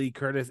 Jamie Lee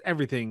Curtis,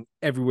 Everything,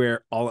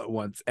 Everywhere, All at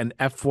Once. And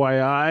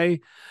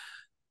FYI,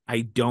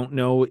 I don't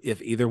know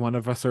if either one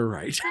of us are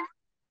right.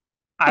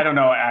 I don't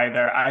know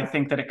either. I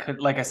think that it could,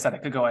 like I said,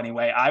 it could go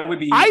anyway. I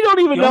don't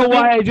even know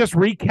why I just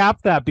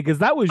recapped that, because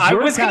that was I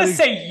was going to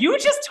say, you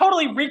just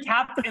totally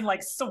recapped and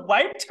like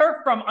swiped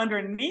her from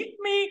underneath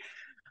me.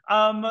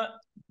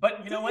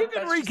 But you know what? You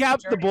can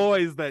recap the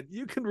boys then.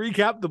 You can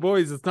recap the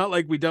boys. It's not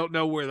like we don't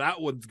know where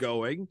that one's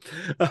going.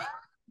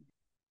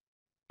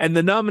 And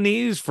the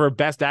nominees for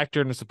Best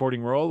Actor in a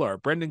Supporting Role are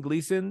Brendan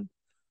Gleeson,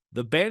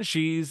 The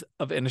Banshees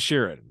of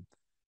Inisherin,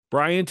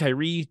 Brian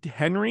Tyree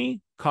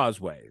Henry,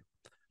 Causeway,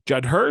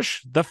 Judd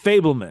Hirsch, The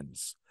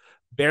Fabelmans,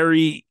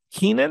 Barry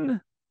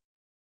Keenan,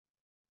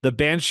 The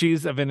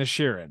Banshees of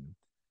Inisherin,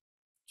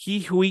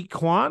 Ke Huy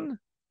Quan,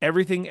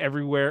 Everything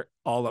Everywhere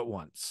All at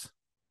Once.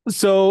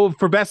 So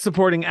for Best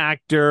Supporting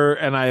Actor,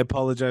 and I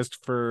apologize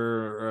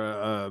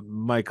for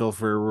Michael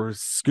for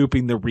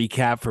scooping the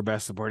recap for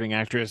Best Supporting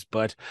Actress,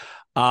 but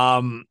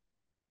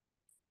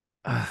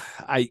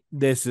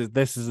this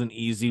is an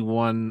easy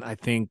one. I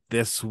think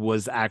this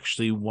was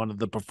actually one of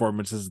the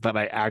performances that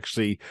I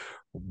actually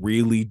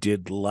really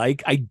did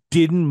like. I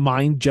didn't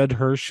mind Judd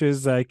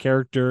Hirsch's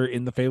character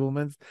in The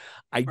Fabelmans.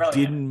 I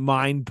didn't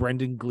mind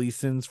Brendan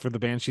Gleeson's for The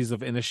Banshees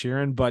of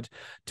Inisherin, but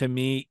to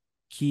me,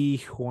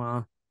 Ke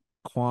Huy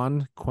Quan.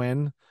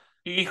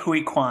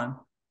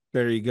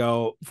 There you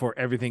go. For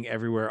Everything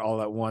Everywhere All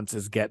at Once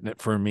is getting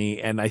it for me.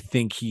 And I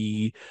think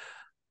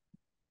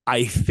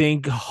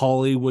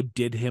Hollywood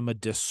did him a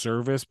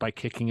disservice by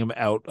kicking him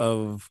out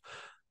of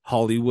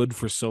Hollywood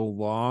for so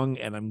long.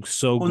 And I'm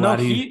so glad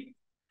he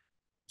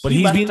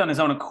left on his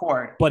own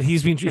accord. But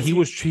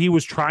he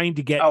was trying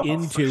to get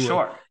into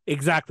sure.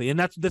 Exactly. And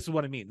this is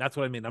what I mean. That's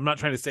what I mean. I'm not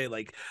trying to say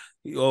like,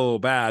 oh,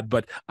 bad,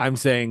 but I'm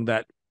saying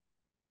that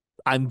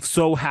I'm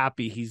so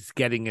happy he's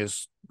getting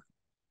his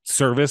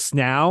service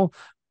now,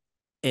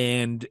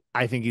 and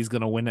I think he's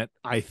going to win it.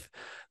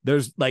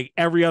 There's like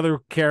every other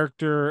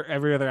character,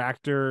 every other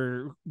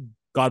actor,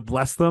 God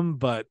bless them,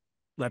 but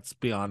let's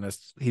be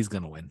honest, he's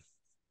going to win.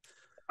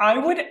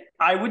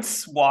 I would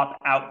swap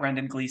out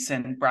Brendan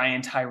Gleeson,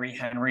 Brian Tyree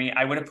Henry.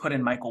 I would have put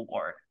in Michael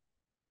Ward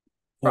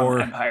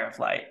from Empire of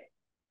Light.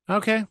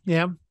 Okay,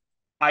 yeah.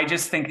 I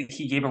just think that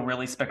he gave a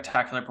really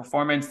spectacular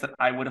performance that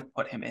I would have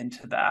put him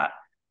into that.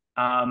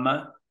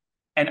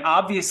 And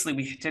obviously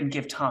we didn't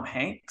give Tom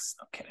Hanks.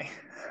 Okay.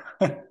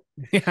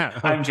 Yeah.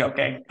 I'm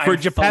joking. For I'm fully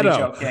Geppetto.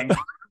 joking.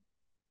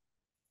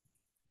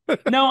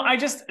 No,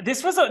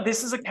 this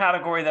is a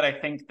category that I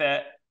think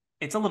that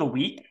it's a little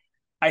weak.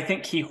 I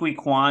think Ke Huy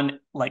Quan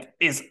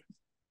is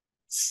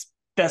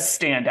the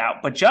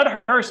standout, but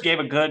Judd Hirsch gave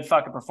a good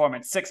fucking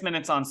performance. 6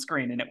 minutes on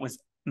screen, and it was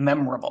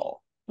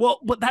memorable. Well,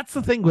 but that's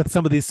the thing with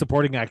some of these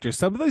supporting actors.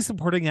 Some of these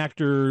supporting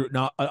actor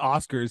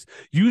Oscars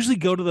usually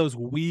go to those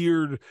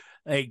weird,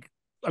 like,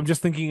 I'm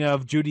just thinking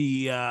of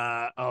Judy,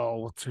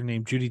 what's her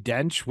name? Judi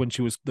Dench, when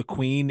she was the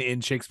queen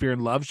in Shakespeare in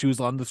Love. She was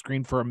on the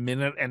screen for a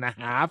minute and a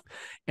half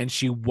and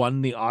she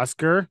won the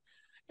Oscar.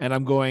 And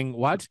I'm going,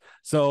 what?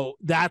 So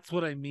that's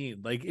what I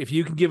mean. Like, if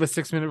you can give a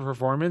 6-minute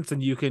performance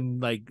and you can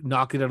like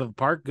knock it out of the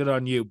park, good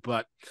on you.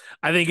 But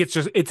I think it's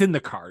in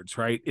the cards,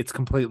 right? It's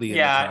completely in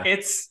the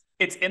cards.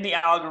 It's in the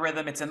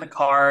algorithm, it's in the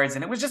cards,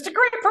 and it was just a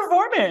great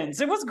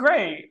performance. It was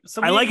great.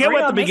 So I like how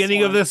at the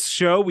beginning of this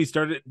show we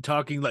started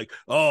talking like,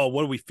 oh,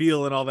 what do we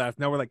feel and all that.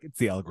 Now we're like, it's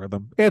the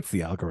algorithm. It's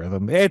the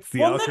algorithm. It's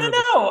the algorithm.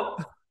 No.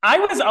 I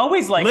was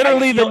always like,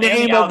 literally the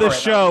name of the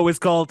show is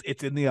called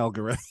It's in the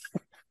Algorithm.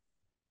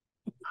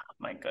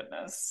 My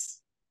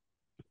goodness.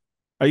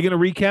 Are you going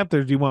to recap,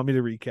 or do you want me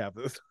to recap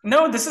this?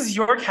 No, this is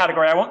your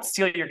category. I won't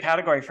steal your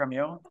category from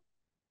you.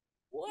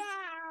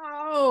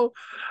 Wow.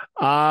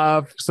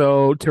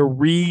 So to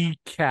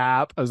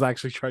recap, I was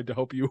actually trying to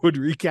hope you would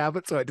recap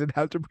it so I didn't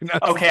have to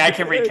pronounce it. Okay, I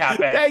can recap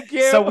it. Thank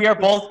you. So we are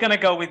both going to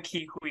go with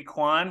Ke Huy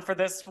Quan for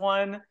this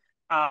one.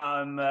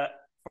 For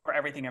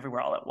Everything Everywhere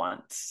All at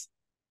Once.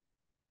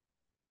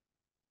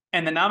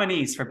 And the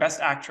nominees for Best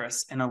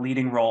Actress in a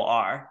Leading Role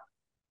are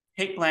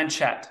Cate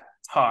Blanchett,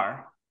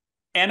 Tar,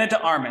 Anna de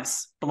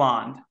Armas,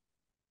 Blonde,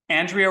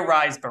 Andrea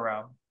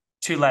Riseborough,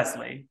 To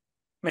Leslie,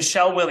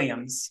 Michelle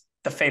Williams,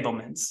 The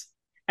Fabelmans,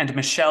 and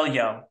Michelle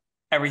Yeoh,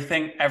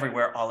 Everything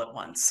Everywhere All at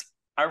Once.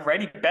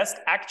 Alrighty, Best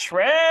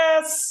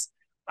Actress.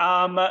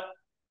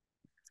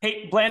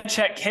 Cate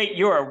Blanchett, Kate,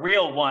 you're a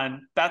real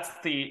one. That's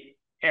the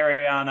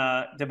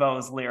Ariana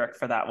DeBose lyric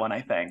for that one,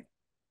 I think.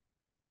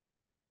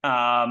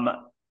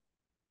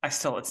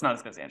 It's not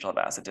as good as Angela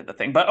Bassett did the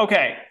thing, but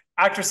okay.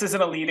 Actresses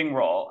in a leading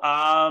role.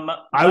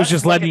 I was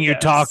just letting you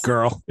talk,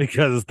 girl,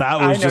 because that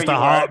was just a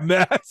hot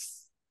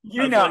mess.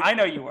 I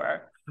know you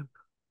were.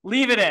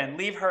 Leave it in.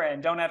 Leave her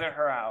in. Don't edit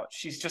her out.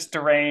 She's just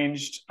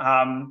deranged.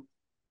 What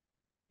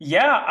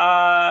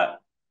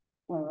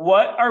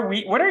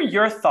are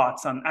your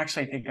thoughts on?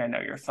 Actually, I think I know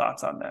your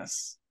thoughts on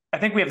this. I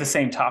think we have the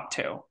same top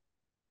two.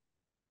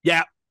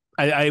 Yeah,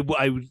 I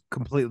would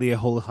completely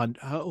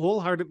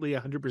wholeheartedly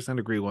 100%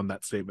 agree on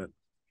that statement.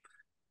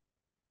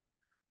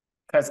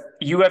 Because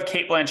you have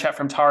Cate Blanchett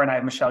from Tar and I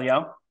have Michelle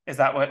Yeoh. Is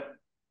that what?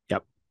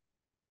 Yep.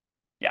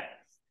 Yeah.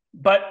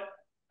 But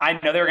I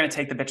know they were going to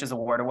take the Bitches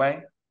Award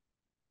away.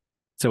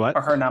 So what?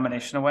 Or her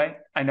nomination away.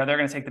 I know they're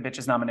going to take the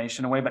Bitches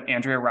nomination away, but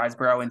Andrea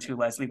Riseborough and To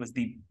Leslie was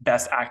the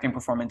best acting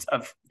performance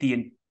of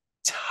the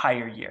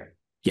entire year.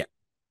 Yeah.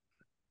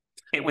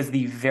 It was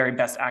the very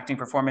best acting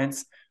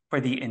performance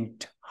for the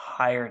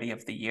entirety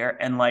of the year.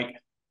 And like,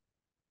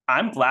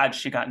 I'm glad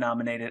she got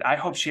nominated. I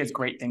hope she has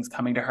great things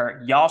coming to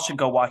her. Y'all should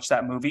go watch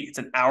that movie. It's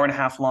an hour and a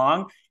half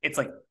long. It's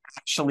like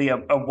actually a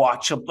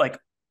watch of like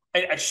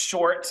a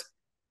short,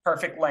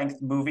 perfect length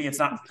movie. It's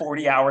not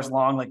 40 hours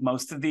long like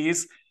most of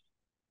these.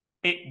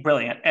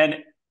 Brilliant. And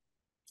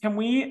can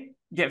we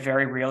get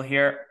very real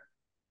here?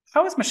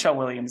 How is Michelle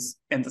Williams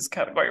in this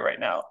category right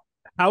now?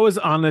 How is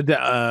Ana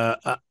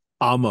de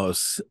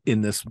Armas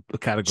in this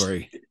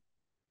category?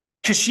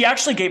 Because she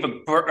actually gave a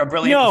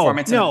brilliant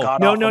performance in a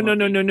god-awful movie.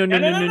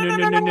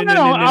 No.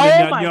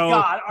 Oh my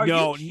God. Are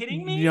you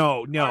kidding me?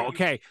 No.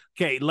 Okay.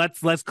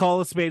 Let's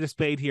call a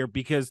spade here,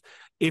 because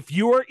if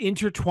you're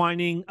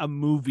intertwining a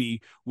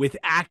movie with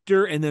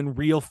actor and then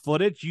real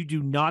footage, you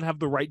do not have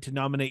the right to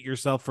nominate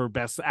yourself for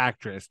Best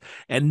Actress.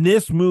 And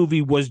this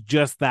movie was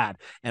just that.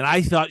 And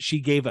I thought she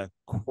gave a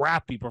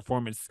crappy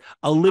performance.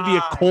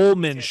 Olivia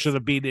Colman should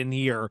have been in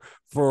here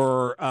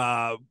for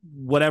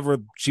whatever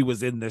she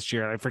was in this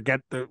year. I forget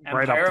the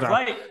right Empire of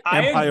Light.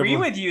 I agree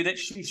with you that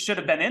she should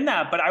have been in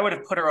that, but I would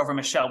have put her over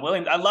Michelle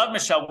Williams. I love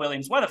Michelle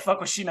Williams. Why the fuck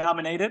was she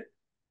nominated?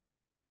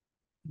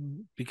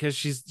 Because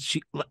she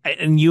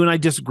and you and I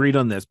disagreed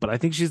on this, but I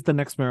think she's the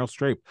next Meryl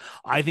Streep.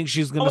 I think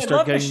she's going to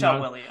start getting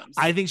Michelle Williams.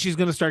 I think she's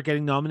going to start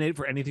getting nominated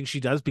for anything she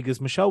does, because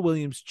Michelle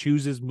Williams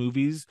chooses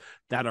movies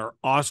that are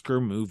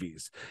Oscar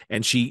movies,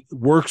 and she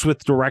works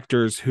with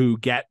directors who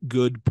get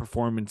good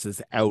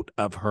performances out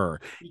of her.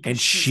 Because and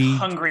she's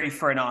hungry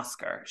for an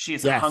Oscar. She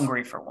is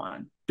hungry for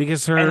one.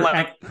 Because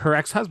her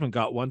ex-husband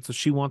got one, so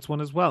she wants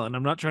one as well. And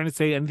I'm not trying to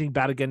say anything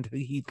bad again to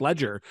Heath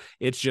Ledger.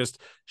 It's just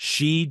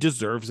she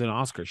deserves an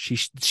Oscar. She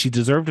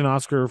deserved an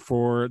Oscar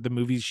for the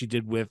movies she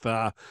did with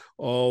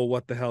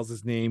what the hell's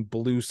his name?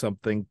 Blue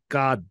something.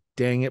 God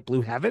dang it,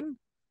 Blue Heaven?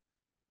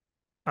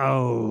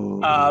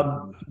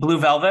 Oh, Blue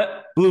Velvet.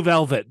 Blue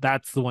Velvet.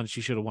 That's the one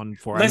she should have won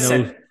for.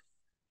 Listen, I know,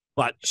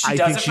 but she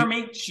does it for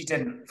me. She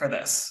didn't for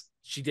this.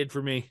 She did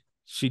for me.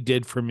 She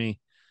did for me.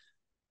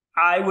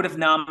 I would have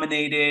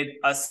nominated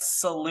a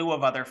slew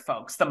of other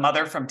folks. The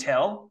mother from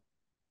Till.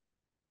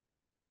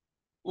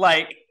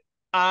 Like,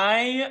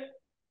 I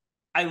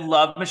I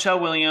love Michelle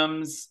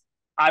Williams.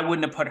 I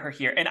wouldn't have put her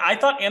here. And I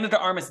thought Anna de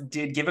Armas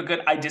did give a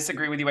good, I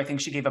disagree with you. I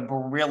think she gave a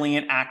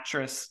brilliant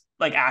actress,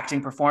 like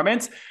acting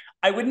performance.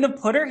 I wouldn't have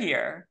put her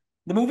here.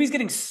 The movie's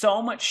getting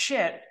so much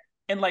shit.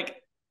 And like,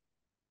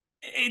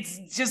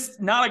 it's just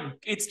not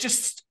it's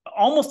just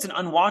almost an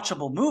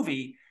unwatchable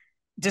movie.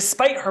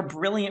 Despite her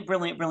brilliant,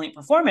 brilliant, brilliant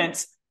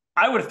performance,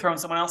 I would have thrown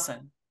someone else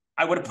in.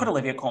 I would have put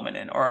Olivia Colman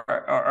in,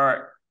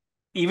 or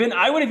even,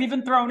 I would have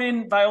even thrown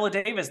in Viola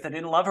Davis. That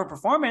didn't love her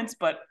performance,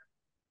 but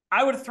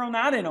I would have thrown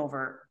that in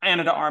over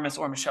Anna de Armas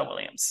or Michelle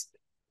Williams.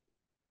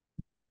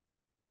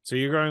 So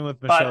you're going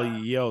with Michelle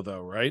Yeoh,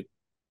 though, right?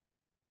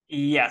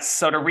 Yes.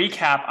 So to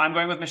recap, I'm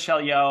going with Michelle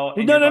Yeoh.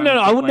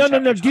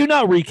 No. Do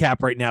not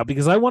recap right now,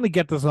 because I want to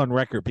get this on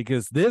record,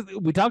 because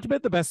we talked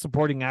about the best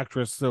supporting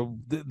actress, so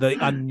the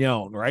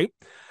unknown, right?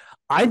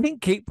 I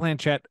think Cate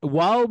Blanchett,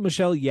 while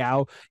Michelle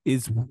Yeoh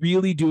is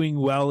really doing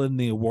well in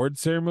the award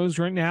ceremonies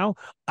right now,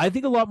 I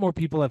think a lot more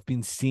people have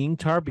been seeing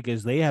Tar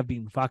because they have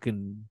been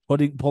fucking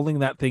pulling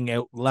that thing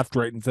out left,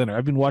 right, and center.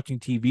 I've been watching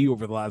TV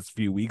over the last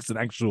few weeks, an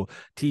actual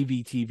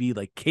TV,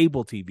 like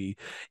cable TV,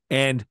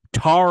 and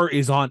Tar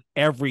is on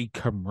every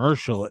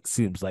commercial. It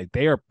seems like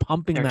they are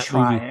pumping that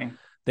movie.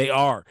 They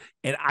are,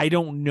 and I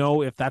don't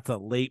know if that's a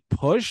late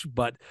push,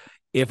 but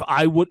if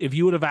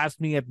you would have asked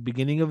me at the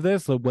beginning of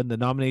this, so when the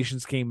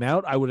nominations came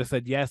out, I would have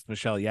said yes,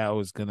 Michelle Yeoh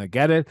is gonna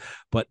get it.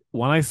 But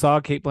when I saw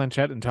Cate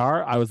Blanchett and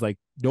Tar, I was like,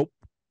 nope,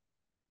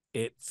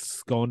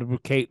 it's going to be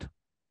Kate.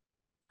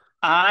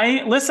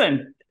 I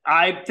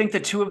think the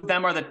two of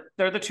them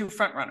they're the two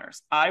front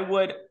runners.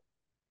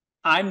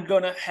 I'm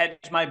gonna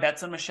hedge my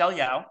bets on Michelle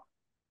Yeoh.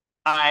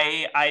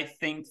 I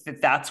think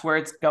that's where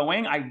it's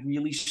going. I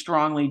really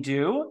strongly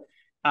do.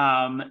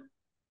 And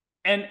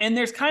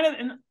there's kind of,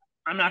 and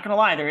I'm not going to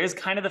lie, there is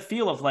kind of the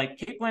feel of like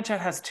Cate Blanchett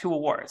has 2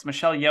 awards.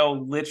 Michelle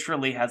Yeoh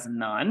literally has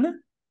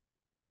none.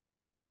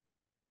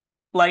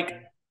 Like,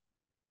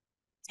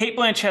 Cate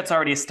Blanchett's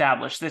already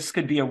established this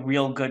could be a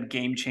real good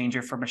game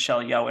changer for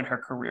Michelle Yeoh in her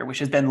career, which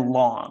has been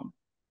long.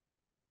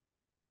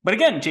 But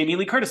again, Jamie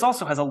Lee Curtis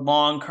also has a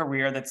long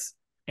career that's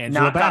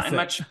not gotten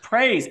much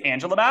praise.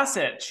 Angela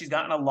Bassett, she's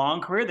gotten a long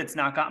career that's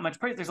not gotten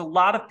much praise. There's a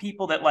lot of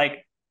people that,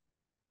 like,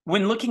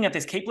 when looking at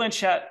this, Cate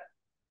Blanchett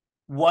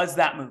was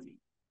that movie.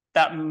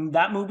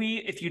 That movie,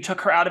 if you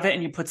took her out of it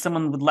and you put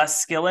someone with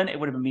less skill in, it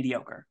would have been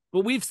mediocre.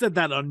 Well, we've said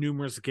that on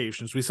numerous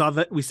occasions. We said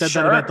that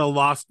about the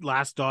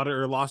Lost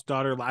Daughter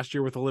last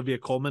year with Olivia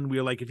Colman. We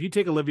were like, if you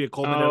take Olivia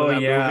Colman out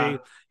of that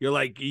movie, you're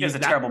like, it's a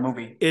terrible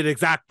movie.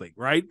 Exactly,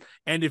 right?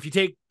 And if you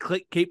take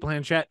Cate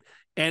Blanchett,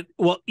 and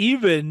well,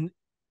 even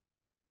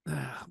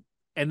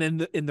and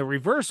then in the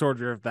reverse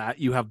order of that,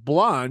 you have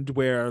Blonde,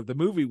 where the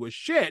movie was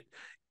shit,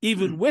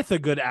 even with a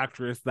good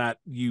actress that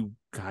you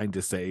kind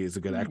of say is a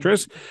good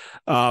actress.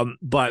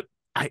 But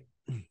I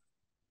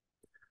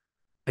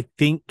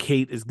think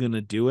Kate is going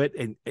to do it.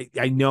 And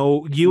I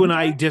know you and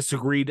I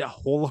disagreed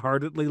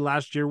wholeheartedly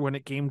last year when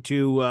it came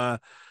to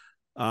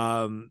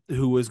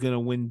who was going to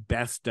win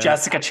best.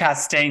 Jessica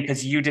Chastain,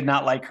 because you did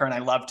not like her and I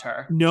loved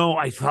her. No,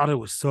 I thought it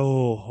was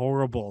so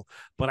horrible,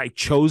 but I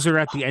chose her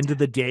at the end of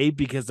the day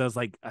because I was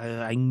like,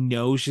 I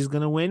know she's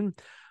going to win.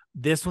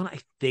 This one, I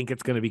think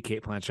it's going to be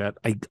Cate Blanchett.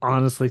 I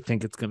honestly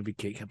think it's going to be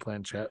Cate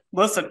Blanchett.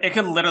 Listen, it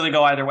could literally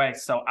go either way.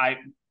 So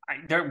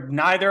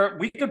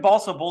we could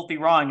also both be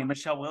wrong, and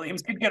Michelle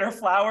Williams could get her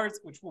flowers,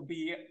 which will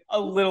be a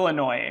little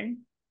annoying.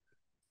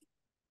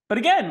 But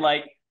again,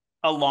 like,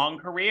 a long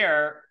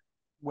career,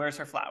 where's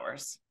her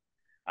flowers?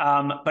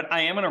 But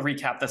I am going to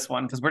recap this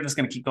one because we're just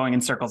going to keep going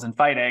in circles and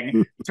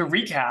fighting. To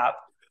recap,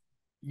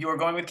 you're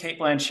going with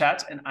Cate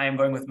Blanchett, and I am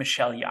going with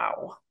Michelle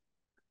Yeoh.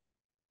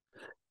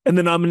 And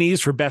the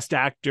nominees for Best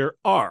Actor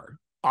are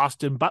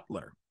Austin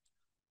Butler,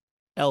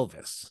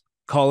 Elvis,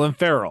 Colin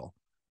Farrell,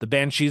 The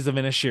Banshees of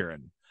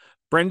Inisherin,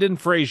 Brendan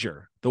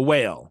Fraser, The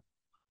Whale,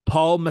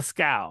 Paul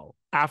Mescal,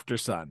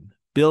 Aftersun,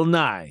 Bill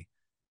Nye,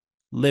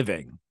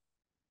 Living.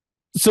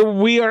 So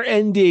we are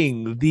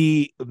ending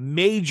the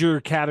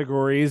major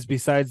categories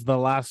besides the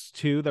last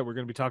 2 that we're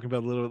going to be talking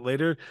about a little bit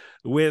later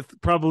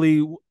with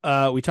probably,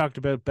 we talked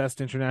about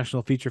Best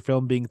International Feature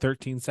Film being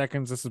 13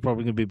 seconds. This is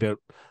probably going to be about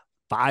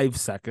 5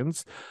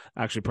 seconds,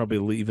 actually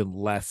probably even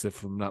less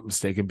if I'm not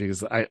mistaken,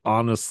 because I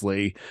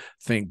honestly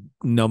think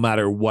no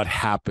matter what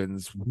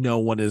happens, no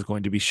one is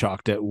going to be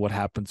shocked at what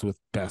happens with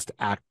Best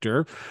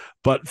Actor.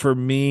 But for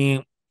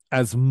me,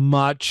 as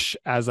much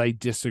as I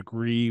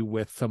disagree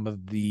with some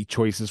of the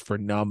choices for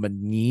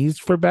nominees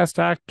for Best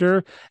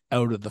Actor,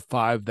 out of the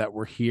 5 that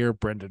were here,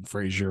 Brendan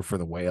Fraser for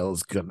The Whale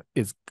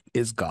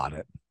is got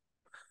it.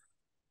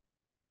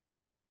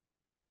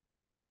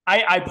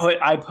 I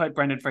put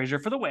Brendan Fraser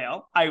for The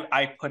Whale.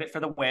 I put it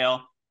for The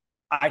Whale.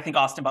 I think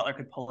Austin Butler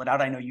could pull it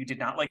out. I know you did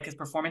not like his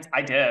performance.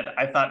 I did.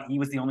 I thought he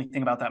was the only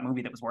thing about that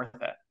movie that was worth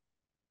it.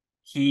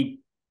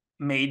 He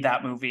made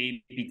that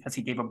movie because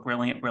he gave a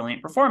brilliant,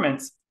 brilliant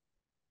performance.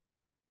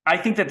 I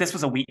think that this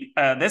was a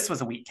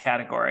weak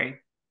category.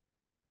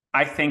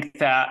 I think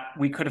that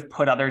we could have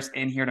put others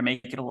in here to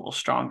make it a little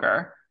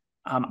stronger.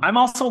 I'm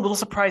also a little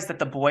surprised that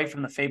the boy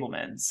from the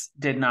Fablemans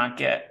did not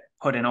get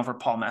put in over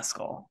Paul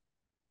Mescal.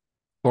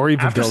 Or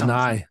even After Bill some reason,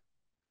 Nye.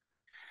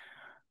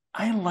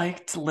 I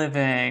liked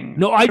Living.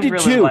 No, I I did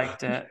really too.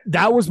 liked it.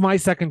 That was my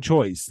second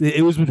choice.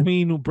 It was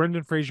between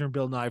Brendan Fraser and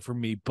Bill Nye for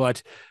me.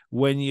 But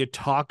when you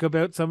talk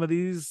about some of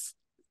these,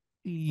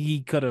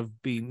 he could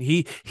have been.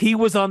 He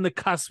was on the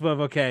cusp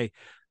of okay.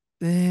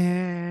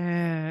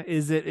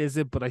 Is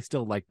it? But I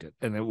still liked it,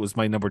 and it was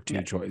my number two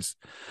Yeah. choice.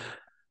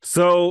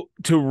 So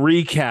to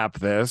recap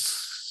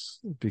this,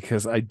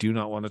 because I do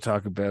not want to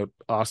talk about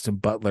Austin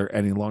Butler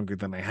any longer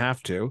than I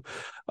have to,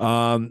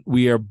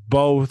 we are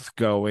both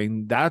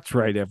going. That's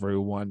right,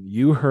 everyone.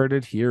 You heard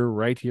it here,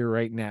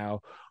 right now.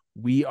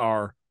 We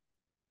are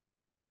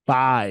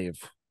five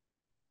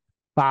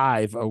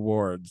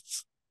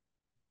awards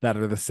that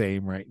are the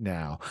same right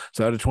now.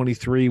 So out of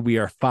 23, we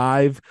are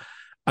five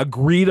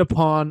agreed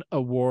upon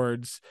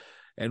awards,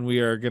 and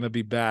we are going to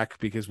be back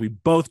because we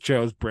both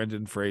chose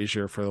Brendan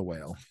Fraser for The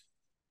Whale.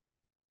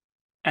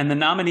 And the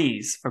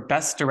nominees for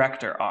Best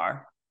Director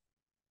are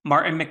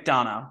Martin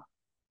McDonagh,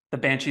 The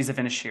Banshees of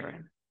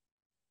Inisherin;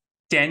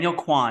 Daniel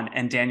Kwan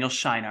and Daniel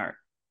Scheinert,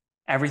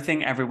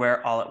 Everything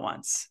Everywhere All at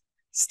Once;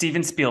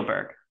 Steven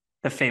Spielberg,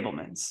 The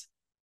Fablemans;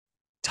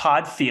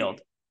 Todd Field,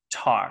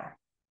 Tar;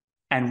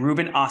 and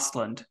Ruben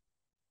Ostlund,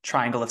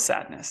 Triangle of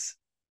Sadness.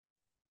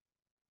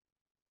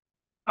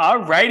 All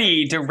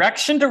righty,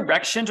 direction.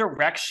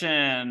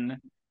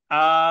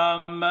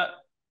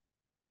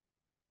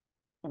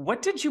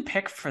 What did you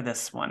pick for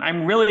this one?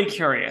 I'm really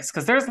curious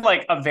because there's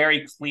like a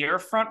very clear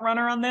front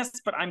runner on this,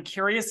 but I'm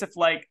curious if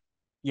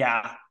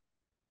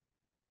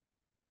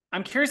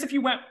I'm curious if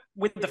you went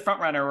with the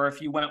front runner or if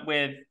you went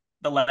with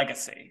the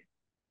legacy.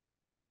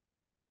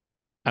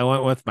 I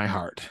went with my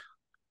heart.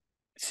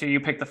 So you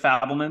picked the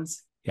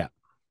Fablemans? Yeah.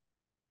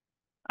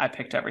 I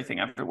picked Everything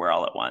Everywhere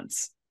All at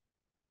Once.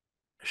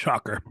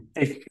 Shocker.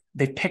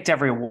 They've picked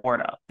every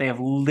award up. They have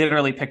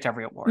literally picked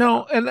every award.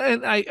 No, up. and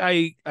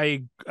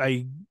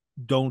I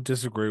don't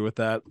disagree with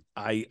that.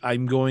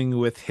 I'm going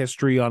with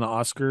history on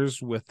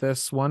Oscars with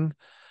this one,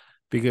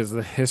 because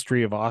the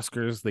history of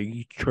Oscars,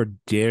 they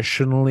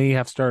traditionally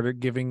have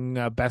started giving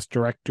best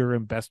director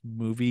and best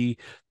movie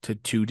to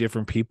two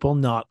different people.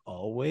 Not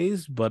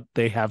always, but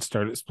they have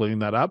started splitting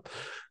that up.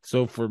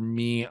 So for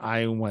me,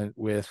 I went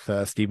with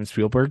Steven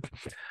Spielberg.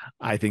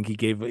 I think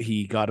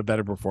he got a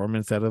better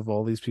performance out of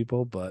all these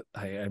people, but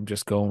I'm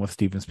just going with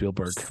Steven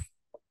Spielberg.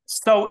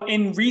 So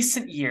in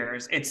recent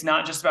years, it's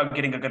not just about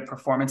getting a good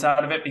performance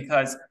out of it,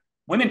 because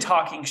women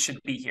talking should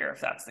be here if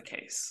that's the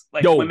case.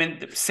 Like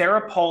women,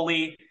 Sarah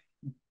Polley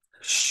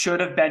should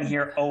have been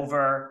here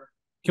over.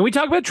 Can we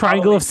talk about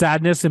Triangle of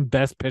Sadness and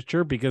Best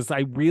Picture? Because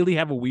I really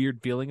have a weird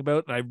feeling about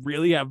it, and I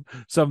really have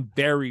some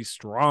very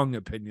strong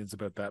opinions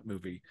about that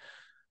movie.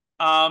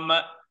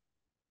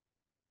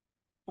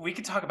 We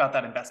could talk about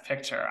that in Best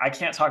Picture. I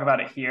can't talk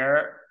about it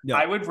here. No.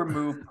 I would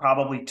remove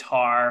probably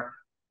Tar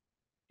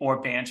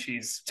or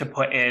Banshees to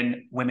put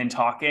in women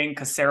talking,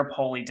 because Sarah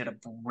Polley did a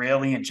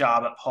brilliant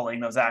job at pulling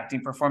those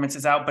acting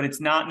performances out. But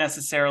it's not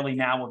necessarily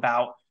now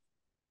about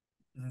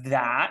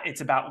that. It's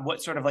about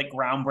what sort of like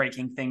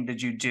groundbreaking thing did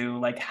you do?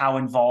 Like how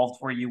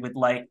involved were you with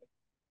like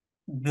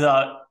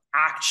the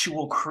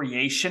actual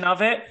creation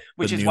of it,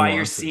 which is why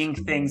you're seeing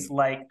things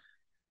like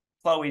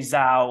Chloe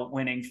Zhao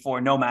winning for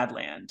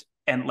Nomadland,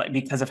 and like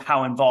because of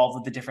how involved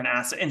with the different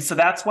assets. And so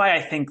that's why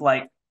I think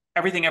like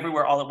Everything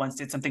Everywhere All at Once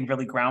did something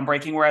really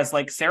groundbreaking, whereas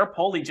like Sarah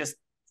Polley just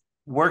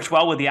worked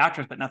well with the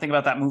actors, but nothing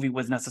about that movie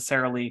was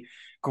necessarily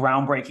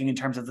groundbreaking in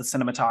terms of the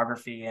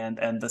cinematography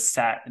and the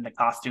set and the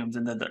costumes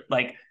and the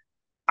like.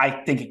 I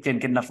think it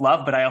didn't get enough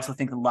love, but I also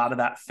think a lot of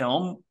that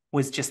film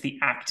was just the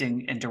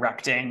acting and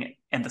directing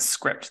and the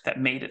script that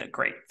made it a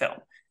great film.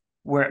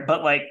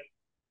 But like,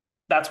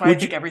 that's why I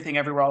think Everything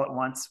Everywhere All at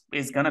Once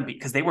is going to be,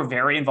 because they were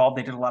very involved.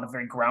 They did a lot of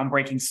very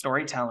groundbreaking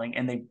storytelling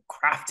and they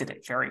crafted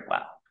it very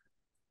well.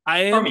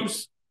 I'm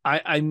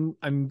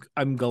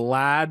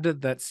glad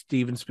that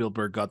Steven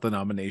Spielberg got the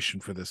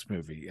nomination for this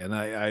movie, and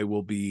I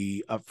will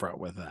be upfront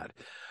with that.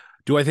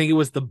 Do I think it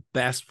was the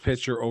best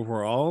picture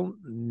overall?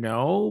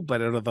 No,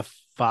 but out of the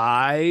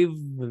five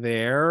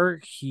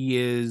there, he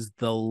is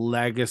the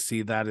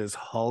legacy that is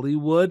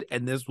Hollywood,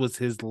 and this was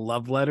his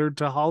love letter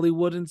to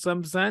Hollywood in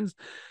some sense.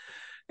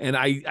 And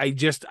I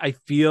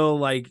feel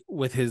like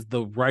with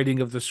the writing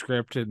of the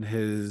script and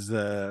his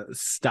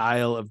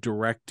style of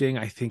directing,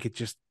 I think it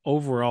just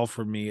overall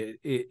for me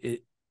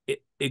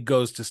it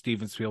goes to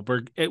Steven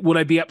Spielberg. Would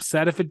I be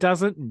upset if it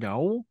doesn't?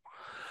 No.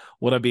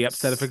 Would I be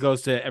upset if it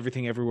goes to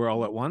Everything Everywhere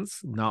All at Once?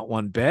 Not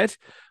one bit.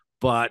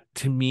 But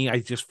to me, I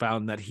just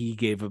found that he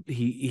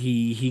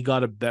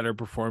got a better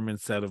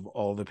performance out of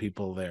all the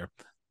people there.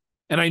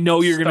 And I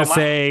know you're going to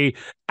say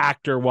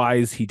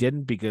actor-wise he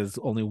didn't, because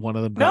only one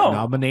of them got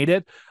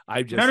nominated. No.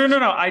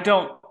 I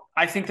don't.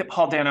 I think that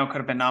Paul Dano could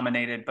have been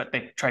nominated, but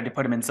they tried to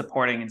put him in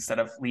supporting instead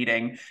of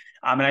leading.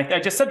 And I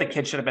just said the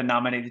kid should have been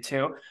nominated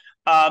too.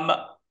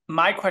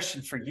 my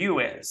question for you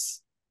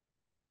is,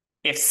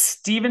 if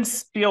Steven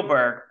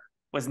Spielberg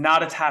was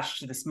not attached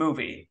to this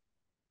movie,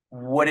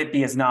 would it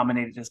be as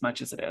nominated as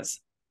much as it is?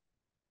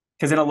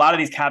 Because in a lot of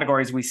these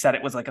categories, we said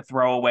it was like a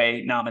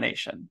throwaway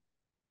nomination.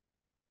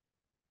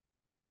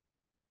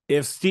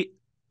 If Steve,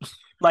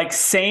 like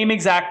same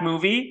exact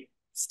movie,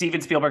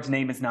 Steven Spielberg's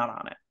name is not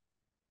on it.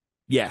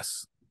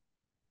 Yes.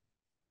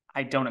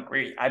 I don't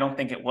agree. I don't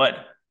think it would.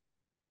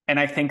 And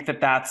I think that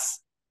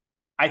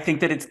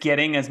it's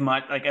getting as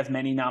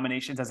many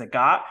nominations as it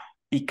got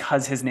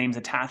because his name's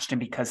attached and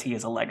because he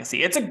is a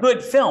legacy. It's a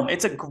good film.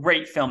 It's a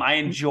great film. I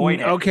enjoyed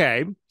it.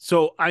 Okay.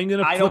 So I'm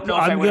going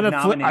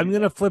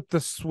to flip the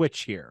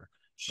switch here.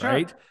 Sure.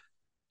 Right.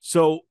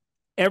 So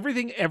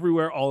Everything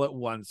Everywhere All at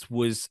Once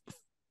was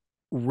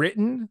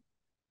written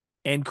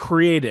and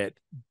created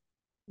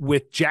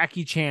with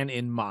Jackie Chan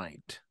in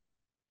mind.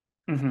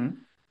 Mm-hmm.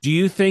 Do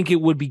you think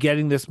it would be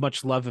getting this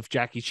much love if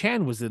Jackie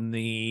Chan was in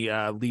the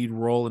lead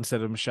role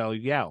instead of Michelle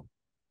Yeoh?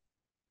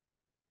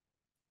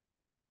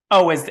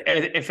 Oh, if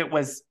it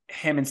was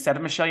him instead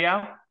of Michelle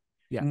Yeoh?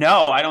 Yeah.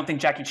 No, I don't think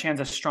Jackie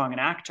Chan's as strong an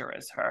actor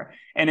as her.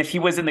 And if he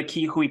was in the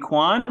Ke Huy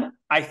Quan,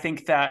 I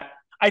think that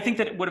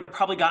it would have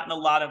probably gotten a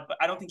lot of,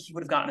 I don't think he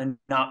would have gotten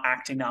a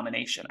acting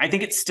nomination. I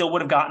think it still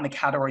would have gotten the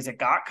categories it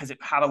got because it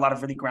had a lot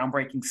of really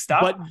groundbreaking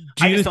stuff. But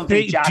I just don't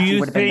think Jackie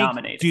would have been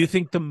nominated. Do you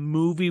think the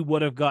movie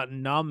would have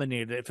gotten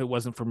nominated if it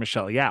wasn't for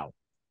Michelle Yeoh?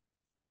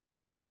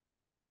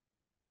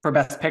 For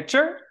Best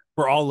Picture?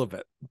 For all of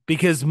it.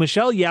 Because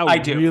Michelle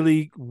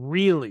Yeoh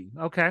really,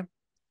 okay.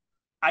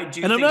 I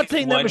do. And I'm not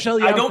saying that Michelle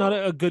Yeoh is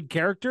not a good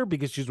character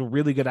because she's a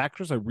really good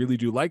actress. I really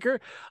do like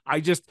her.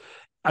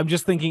 I'm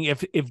just thinking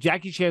if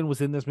Jackie Chan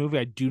was in this movie,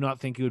 I do not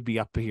think it would be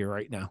up here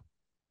right now.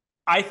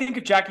 I think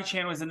if Jackie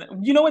Chan was in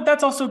you know what?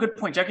 That's also a good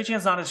point. Jackie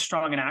Chan's not as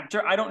strong an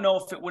actor. I don't know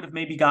if it would have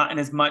maybe gotten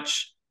as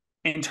much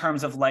in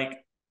terms of like,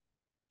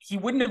 he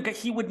would not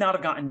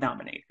have gotten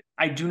nominated.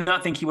 I do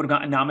not think he would have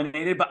gotten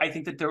nominated, but I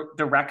think that the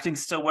directing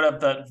still would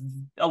have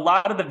a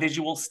lot of the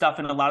visual stuff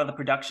and a lot of the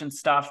production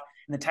stuff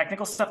and the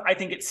technical stuff. I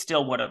think it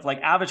still would have.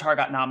 Like Avatar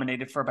got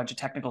nominated for a bunch of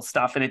technical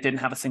stuff and it didn't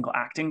have a single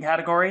acting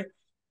category.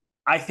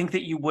 I think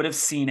that you would have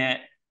seen it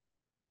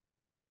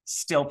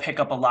still pick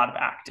up a lot of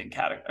acting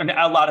category and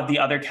a lot of the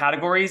other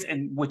categories,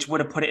 and which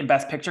would have put it in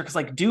Best Picture. Because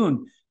like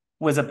Dune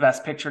was a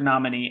Best Picture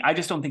nominee. I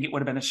just don't think it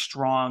would have been as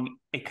strong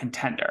a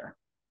contender.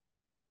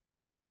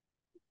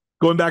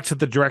 Going back to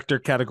the director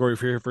category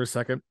for a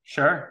second.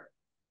 Sure.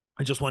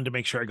 I just wanted to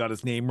make sure I got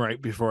his name right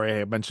before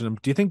I mentioned him.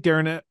 Do you think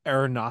Darren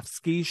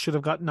Aronofsky should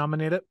have gotten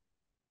nominated?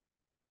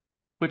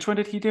 Which one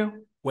did he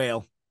do?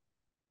 Whale.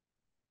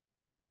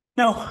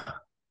 No.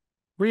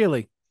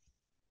 Really?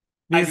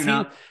 Because I do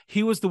not.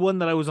 He was the one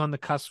that I was on the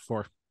cusp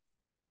for.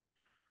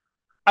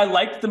 I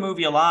liked the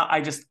movie a lot.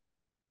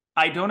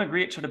 I don't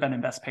agree it should have been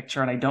in Best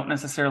Picture, and I don't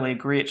necessarily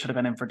agree it should have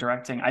been in for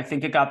directing. I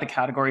think it got the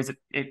categories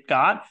it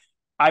got.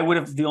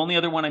 The only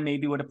other one I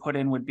maybe would have put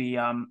in would be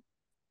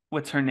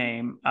what's her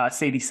name?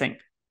 Sadie Sink.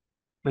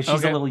 But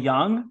she's a little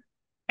young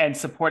and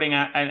supporting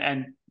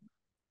and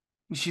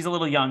she's a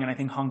little young, and I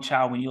think Hong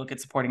Chow, when you look at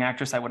supporting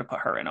actress, I would have put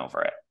her in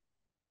over it.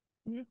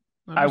 Yeah,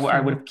 I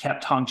would have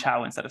kept Hong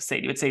Chow instead of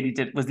Sadie, but Sadie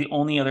was the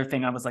only other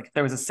thing I was like, if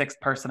there was a sixth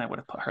person, I would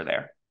have put her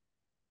there.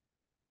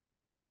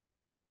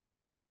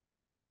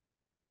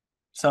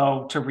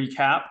 So to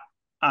recap,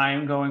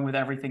 I'm going with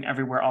Everything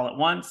Everywhere All at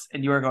Once,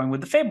 and you are going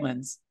with The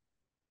Fabelmans.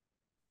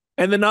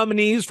 And the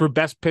nominees for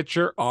Best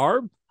Picture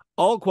are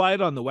All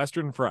Quiet on the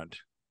Western Front,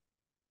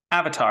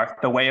 Avatar,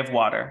 The Way of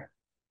Water,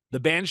 The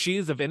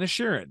Banshees of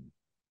Inisherin,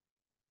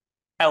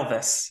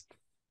 Elvis,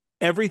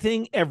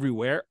 Everything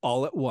Everywhere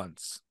All at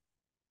Once,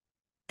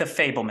 The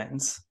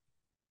Fabelmans,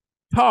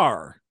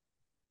 Tar,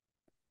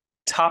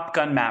 Top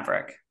Gun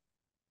Maverick,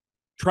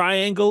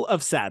 Triangle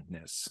of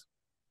Sadness,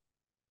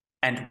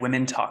 and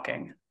Women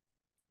Talking.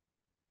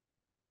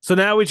 So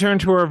now we turn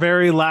to our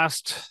very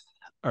last,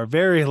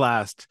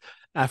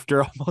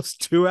 after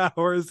almost 2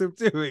 hours of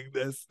doing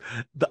this,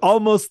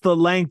 almost the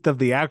length of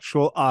the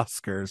actual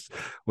Oscars,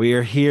 we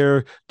are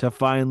here to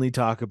finally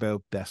talk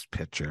about Best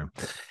Picture.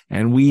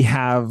 And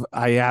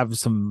I have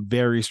some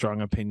very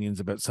strong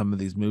opinions about some of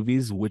these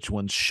movies, which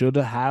ones should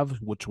have,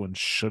 which ones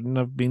shouldn't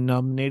have been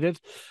nominated.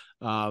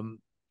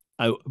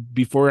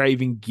 Before I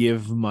even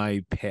give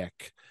my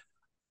pick,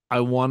 I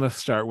want to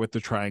start with the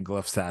Triangle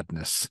of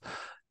Sadness.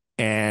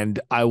 And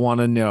I want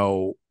to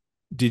know,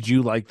 did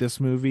you like this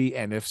movie?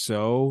 And if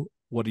so,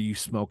 what are you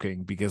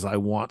smoking? Because I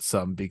want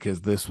some,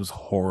 because this was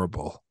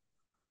horrible.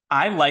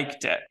 I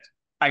liked it.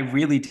 I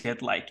really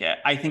did like it.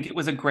 I think it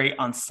was a great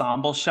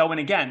ensemble show. And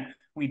again,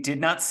 we did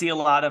not see a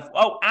lot of,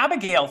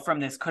 Abigail from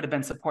this could have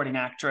been supporting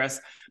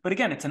actress. But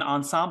again, it's an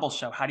ensemble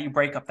show. How do you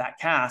break up that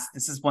cast?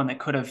 This is one that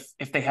could have,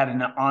 if they had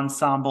an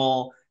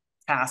ensemble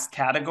cast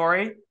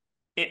category,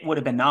 it would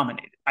have been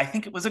nominated. I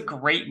think it was a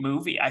great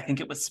movie. I think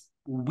it was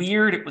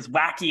weird. It was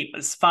wacky. It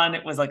was fun.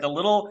 It was like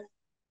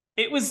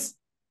it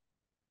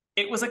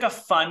was like a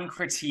fun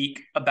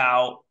critique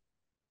about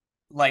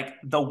like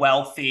the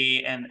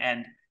wealthy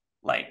and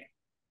like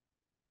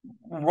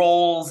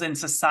roles in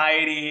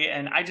society.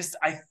 And I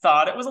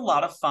thought it was a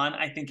lot of fun.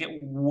 I think it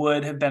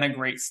would have been a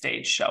great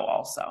stage show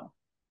also.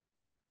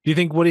 Do you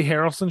think Woody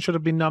Harrelson should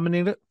have been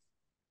nominated?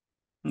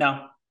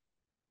 No,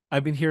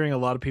 I've been hearing a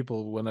lot of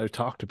people when I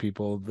talk to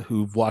people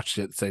who've watched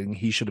it saying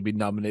he should have been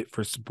nominated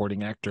for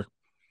supporting actor.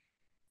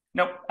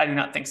 nope, I do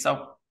not think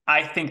so.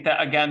 I think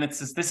that again,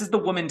 this is the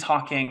woman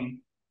talking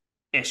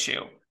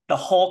issue. The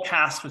whole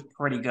cast was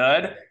pretty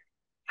good.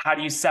 How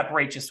do you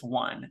separate just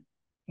one?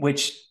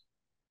 Which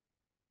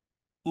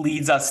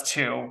leads us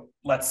to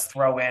let's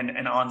throw in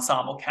an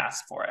ensemble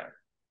cast for it.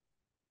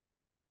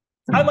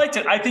 I liked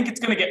it. I think it's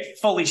going to get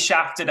fully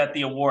shafted at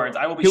the awards.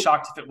 I will be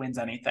shocked if it wins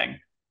anything.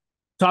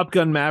 Top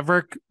Gun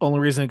Maverick, only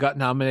reason it got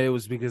nominated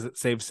was because it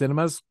saved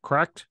cinemas,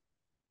 correct?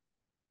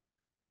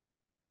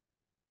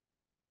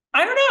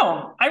 I don't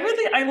know. I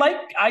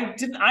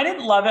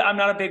didn't love it. I'm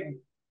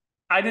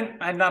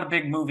not a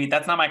big movie.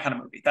 That's not my kind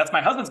of movie. That's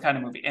my husband's kind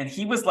of movie. And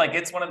he was like,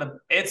 it's one of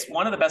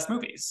the best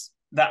movies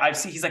that I've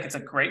seen. He's like, it's a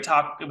great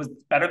talk. It was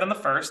better than the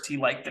first. He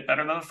liked it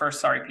better than the first.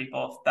 Sorry,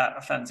 people, if that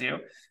offends you.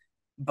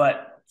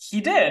 But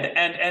he did.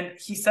 And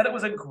he said it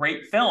was a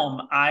great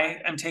film. I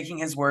am taking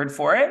his word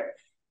for it.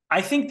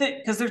 I think that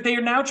because they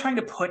are now trying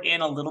to put in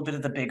a little bit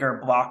of the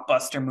bigger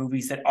blockbuster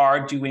movies that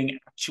are doing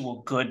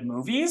actual good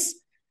movies.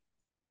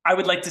 I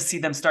would like to see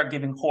them start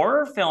giving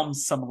horror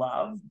films some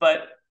love, but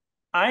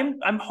I'm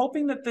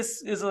hoping that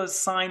this is a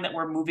sign that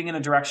we're moving in a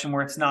direction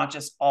where it's not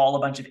just all a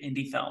bunch of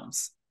indie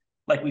films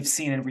like we've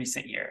seen in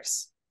recent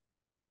years.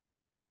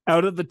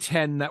 Out of the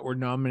 10 that were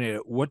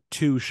nominated, what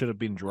 2 should have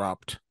been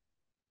dropped?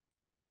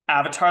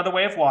 Avatar: The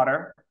Way of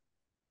Water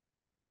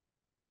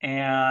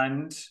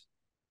and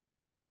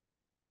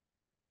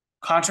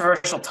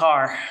Controversial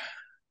Tar.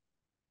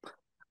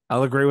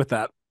 I'll agree with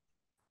that.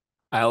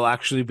 I'll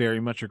actually very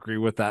much agree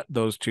with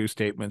those 2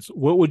 statements.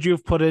 What would you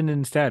have put in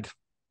instead?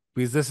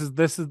 Because this is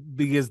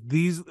because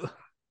these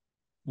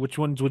which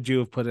ones would you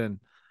have put in?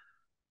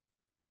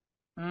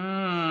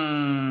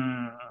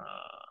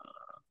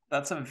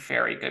 That's a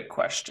very good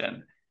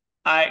question.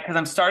 Because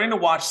I'm starting to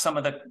watch some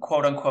of the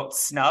quote unquote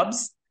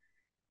snubs,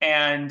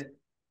 and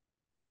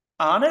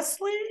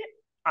honestly,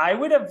 I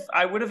would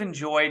have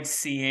enjoyed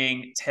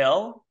seeing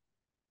Till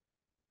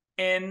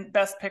in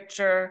Best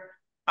Picture.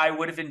 I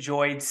would have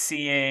enjoyed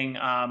seeing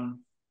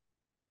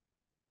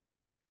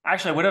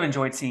actually I would have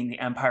enjoyed seeing The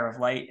Empire of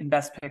Light in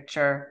Best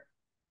Picture.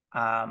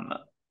 To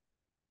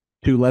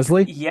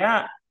Leslie?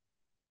 Yeah,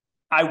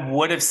 I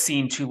would have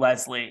seen To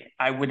Leslie.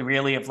 I would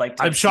really have liked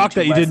to I'm have shocked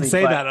seen that you Leslie, didn't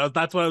say that.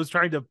 That's what I was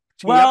trying to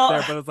tee up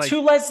there, but it's like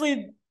To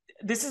Leslie,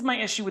 this is my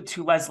issue with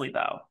To Leslie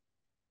though.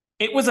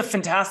 It was a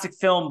fantastic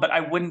film, but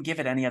I wouldn't give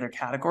it any other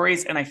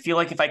categories. And I feel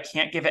like if I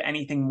can't give it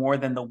anything more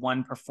than the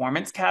one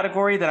performance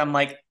category, that I'm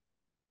like,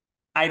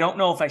 I don't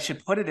know if I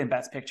should put it in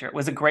Best Picture. It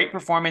was a great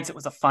performance. It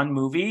was a fun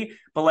movie,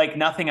 but like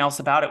nothing else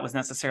about it was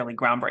necessarily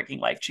groundbreaking,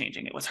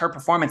 life-changing. It was her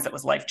performance that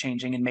was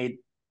life-changing and made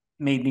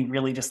me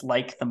really just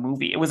like the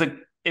movie. If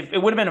it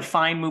would have been a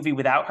fine movie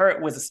without her,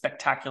 it was a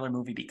spectacular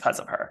movie because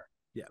of her.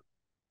 Yeah.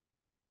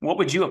 What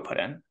would you have put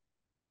in?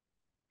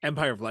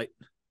 Empire of Light.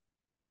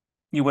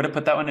 You would have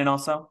put that one in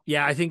also?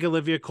 Yeah, I think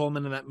Olivia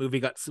Colman in that movie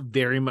got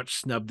very much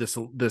snubbed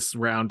this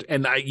round.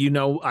 And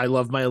I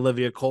love my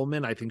Olivia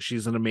Colman. I think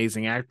she's an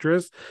amazing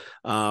actress.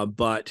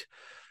 But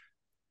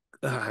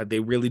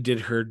they really did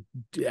her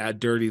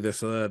dirty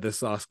this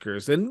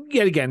Oscars. And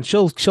yet again,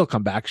 she'll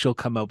come back. She'll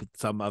come up with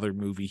some other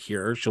movie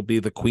here. She'll be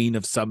the queen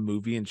of some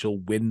movie, and she'll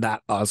win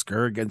that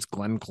Oscar against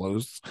Glenn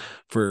Close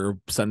for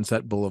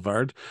Sunset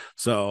Boulevard.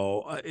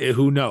 So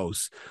who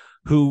knows?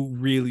 Who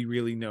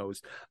really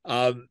knows?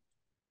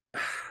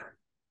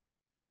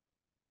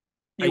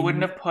 You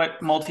wouldn't have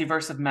put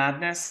Multiverse of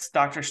Madness,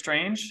 Doctor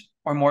Strange,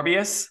 or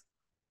Morbius?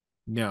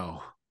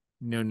 No.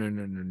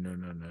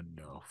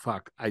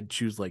 Fuck. I'd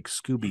choose like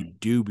Scooby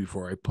Doo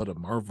before I put a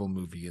Marvel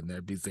movie in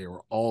there because they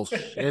were all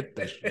shit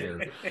this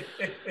year.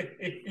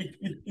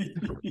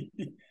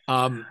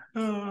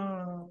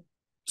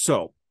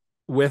 So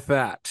with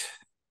that,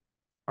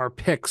 our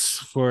picks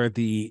for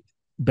the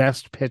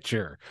Best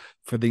Picture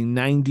for the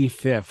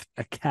 95th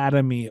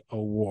Academy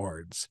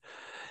Awards.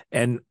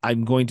 And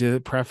I'm going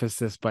to preface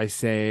this by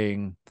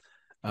saying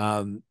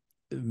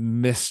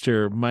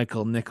Mr.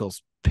 Michael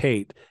Nichols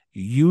Pate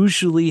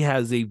usually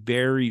has a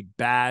very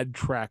bad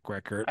track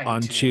record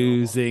on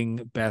choosing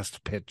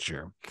Best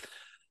Picture.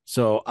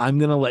 So I'm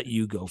going to let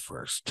you go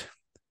first.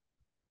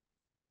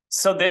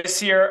 So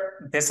this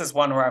year, this is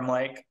one where I'm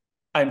like,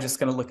 I'm just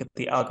going to look at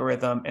the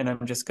algorithm and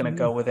I'm just going to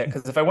go with it.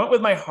 Because if I went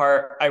with my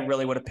heart, I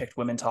really would have picked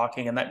Women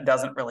Talking, and that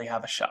doesn't really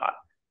have a shot.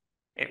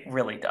 It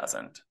really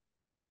doesn't.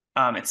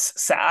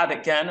 It's sad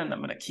again, and I'm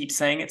going to keep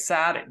saying it's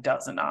sad. It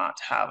does not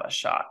have a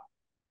shot.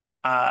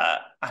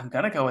 I'm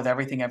going to go with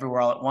Everything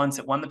Everywhere All at Once.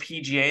 It won the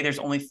PGA. There's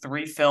only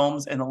 3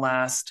 films in the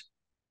last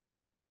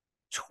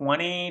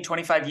 20,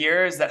 25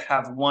 years that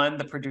have won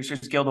the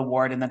Producers Guild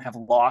Award and then have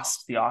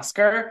lost the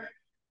Oscar.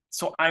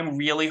 So I'm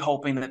really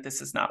hoping that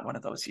this is not one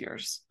of those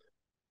years.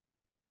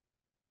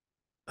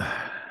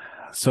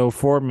 So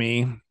for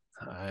me,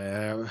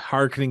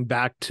 Harkening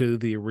back to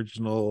the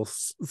original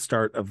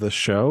start of the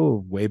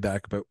show, way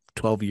back about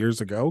 12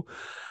 years ago,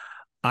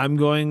 I'm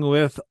going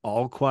with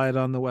All Quiet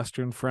on the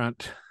Western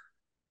Front.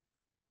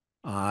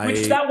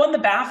 Which that won the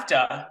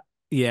BAFTA.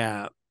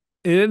 Yeah.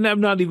 And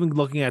I'm not even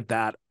looking at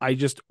that. I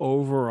just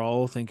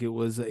overall think it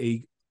was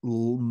a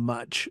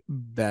much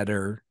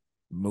better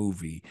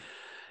movie.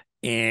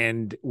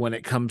 And when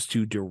it comes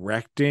to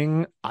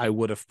directing, I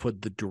would have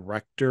put the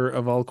director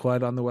of All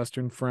Quiet on the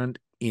Western Front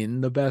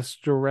in the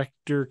best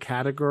director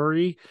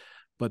category,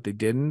 but they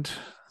didn't.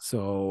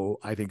 So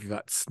I think it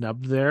got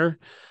snubbed there.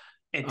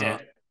 It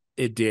did.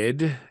 It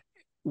did.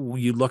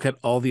 You look at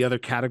all the other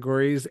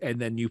categories, and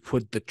then you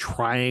put the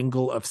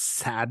Triangle of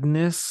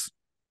Sadness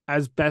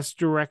as best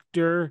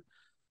director.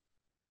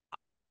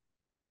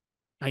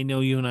 I know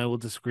you and I will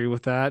disagree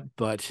with that,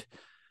 but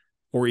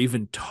or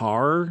even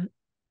Tar,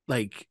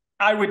 like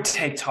I would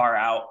take Tar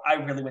out. I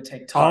really would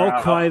take Tar out.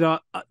 All Quiet on,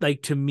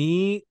 like, to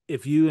me,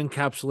 if you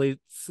encapsulate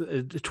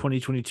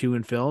 2022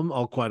 in film,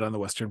 All Quiet on the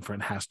Western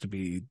Front has to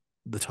be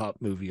the top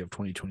movie of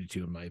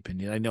 2022, in my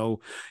opinion. I know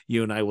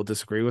you and I will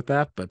disagree with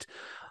that, but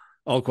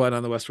All Quiet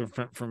on the Western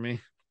Front for me.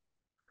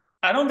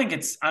 I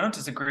don't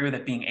disagree with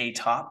it being a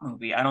top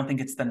movie. I don't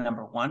think it's the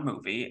number one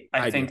movie.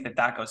 I think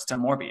that goes to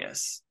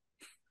Morbius.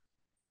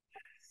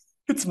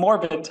 It's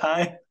Morbid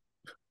time.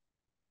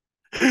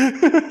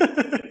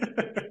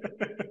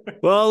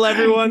 Well,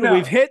 everyone,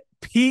 we've hit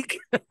peak.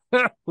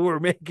 We're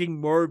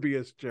making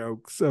Morbius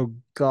jokes. Oh,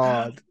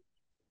 God.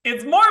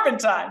 It's Morbid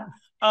time.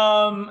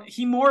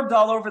 He morbed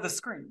all over the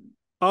screen.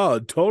 Oh,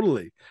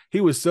 totally.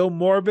 He was so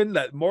morbid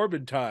that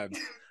Morbid time.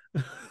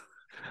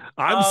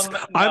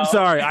 I'm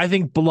sorry. I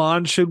think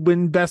Blonde should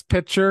win Best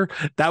Picture.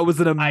 That was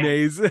an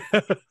amazing.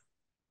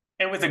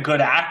 It was a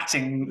good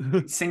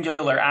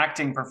singular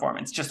acting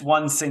performance. Just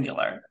one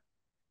singular.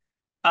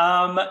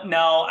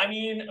 No, I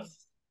mean,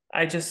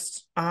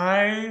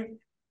 I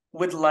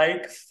would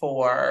like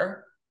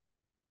for.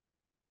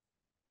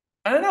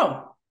 I don't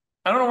know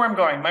where I'm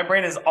going. My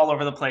brain is all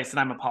over the place, and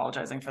I'm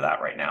apologizing for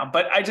that right now.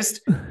 But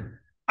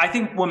I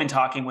think Women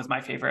Talking was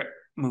my favorite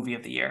movie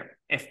of the year.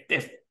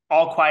 If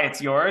All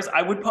Quiet's yours,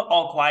 I would put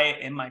All Quiet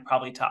in my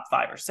probably top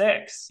 5 or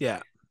 6. Yeah.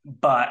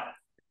 But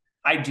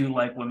I do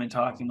like Women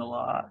Talking a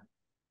lot.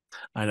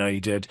 I know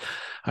you did.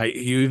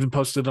 You even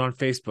posted on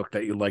Facebook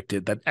that you liked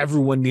it, that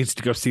everyone needs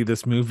to go see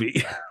this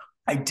movie.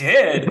 I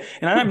did.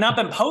 And I've not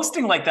been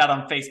posting like that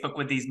on Facebook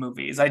with these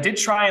movies. I did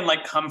try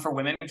and come for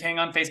Women King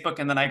on Facebook,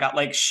 and then I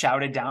got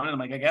shouted down, and I'm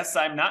like, I guess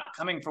I'm not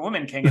coming for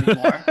Women King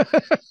anymore.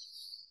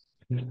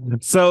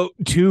 So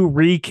to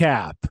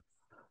recap,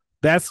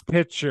 Best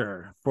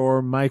Picture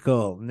for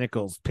Michael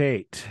Nichols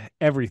Pate,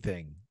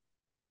 Everything,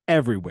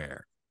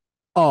 Everywhere,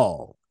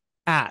 All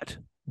at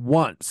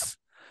Once.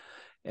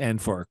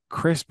 And for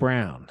Chris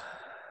Brown,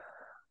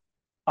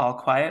 All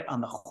Quiet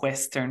on the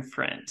Western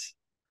Front.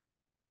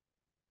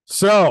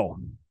 So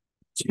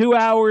 2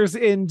 hours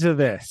into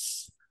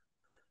this,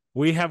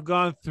 we have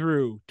gone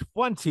through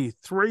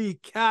 23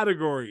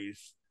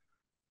 categories.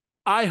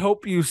 I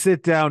hope you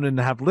sit down and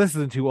have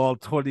listened to all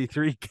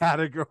 23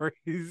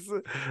 categories.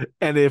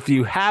 And if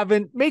you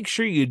haven't, make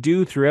sure you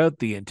do throughout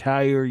the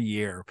entire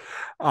year.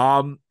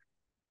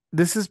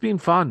 This has been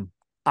fun.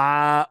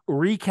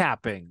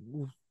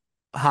 Recapping.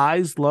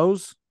 Highs,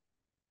 lows?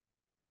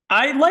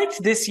 I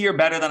liked this year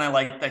better than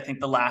I think,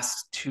 the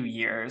last 2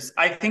 years.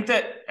 I think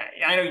that,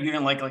 I know you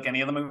didn't like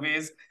any of the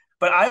movies,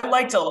 but I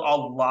liked a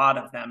lot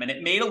of them. And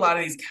it made a lot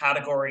of these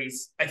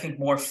categories, I think,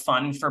 more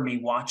fun for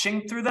me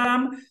watching through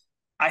them.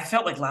 I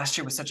felt like last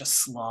year was such a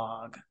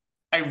slog.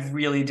 I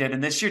really did.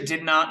 And this year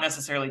did not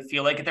necessarily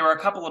feel like it. There were a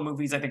couple of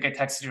movies I think I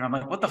texted you, and I'm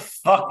like, what the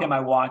fuck am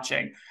I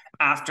watching?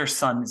 After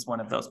Sun is one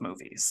of those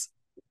movies.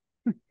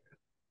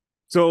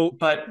 So,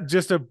 but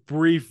just a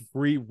brief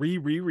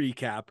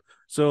recap.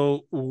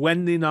 So,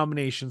 when the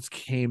nominations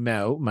came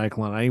out,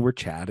 Michael and I were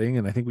chatting,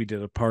 and I think we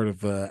did a part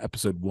of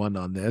episode 1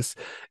 on this.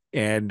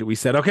 And we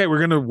said, okay, we're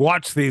going to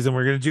watch these and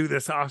we're going to do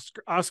this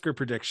Oscar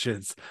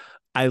predictions.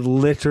 I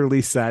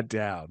literally sat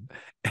down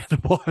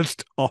and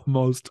watched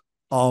almost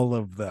all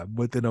of them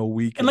within a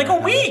week. In a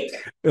week.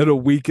 In a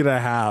week and a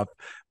half.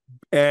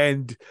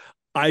 And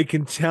I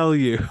can tell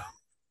you,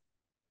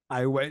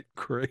 I went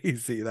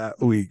crazy that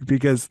week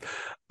because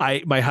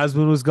my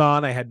husband was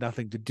gone. I had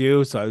nothing to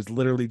do. So I was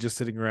literally just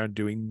sitting around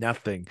doing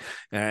nothing.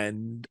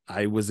 And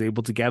I was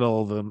able to get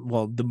all of them.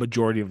 Well, the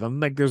majority of them.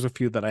 There's a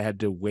few that I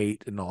had to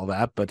wait and all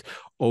that. But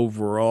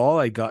overall,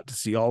 I got to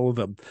see all of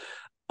them.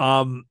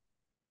 I'm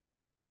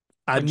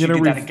going to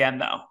do that again,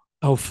 though.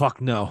 Oh, fuck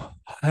no.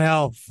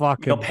 Hell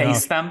fucking You'll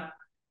pace them?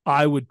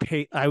 I would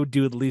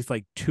do at least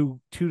 2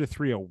 to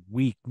 3 a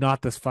week,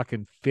 not this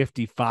fucking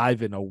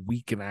 55 in a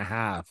week and a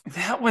half.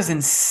 That was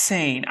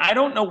insane. I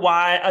don't know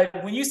why.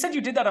 When you said you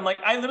did that, I'm like,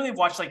 I literally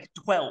watched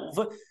 12.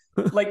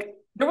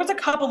 There was a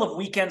couple of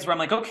weekends where I'm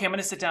like, okay, I'm going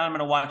to sit down. I'm going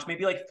to watch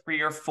maybe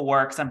 3 or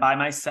 4 because I'm by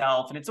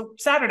myself and it's a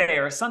Saturday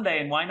or a Sunday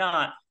and why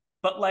not?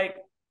 But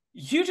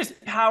you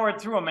just powered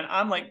through them and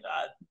I'm like,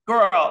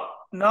 girl,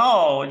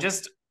 no,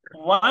 just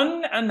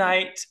One a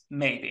night,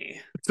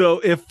 maybe. So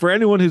if for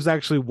anyone who's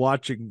actually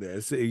watching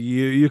this,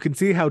 you can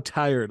see how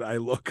tired I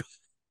look.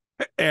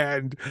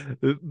 And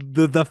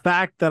the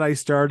fact that I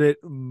started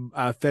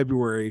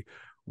February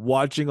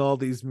watching all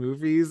these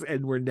movies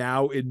and we're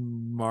now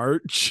in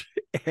March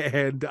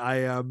and I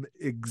am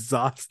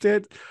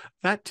exhausted,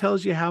 that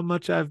tells you how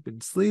much I've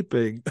been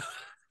sleeping.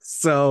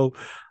 So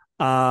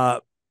uh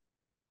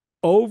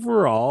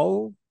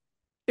overall,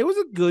 it was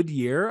a good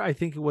year. I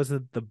think it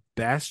wasn't the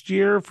best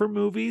year for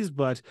movies,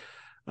 but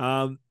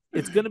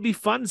it's going to be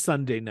fun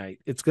Sunday night.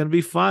 It's going to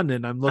be fun,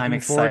 and I'm I'm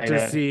looking forward to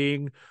excited.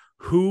 seeing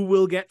who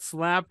will get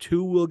slapped,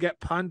 who will get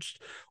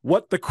punched,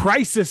 what the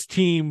crisis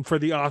team for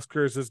the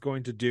Oscars is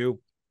going to do,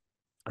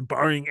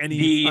 barring any.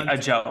 Be a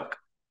joke.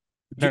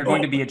 They're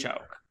going Oh, to be a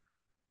joke.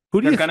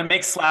 who do They're you? going to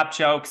make slap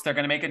jokes. They're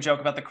going to make a joke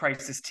about the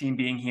crisis team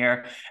being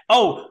here.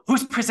 Oh,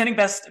 who's presenting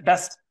best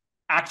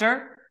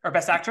actor or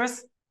best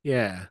actress?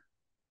 Yeah,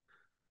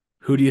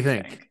 who do Who you do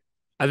you think? think?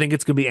 I think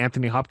it's going to be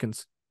Anthony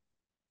Hopkins.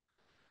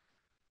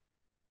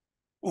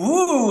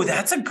 Ooh,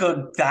 that's a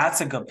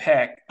good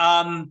pick.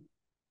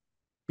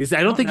 Because I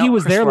I don't don't think he know.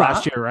 was Chris there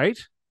last Rock? year, right?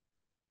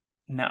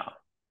 No.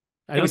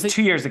 I It don't was think.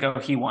 2 years ago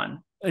he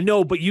won.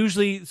 No, but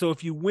usually, so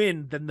if you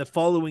win, then the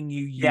following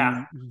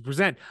Yeah, you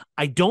present.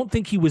 I don't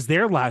think he was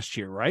there last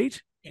year, right?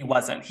 he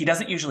wasn't. He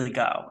doesn't usually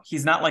go.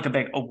 He's not like a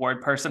big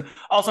award person.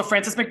 Also,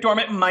 Frances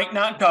McDormand might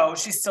not go.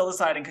 She's still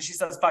deciding because she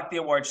says fuck the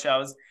award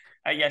shows.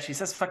 Yeah, she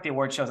says fuck the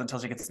award shows until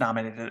she gets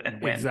nominated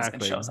and wins and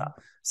Exactly. shows up.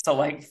 So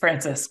like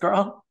Frances,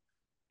 girl,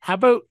 How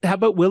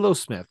about Willow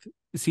Smith?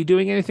 Is he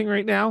doing anything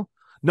right now?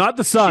 Not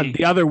the son, the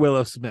she other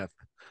Willow Smith.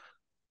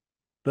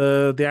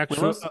 The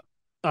actual Willow's.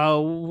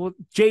 Jaden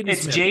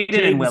It's Smith.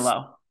 Jaden and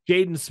Willow.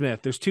 Jaden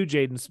Smith. There's two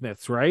Jaden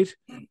Smiths, right?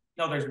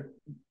 No,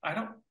 I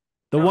don't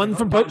The know. one There's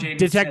from only one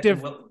Jaden Smith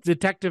and Detective Will.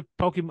 Detective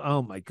Pokemon.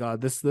 Oh my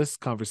god, this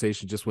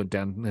conversation just went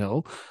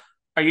downhill.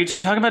 Are you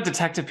talking about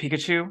Detective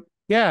Pikachu?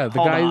 Yeah, the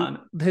Hold guy, on.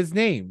 his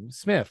name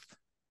Smith.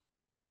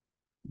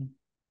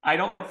 I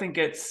don't think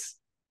it's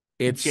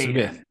It's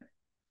Smith. Jaden.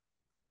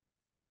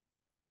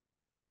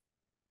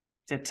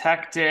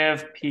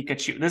 Detective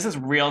Pikachu. This is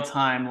real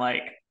time,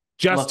 like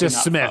Justice looking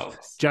up Smith.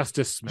 folks.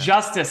 Justice Smith.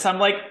 Justice. I'm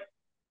like,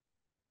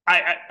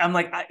 I'm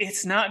like,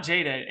 it's not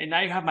Jada, and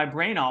now you have my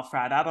brain all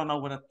fried. I don't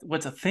know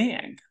what's a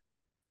thing.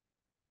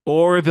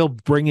 Or they'll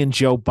bring in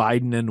Joe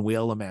Biden and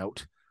wheel him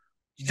out.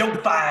 Joe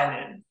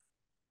Biden.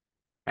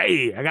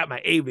 Hey, I got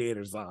my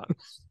aviators on.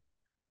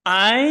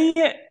 I,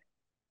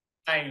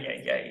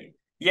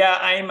 yeah.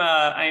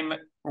 I'm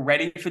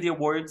ready for the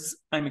awards.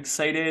 I'm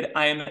excited.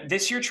 I'm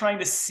this year trying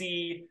to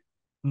see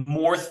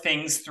more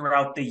things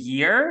throughout the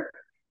year.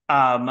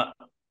 Um,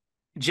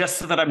 just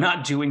so that I'm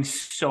not doing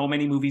so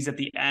many movies at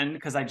the end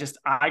because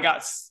I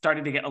got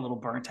started to get a little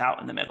burnt out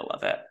in the middle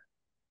of it.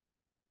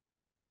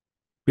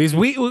 Because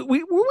we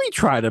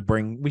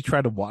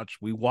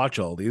watch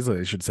all these.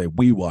 I should say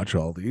we watch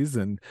all these,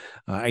 and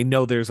I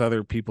know there's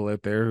other people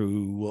out there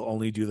who will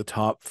only do the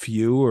top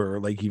few or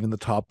like even the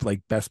top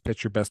like best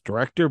picture, best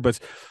director. But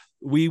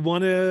we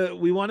want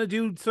to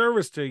do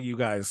service to you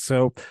guys.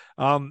 So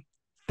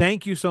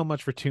thank you so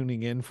much for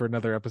tuning in for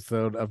another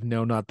episode of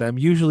No Not Them.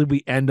 Usually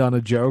we end on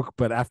a joke,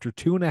 but after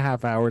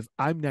 2.5 hours,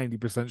 I'm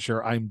 90%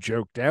 sure I'm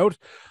joked out.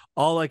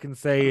 All I can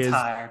say I'm is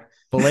tired.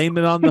 blame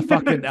it on the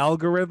fucking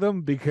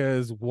algorithm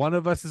because one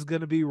of us is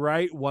going to be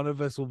right, one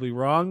of us will be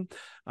wrong.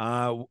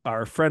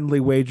 Our friendly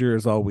wager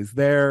is always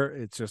there.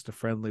 It's just a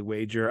friendly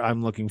wager.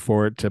 I'm looking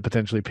forward to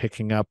potentially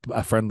picking up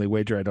a friendly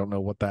wager. I don't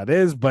know what that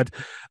is, but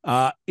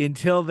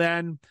until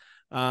then,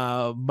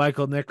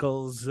 Michael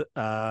Nichols,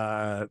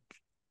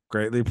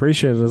 greatly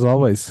appreciated as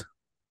always.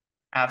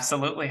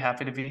 Absolutely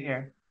happy to be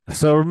here.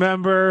 So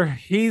remember,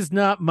 he's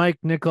not Mike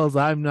Nichols.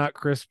 I'm not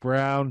Chris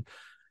Brown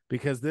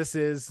because this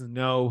is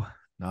No,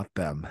 Not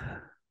Them.